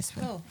 This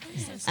one. Oh,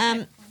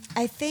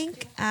 I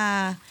think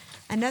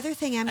another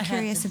thing I'm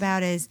curious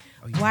about is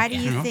why do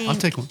you think I'll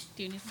take one.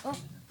 Do you need?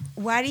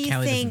 why do you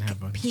Callie doesn't think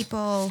have one.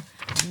 people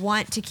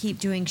want to keep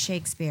doing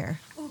Shakespeare?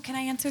 Oh, can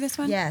I answer this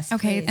one? Yes,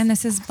 Okay, please. and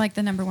this is like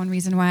the number one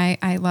reason why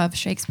I love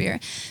Shakespeare.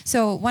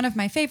 So one of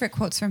my favorite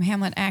quotes from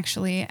Hamlet,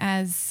 actually,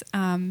 and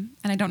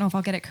I don't know if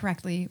I'll get it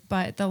correctly,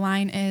 but the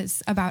line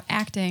is about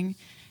acting.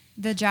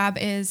 The job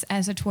is,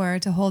 as it were,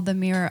 to hold the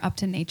mirror up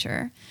to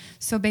nature.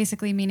 So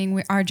basically,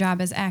 meaning our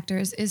job as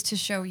actors is to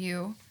show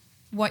you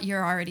what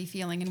you're already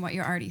feeling and what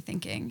you're already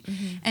thinking.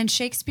 And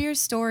Shakespeare's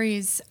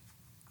stories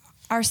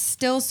are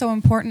still so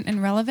important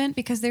and relevant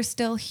because they're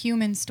still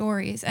human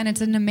stories. And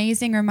it's an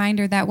amazing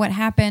reminder that what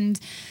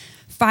happened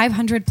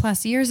 500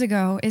 plus years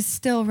ago is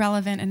still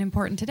relevant and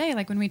important today.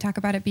 Like when we talk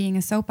about it being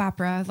a soap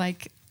opera,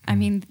 like, I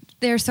mean,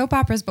 they're soap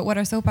operas, but what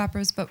are soap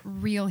operas but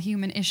real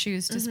human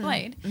issues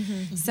displayed?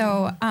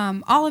 So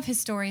all of his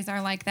stories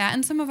are like that.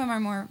 And some of them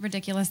are more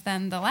ridiculous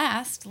than the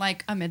last,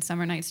 like A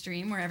Midsummer Night's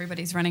Dream, where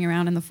everybody's running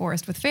around in the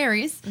forest with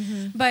fairies.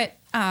 But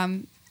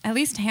at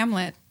least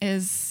Hamlet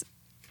is,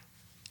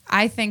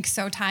 I think,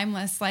 so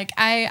timeless. Like,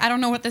 I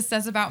don't know what this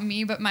says about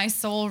me, but my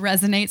soul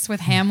resonates with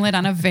Hamlet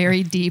on a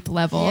very deep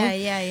level.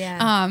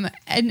 Yeah.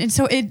 And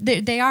so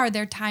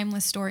they're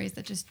timeless stories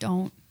that just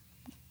don't,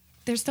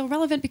 they're still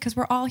relevant because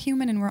we're all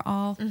human and we're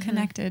all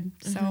connected.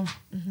 So,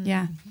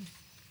 yeah.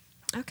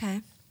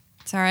 Okay.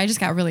 Sorry, I just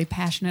got really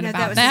passionate No, about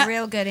that was that. a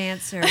real good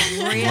answer.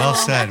 Well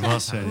said. Well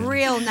said.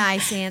 Real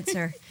nice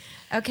answer.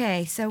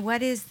 Okay, so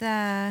what is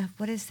the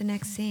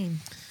next scene?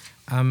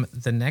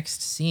 The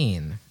next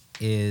scene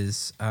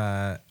is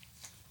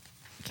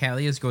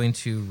Callie is going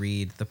to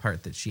read the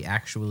part that she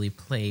actually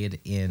played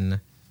in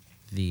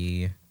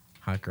the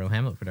Hot Girl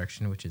Hamlet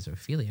production, which is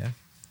Ophelia.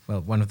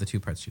 Well, one of the two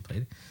parts she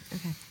played.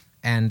 Okay.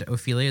 And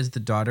Ophelia is the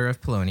daughter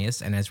of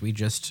Polonius, and as we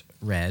just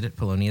read,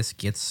 Polonius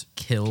gets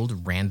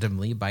killed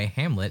randomly by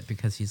Hamlet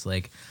because he's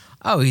like,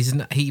 "Oh,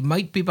 he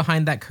might be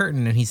behind that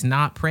curtain, and he's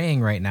not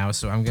praying right now,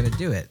 so I'm going to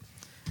do it,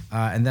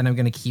 and then I'm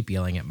going to keep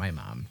yelling at my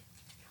mom."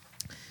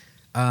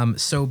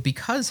 So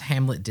because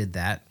Hamlet did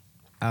that,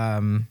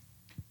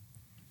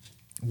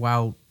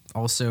 while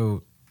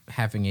also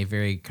having a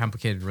very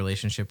complicated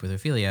relationship with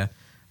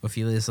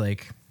Ophelia's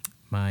like,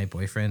 my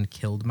boyfriend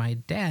killed my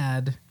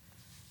dad.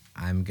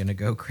 I'm gonna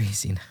go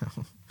crazy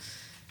now.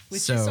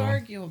 Which is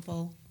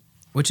arguable.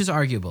 Which is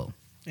arguable.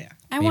 Yeah.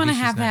 I Maybe want to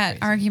she's have not that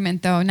crazy.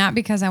 argument though, not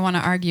because I want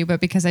to argue, but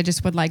because I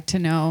just would like to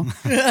know.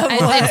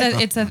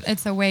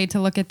 It's a way to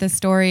look at this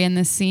story and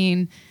this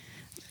scene.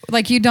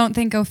 Like, you don't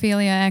think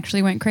Ophelia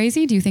actually went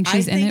crazy? Do you think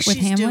she's in it with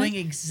she's Hamlet? doing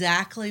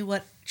exactly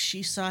what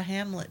she saw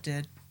Hamlet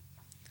did.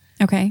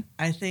 Okay.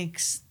 I think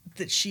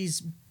that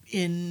she's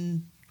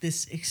in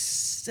this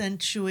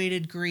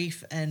accentuated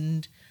grief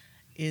and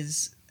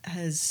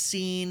has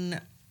seen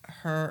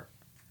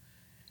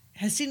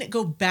it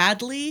go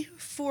badly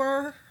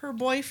for her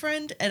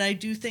boyfriend, and I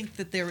do think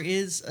that there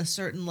is a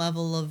certain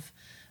level of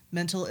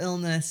mental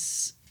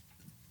illness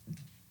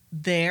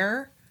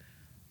there,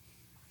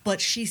 but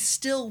she's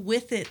still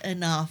with it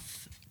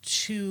enough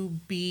to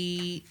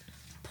be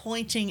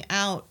pointing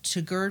out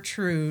to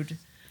Gertrude.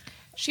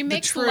 She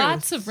makes truth.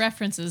 lots of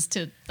references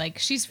to, like,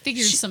 she's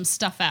figured some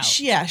stuff out.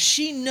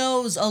 She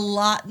knows a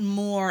lot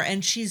more,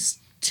 and she's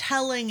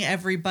telling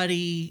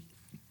everybody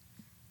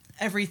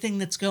everything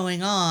that's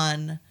going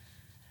on,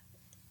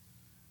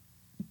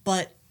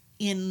 but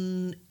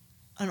in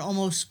an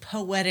almost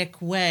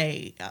poetic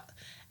way.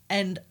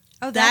 And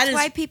that's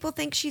why people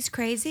think she's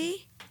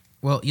crazy?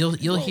 Well, you'll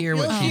hear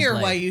what you'll she's hear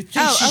like. why you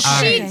think Oh, she's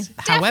okay. She crazy.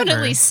 definitely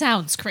However-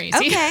 sounds crazy.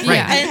 Okay.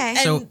 Right.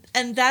 Okay.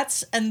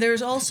 And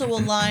there's also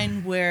a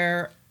line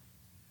where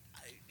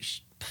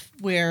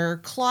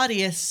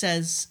Claudius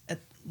says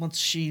once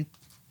she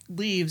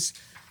leaves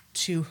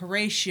to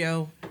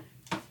Horatio,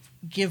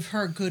 "Give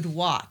her good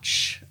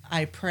watch,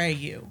 I pray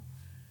you,"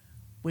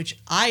 which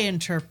I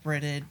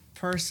interpreted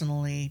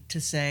personally to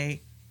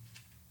say,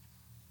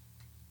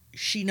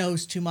 she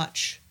knows too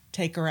much,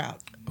 take her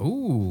out.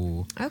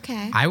 Ooh.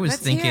 Okay. I was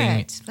Let's thinking- Hear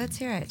it. Let's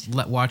hear it.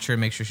 Watch her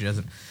and make sure she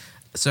doesn't.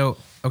 So,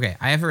 okay,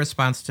 I have a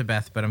response to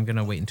Beth, but I'm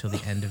gonna wait until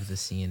the end of the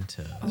scene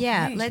to.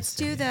 Yeah, Okay. let's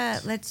do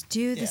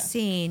the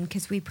scene,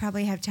 because we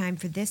probably have time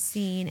for this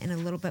scene and a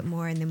little bit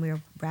more, and then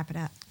we'll wrap it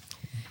up.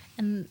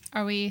 And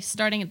are we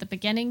starting at the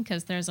beginning?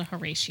 Because there's a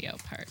Horatio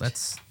part.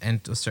 Let's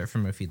start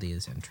from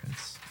Ophelia's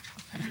entrance.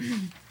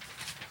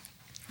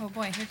 Oh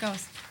boy, here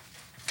goes.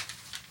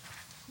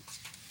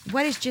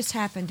 What has just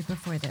happened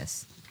before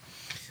this?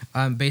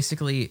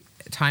 Basically,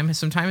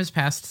 some time has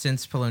passed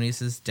since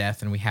Polonius's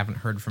death, and we haven't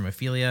heard from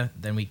Ophelia.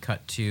 Then we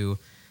cut to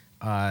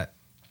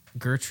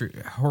Gertrude,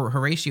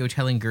 Horatio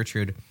telling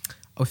Gertrude,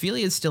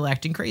 Ophelia is still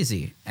acting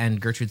crazy,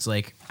 and Gertrude's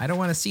like, I don't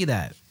want to see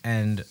that,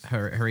 and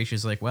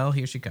Horatio's like, well,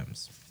 here she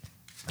comes.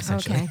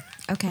 Essentially.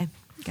 Okay,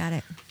 got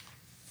it.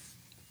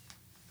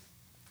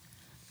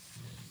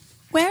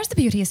 Where's the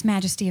beauteous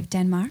majesty of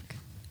Denmark?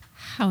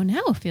 How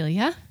now,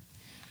 Ophelia?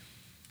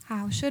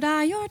 How should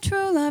I your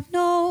true love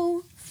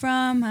know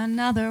from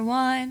another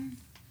one?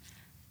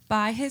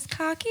 By his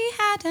cocky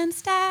hat and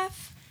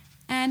staff,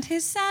 and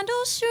his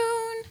sandals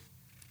shoon.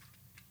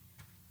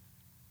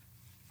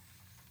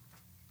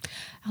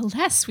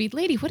 Alas, sweet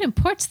lady, what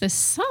imports this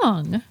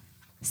song?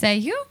 Say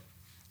you?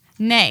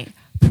 Nay,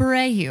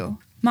 pray you.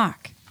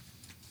 Mark.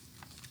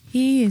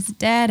 He is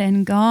dead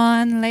and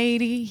gone,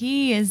 lady,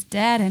 he is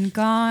dead and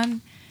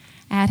gone.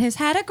 At his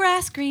head a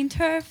grass green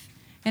turf,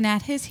 and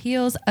at his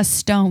heels a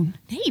stone.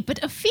 Nay,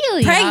 but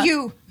Ophelia. Pray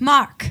you,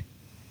 Mark.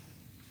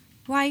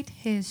 White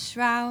his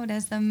shroud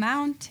as the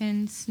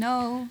mountain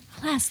snow,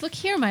 Alas, look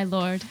here, my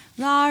lord.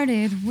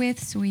 larded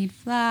with sweet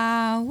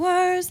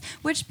flowers,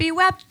 which be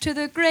wept to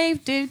the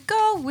grave did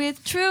go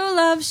with true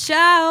love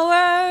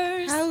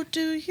showers. How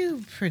do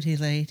you, pretty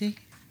lady?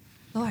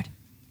 Lord,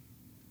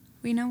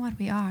 we know what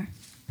we are,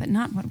 but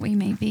not what we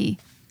may be.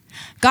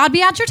 God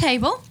be at your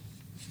table.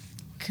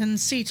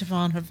 Conceit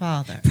upon her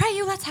father. Pray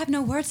you, let's have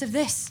no words of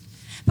this.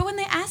 But when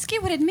they ask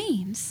you what it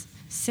means,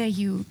 say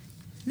you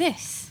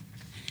this.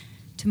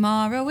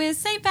 Tomorrow is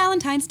St.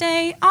 Valentine's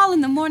Day, all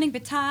in the morning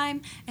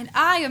betime, and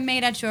I am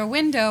made at your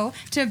window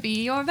to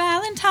be your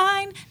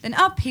Valentine. Then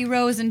up he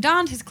rose and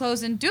donned his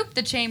clothes and duped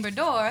the chamber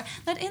door.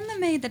 Let in the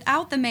maid that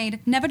out the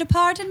maid never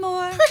departed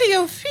more. Pretty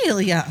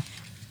Ophelia.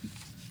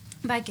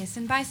 By Giss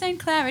and by St.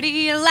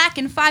 Clarity,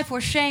 lacking 5 for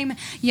shame,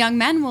 young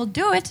men will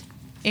do it,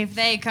 if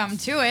they come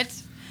to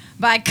it.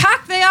 By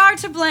cock they are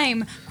to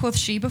blame, quoth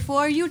she,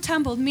 before you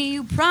tumbled me,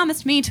 you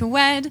promised me to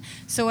wed.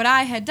 So what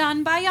I had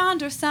done by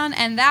yonder sun,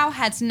 and thou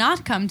hadst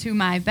not come to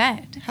my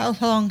bed. How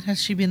long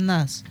has she been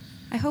thus?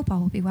 I hope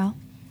all will be well.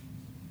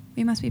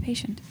 We must be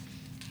patient.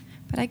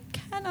 But I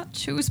cannot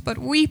choose but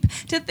weep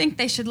to think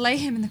they should lay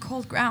him in the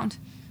cold ground.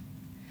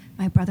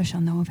 My brother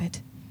shall know of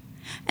it.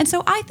 And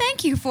so I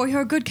thank you for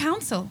your good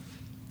counsel.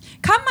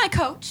 Come, my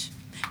coach.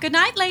 Good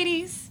night,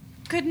 ladies.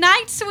 Good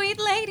night,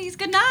 sweet ladies.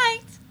 Good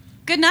night.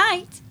 Good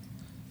night.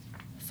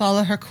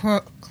 Follow her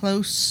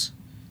close.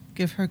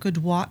 Give her good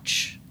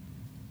watch,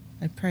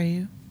 I pray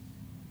you.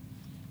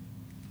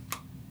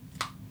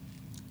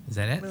 Is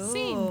that it?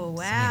 Oh,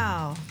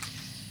 wow.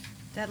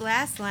 That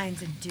last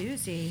line's a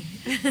doozy.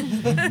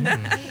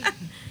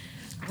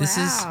 This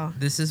Wow.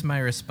 is my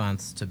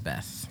response to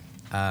Beth.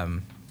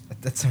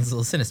 That sounds a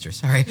little sinister.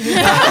 Sorry.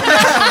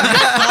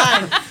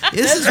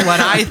 This is what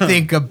I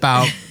think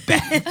about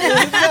Beth.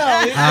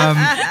 I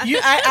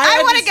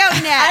want to go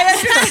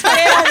next.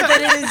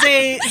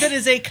 understand that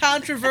is a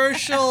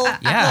controversial.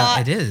 Yeah,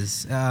 thought. it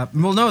is.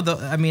 Well, no,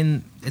 I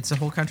mean, it's a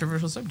whole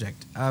controversial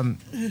subject.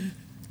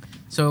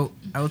 So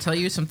I will tell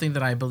you something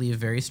that I believe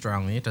very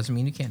strongly. It doesn't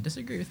mean you can't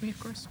disagree with me, of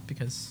course,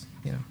 because,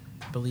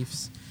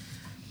 beliefs.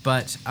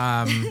 But,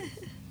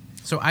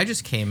 so I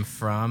just came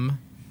from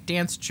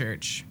dance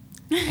church.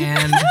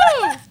 And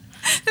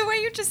The way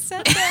you just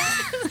said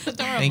that.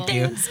 thank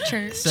you. Dance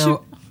church.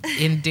 So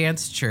in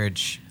dance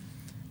church,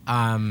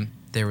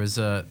 there was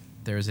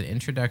an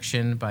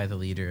introduction by the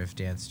leader of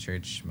dance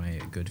church, my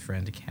good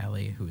friend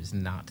Callie, who is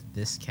not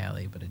this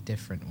Callie, but a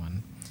different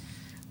one.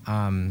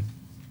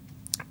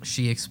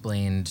 She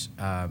explained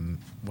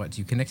what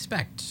you can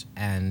expect,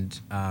 and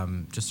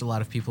just a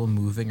lot of people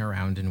moving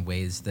around in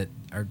ways that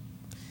are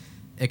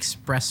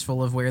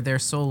expressful of where their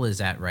soul is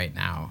at right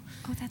now.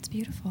 Oh, that's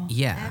beautiful.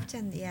 Yeah. I've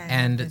done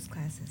And, those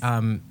classes.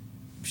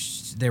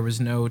 There was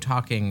no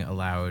talking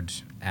allowed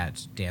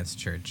at dance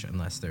church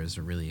unless there's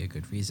a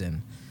good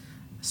reason.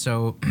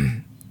 So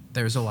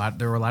there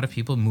were a lot of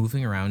people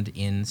moving around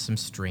in some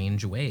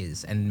strange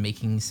ways and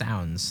making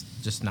sounds,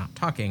 just not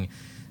talking,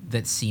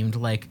 that seemed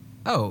like,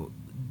 oh,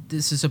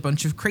 this is a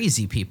bunch of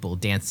crazy people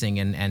dancing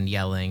and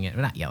yelling,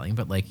 not yelling,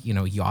 but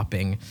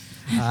yawping,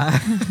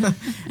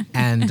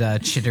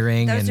 and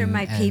chittering. Those are and,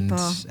 my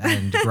people.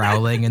 and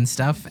growling and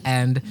stuff.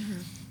 And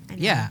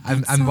yeah,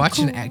 I'm so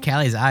watching cool. at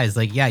Callie's eyes,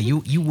 like, yeah, you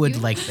would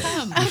like this.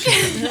 You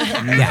should-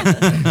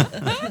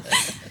 yeah.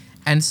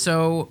 And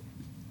so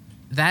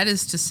that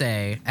is to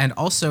say, and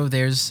also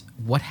there's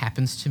what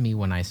happens to me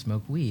when I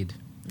smoke weed,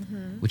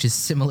 which is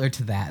similar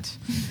to that.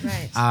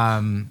 Right.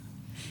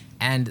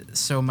 And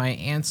so my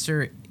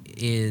answer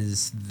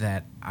is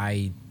that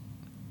I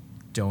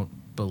don't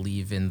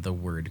believe in the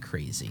word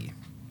crazy.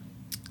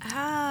 Oh.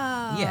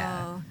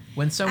 Yeah.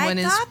 When someone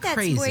I is thought that's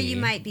crazy. where you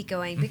might be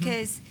going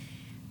because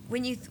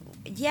when you,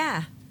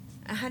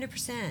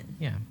 100%.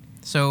 Yeah.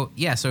 So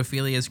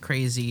Ophelia is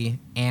crazy,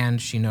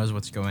 and she knows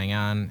what's going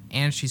on,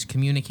 and she's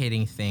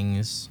communicating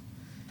things,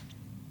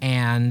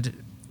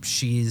 and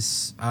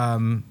she's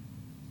one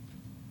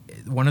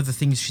of the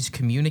things she's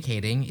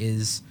communicating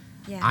is,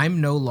 Yeah.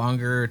 I'm no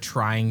longer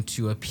trying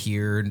to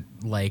appear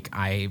like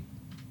I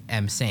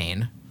am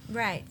sane.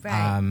 Right.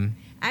 I'm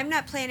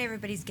not playing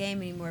everybody's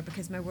game anymore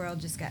because my world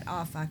just got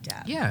all fucked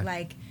up. Yeah.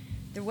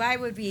 Why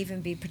would we even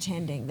be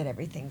pretending that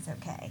everything's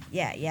okay?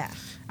 Yeah.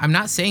 I'm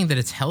not saying that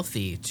it's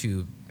healthy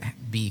to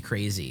be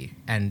crazy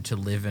and to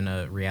live in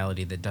a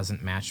reality that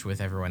doesn't match with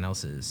everyone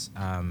else's.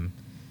 And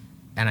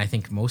I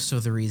think most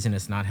of the reason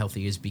it's not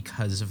healthy is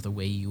because of the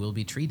way you will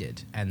be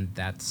treated. And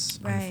that's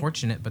Right.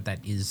 unfortunate, but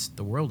that is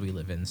the world we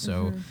live in.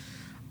 So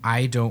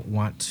I don't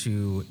want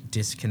to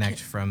disconnect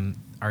from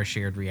our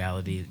shared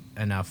reality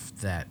enough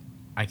that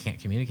I can't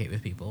communicate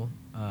with people.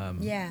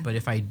 Yeah. But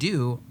if I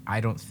do, I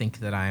don't think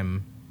that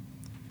I'm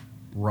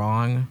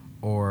wrong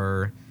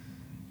or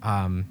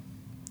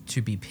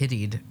to be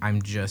pitied.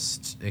 I'm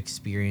just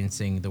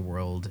experiencing the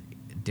world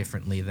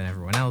differently than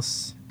everyone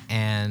else.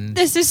 And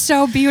This is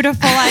so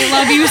beautiful. I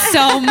love you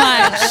so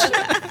much.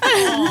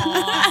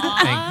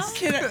 thanks.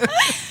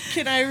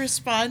 Can I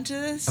respond to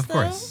this? Of though?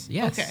 course,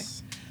 yes. Okay.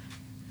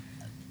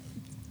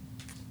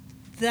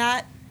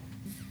 That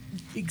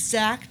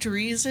exact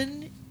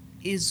reason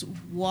is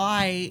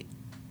why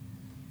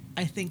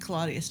I think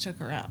Claudius took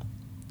her out.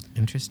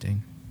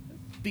 Interesting.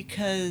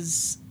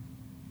 Because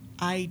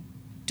I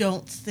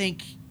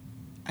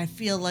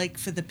feel like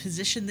for the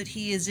position that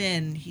he is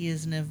in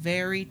a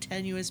very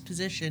tenuous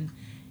position.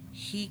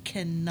 He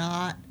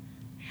cannot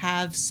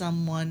have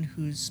someone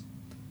whose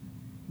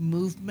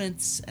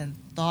movements and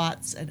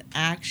thoughts and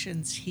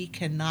actions he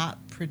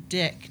cannot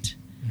predict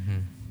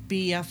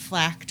be a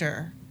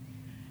factor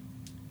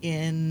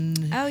in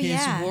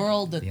his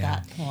world at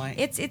that point.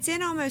 It's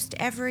in almost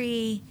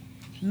every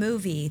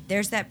movie.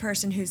 There's that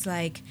person who's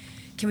like,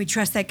 can we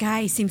trust that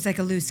guy? He seems like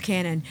a loose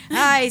cannon.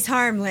 He's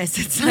harmless.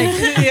 It's like,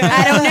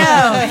 I don't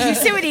know. You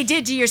see what he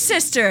did to your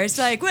sister. It's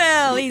like,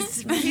 well,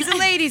 he's a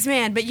ladies'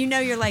 man, but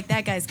you're like,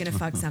 that guy's gonna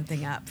fuck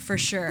something up for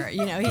sure.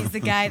 He's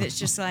the guy that's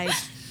just like,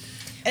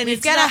 and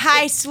we've got a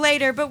heist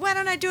later, but why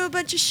don't I do a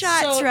bunch of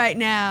shots right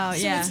now?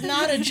 So it's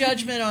not a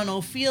judgment on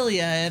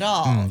Ophelia at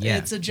all.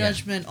 It's a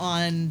judgment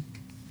on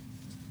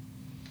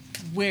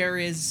where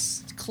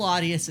is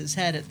Claudius's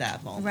head at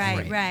that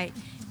moment. Right.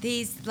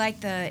 These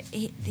the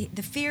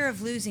fear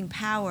of losing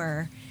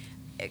power,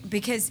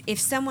 because if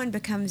someone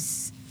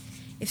is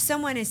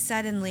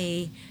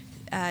suddenly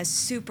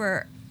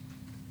super,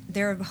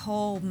 their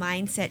whole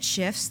mindset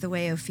shifts the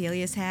way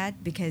Ophelia's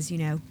had because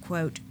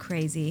quote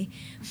crazy,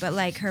 but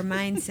like her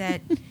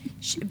mindset,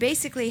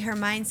 basically her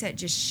mindset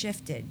just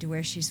shifted to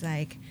where she's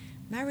like,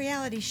 my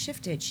reality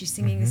shifted. She's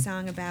singing a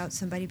song about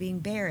somebody being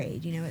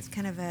buried. It's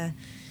kind of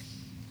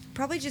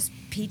probably just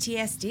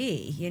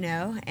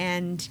PTSD,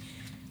 and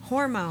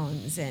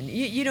hormones and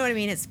you know what I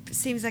mean. It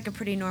seems like a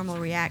pretty normal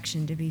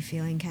reaction to be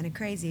feeling kind of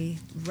crazy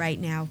right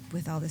now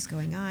with all this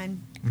going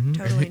on.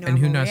 Totally normal. And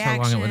who knows reaction.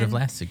 how long it would have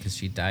lasted because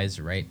she dies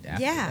right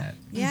after Yeah,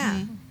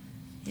 that.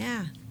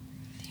 yeah.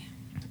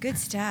 Good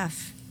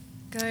stuff.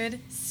 Good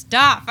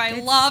stuff. I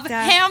Good love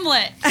stuff.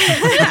 Hamlet.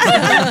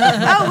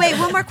 Oh wait,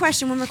 one more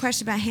question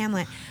about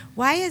Hamlet.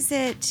 Why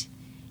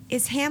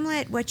is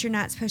Hamlet what you're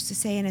not supposed to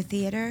say in a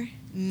theater?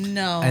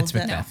 No, It's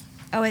Macbeth.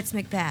 Oh, it's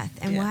Macbeth.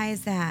 And Yeah. why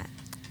is that?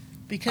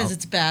 because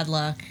it's bad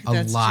luck. A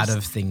That's lot just-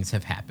 of things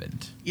have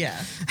happened. yeah.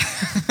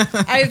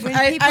 When people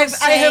I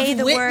say have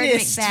the word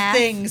witnessed Macbeth-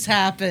 things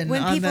happen.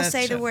 When on people that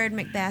say the show. word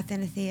Macbeth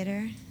in a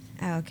theater?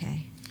 Oh,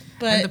 okay.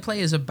 And the but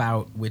play is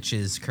about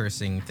witches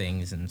cursing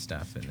things and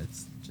stuff, and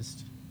it's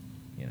just,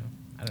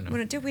 I don't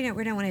know.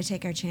 We don't want to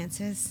take our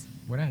chances.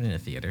 We're not in a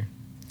theater.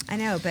 I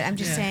know, but I'm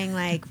just Yeah. saying,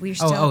 like, we're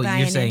still you're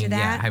buying saying, into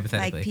yeah, that.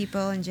 hypothetically. Like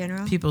people in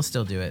general. People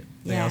still do it.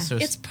 They Yeah. also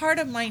it's part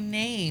of my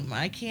name.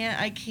 I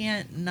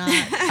can't not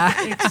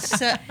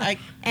accept.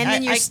 And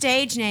then your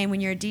stage name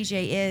when you're a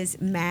DJ is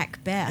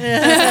Macbeth.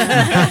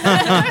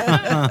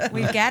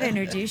 We've got to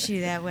introduce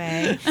you that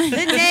way.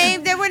 The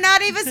name that we're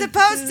not even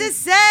supposed to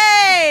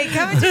say.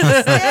 Coming to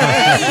the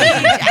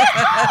stage.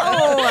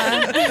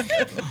 Ow!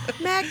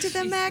 Mac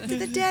to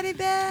the daddy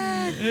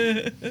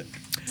bed.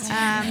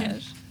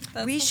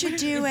 We should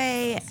do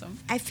I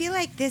feel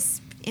like this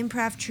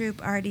improv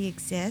troupe already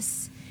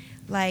exists.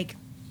 Like,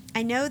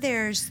 I know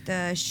there's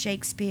the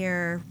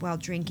Shakespeare while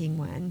drinking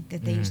one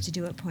that they used to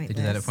do at they Pointless.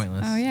 do that at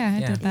Pointless. Oh, yeah, I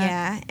did that.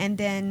 Yeah, and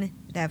then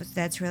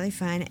that's really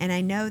fun. And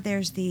I know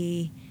there's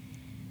the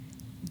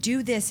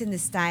do this in the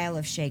style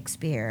of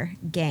Shakespeare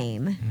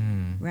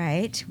game,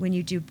 right? When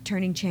you do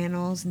turning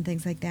channels and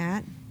things like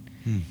that.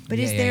 But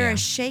Yeah, is yeah, there yeah. a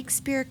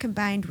Shakespeare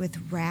combined with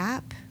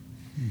rap?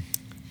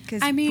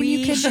 Because I mean, we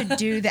you could- should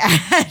do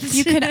that.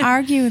 You could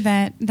argue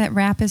that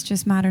rap is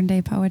just modern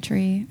day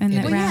poetry, and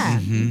that Well,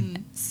 rap. yeah.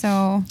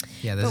 So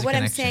Yeah, there's But a what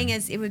I'm connection. saying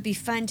is, it would be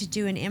fun to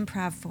do an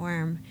improv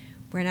form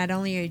where not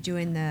only are you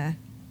doing the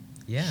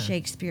yeah.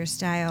 Shakespeare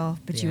style,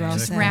 but you Yeah,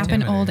 also Rap rap in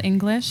Pentameter. Old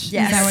English.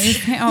 Yes. Is that what you're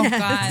saying? Oh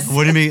God.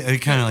 What do you mean?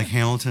 Kind of like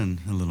Hamilton,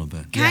 a little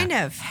bit. kind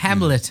of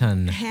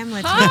Hamilton.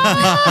 Hamlet. If Oh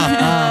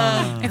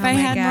I my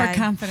had more God.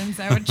 confidence,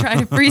 I would try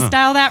to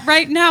freestyle that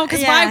right now.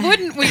 Because Yeah. why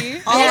wouldn't we?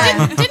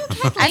 Yeah. Didn't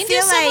Kathleen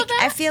do some of that?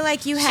 I feel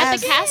like you At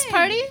have the cast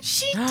party?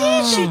 she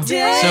did. She So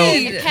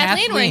did.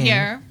 Kathleen were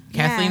here.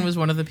 Kathleen Yeah. was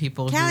one of the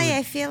people Callie, who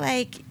I feel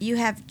like you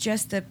have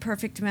just the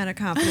perfect amount of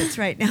confidence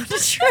right now to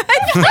try.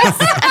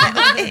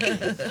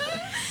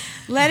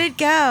 Let it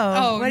go.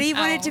 Oh, What do you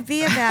want it no. to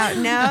be about?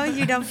 No,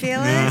 you don't feel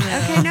it?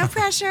 Okay, no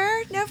pressure.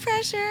 No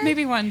pressure.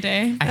 Maybe one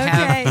day.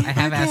 I Okay,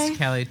 have okay. asked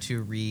Callie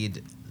to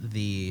read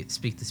the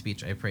 "Speak the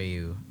Speech, I Pray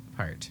You"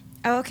 part.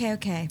 Oh,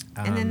 okay.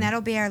 And then Um,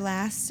 that'll be our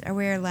last, or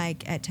we're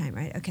like at time,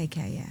 right? Okay,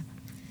 yeah.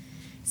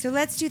 So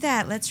let's do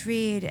that. Let's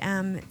read,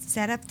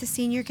 set up the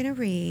scene you're going to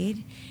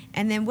read.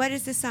 And then what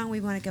is the song we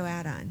want to go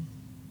out on?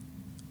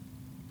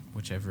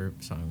 Whichever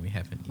song we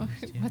haven't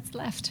used. yet. What's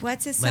left?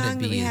 What's a Let It song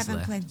that Be we is haven't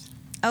left. played?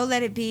 Oh,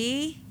 Let It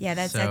Be? Yeah,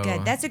 that's So-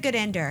 good. That's a good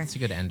ender. It's a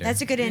good ender.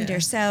 That's a good ender. Yeah.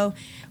 So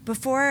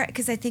before,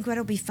 because I think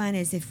what'll be fun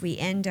is if we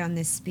end on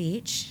this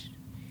speech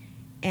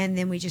and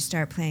then we just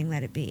start playing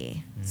Let It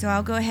Be. So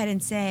I'll go ahead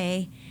and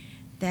say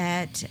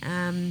that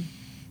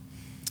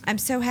I'm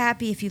so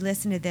happy if you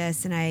listen to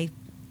this, and I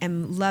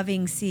am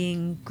loving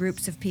seeing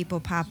groups of people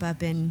pop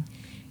up in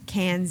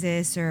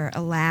Kansas or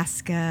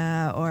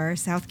Alaska or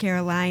South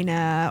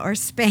Carolina or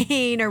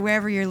Spain or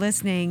wherever you're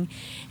listening.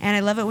 And I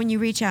love it when you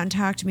reach out and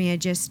talk to me. I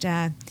just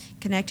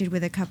connected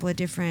with a couple of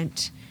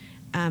different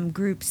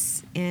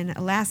groups in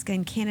Alaska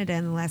and Canada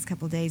in the last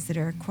couple of days that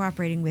are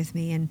cooperating with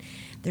me. And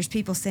there's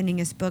people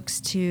sending us books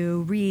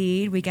to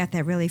read. We got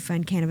that really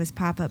fun Cannabis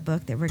pop-up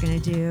book that we're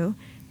going to do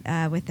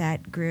with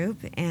that group.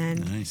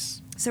 And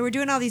Nice. so we're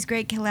doing all these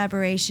great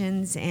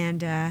collaborations,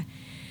 and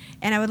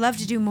I would love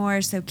to do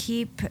more. So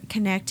keep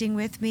connecting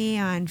with me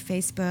on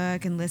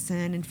Facebook and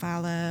listen and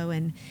follow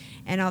and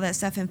all that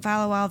stuff, and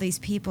follow all these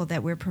people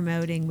that we're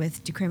promoting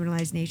with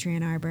Decriminalize Nature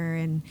Ann Arbor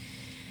and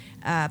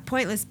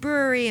Pointless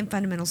Brewery and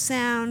Fundamental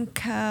Sound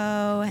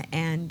Co.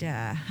 and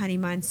Honey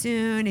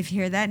Monsoon, if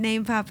you hear that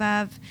name pop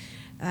up.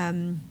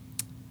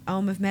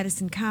 Ohm of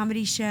Medicine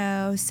comedy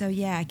show. So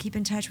yeah, keep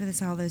in touch with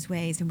us all those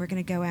ways, and we're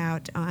going to go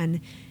out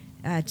on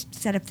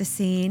set up the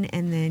scene,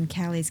 and then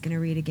Callie's going to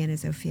read again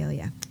as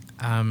Ophelia.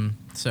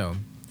 So,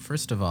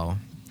 first of all,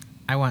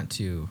 I want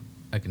to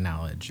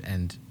acknowledge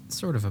and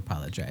sort of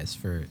apologize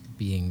for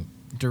being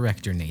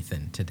Director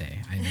Nathan today.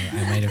 I know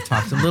I might have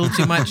talked a little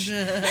too much,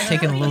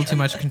 taken a little too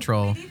much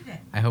control.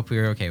 I hope we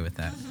were okay with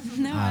that.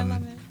 No, I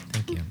love it.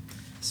 Thank you.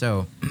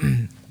 So,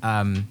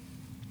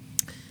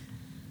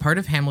 part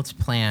of Hamlet's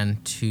plan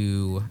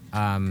to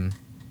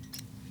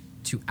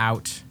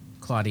out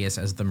Claudius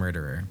as the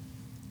murderer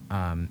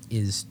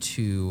is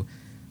to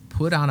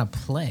put on a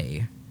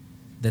play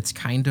that's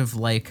kind of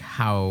like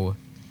how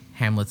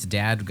Hamlet's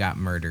dad got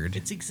murdered.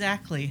 It's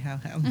exactly how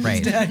Hamlet's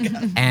Right. dad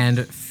got.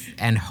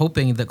 and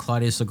hoping that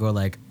Claudius will go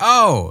like,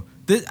 oh,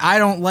 I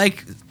don't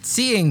like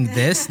seeing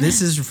this.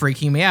 This is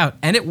freaking me out.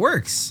 And it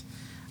works.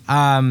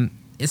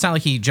 It's not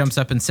like he jumps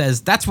up and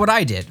says, that's what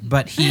I did.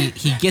 But he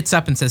gets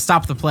up and says,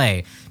 stop the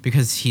play,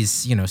 because he's,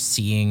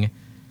 seeing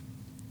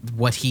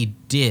what he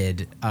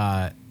did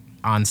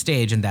on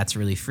stage, and that's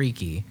really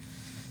freaky.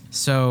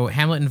 So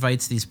Hamlet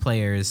invites these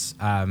players.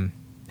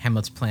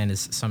 Hamlet's plan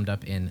is summed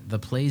up in the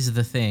play's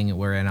the thing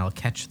wherein I'll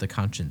catch the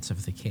conscience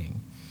of the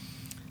king.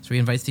 So he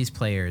invites these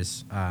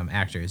players,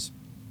 actors,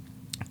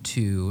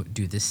 to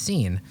do this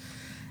scene.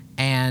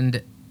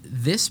 And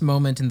this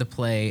moment in the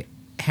play,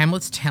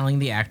 Hamlet's telling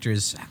the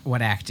actors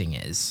what acting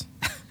is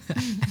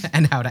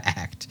and how to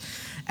act.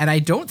 And I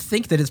don't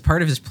think that it's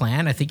part of his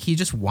plan. I think he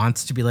just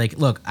wants to be like,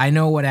 look, I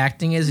know what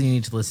acting is and you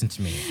need to listen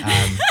to me.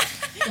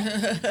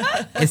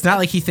 It's not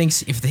like he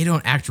thinks if they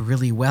don't act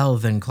really well,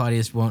 then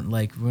Claudius won't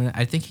like.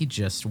 I think he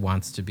just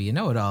wants to be a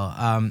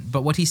know-it-all.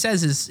 But what he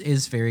says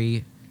is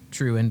very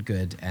true and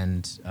good,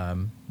 and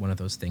one of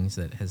those things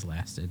that has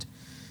lasted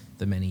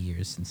the many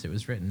years since it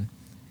was written.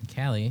 And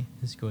Callie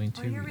is going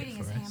to you're read reading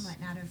it as for us.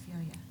 Hamlet, not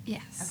Ophelia.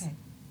 Yes. Okay.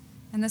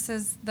 And this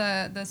is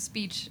the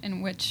speech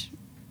in which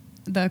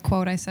the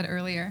quote I said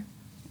earlier.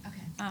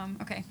 Okay.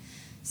 Okay.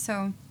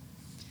 So,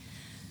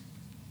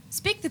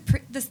 speak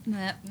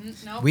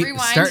no, We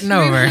rewind. starting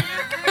over.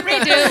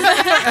 Redo.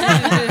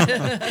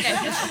 Okay.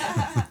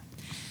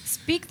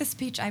 Speak the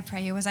speech, I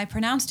pray you, as I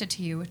pronounced it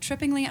to you,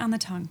 trippingly on the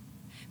tongue.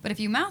 But if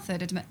you mouth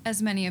it,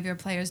 as many of your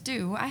players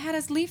do, I had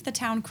as lief the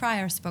town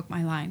crier spoke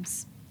my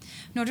lines.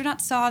 Nor do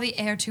not saw the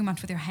air too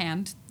much with your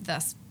hand,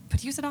 thus,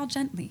 but use it all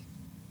gently.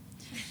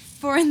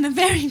 For in the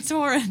very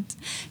torrent,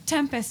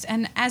 tempest,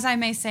 and as I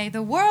may say,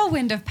 the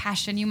whirlwind of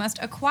passion, you must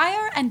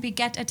acquire and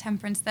beget a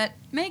temperance that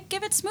may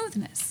give it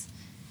smoothness.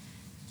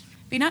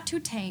 Be not too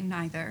tame,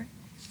 neither,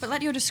 but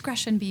let your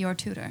discretion be your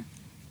tutor.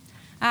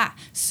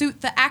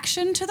 Suit the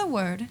action to the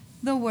word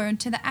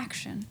to the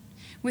action,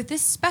 with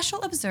this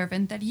special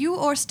observant that you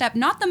o'erstep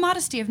not the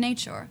modesty of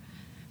nature,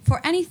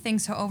 for anything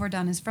so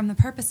overdone is from the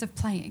purpose of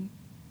playing,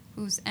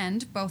 whose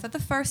end, both at the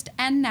first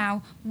and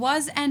now,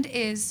 was and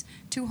is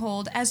to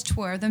hold as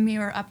 'twere the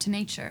mirror up to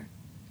nature.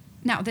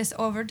 Now this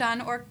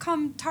overdone, or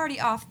come tardy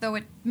off, though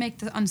it make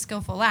the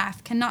unskilful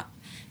laugh, cannot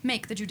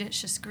make the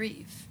judicious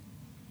grieve.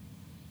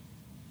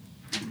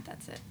 And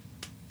that's it.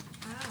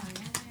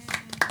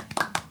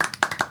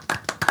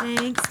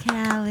 Thanks,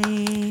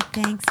 Callie.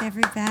 Thanks,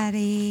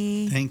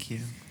 everybody. Thank you.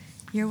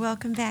 You're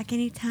welcome back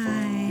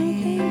anytime.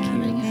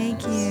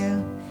 Thank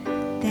you.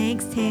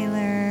 Thanks,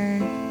 Taylor.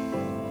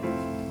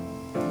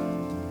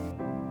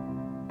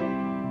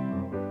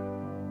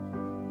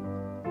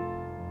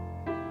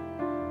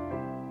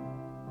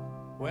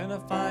 When I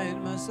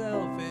find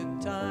myself in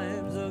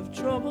times of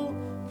trouble,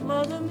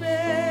 Mother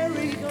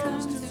Mary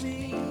comes to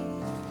me,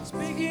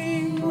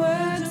 speaking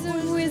words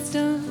of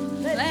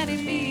wisdom, let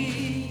it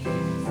be.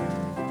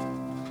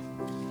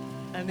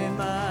 And in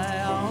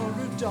my hour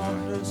of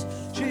darkness,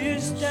 she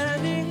is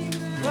standing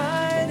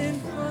right in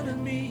front of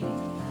me,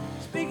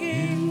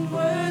 speaking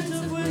words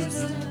of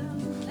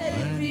wisdom, let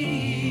it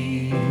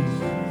be.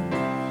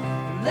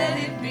 Let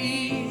it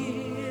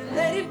be,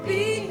 let it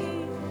be,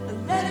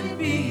 let it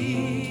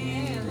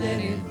be, let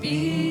it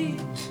be.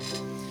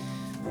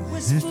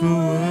 Whisper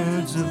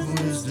words of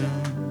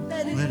wisdom,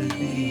 let it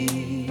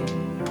be.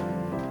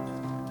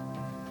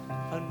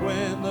 And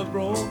when the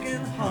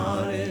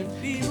broken-hearted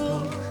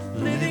people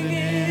living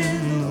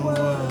in the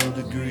world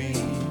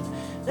agree,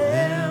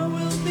 there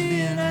will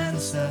be an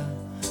answer,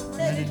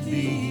 let it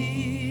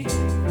be.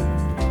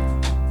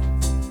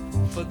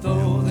 But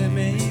though they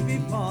may be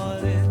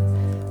parted,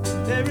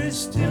 there is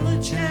still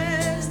a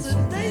chance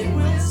that they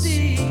will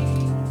see.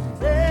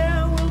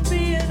 There will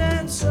be an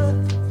answer,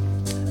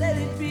 let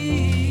it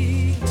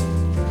be.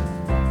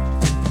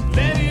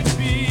 Let it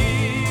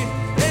be,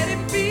 let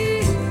it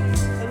be,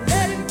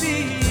 let it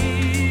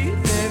be,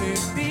 let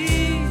it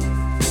be.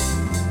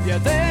 Yeah,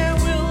 there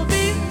will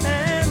be an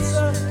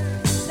answer,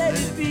 let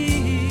it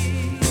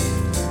be.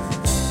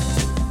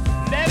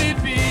 Let it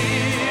be,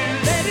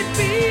 let it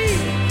be,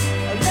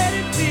 let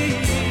it be,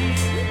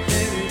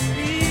 let it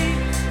be.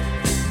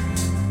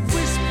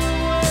 Whisper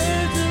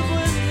words of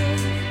wisdom,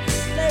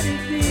 let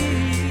it be.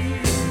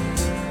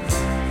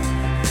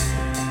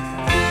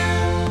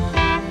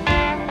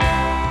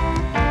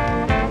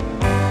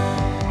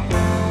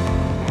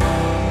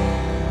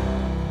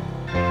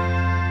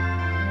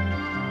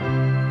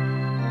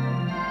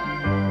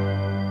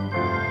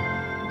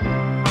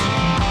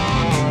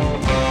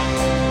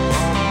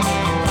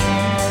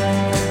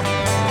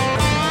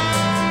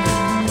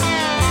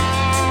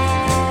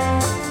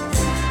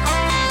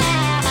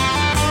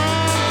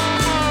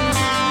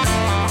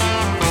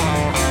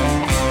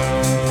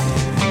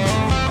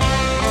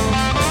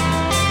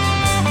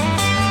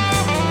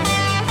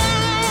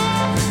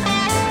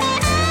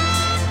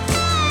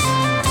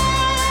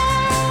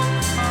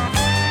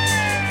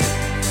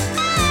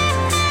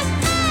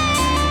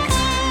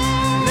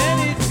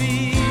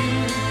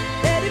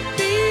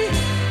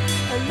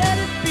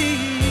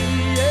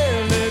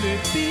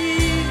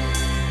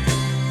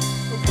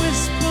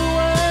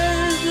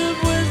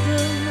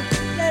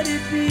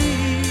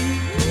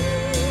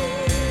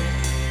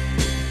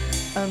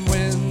 And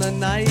when the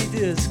night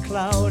is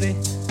cloudy,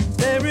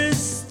 there is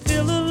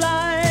still a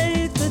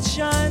light that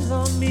shines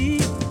on me.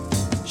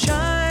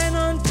 Shine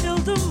until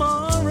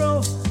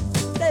tomorrow,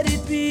 let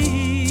it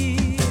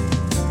be.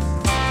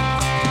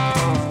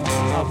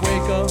 I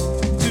wake up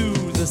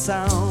to the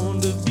sound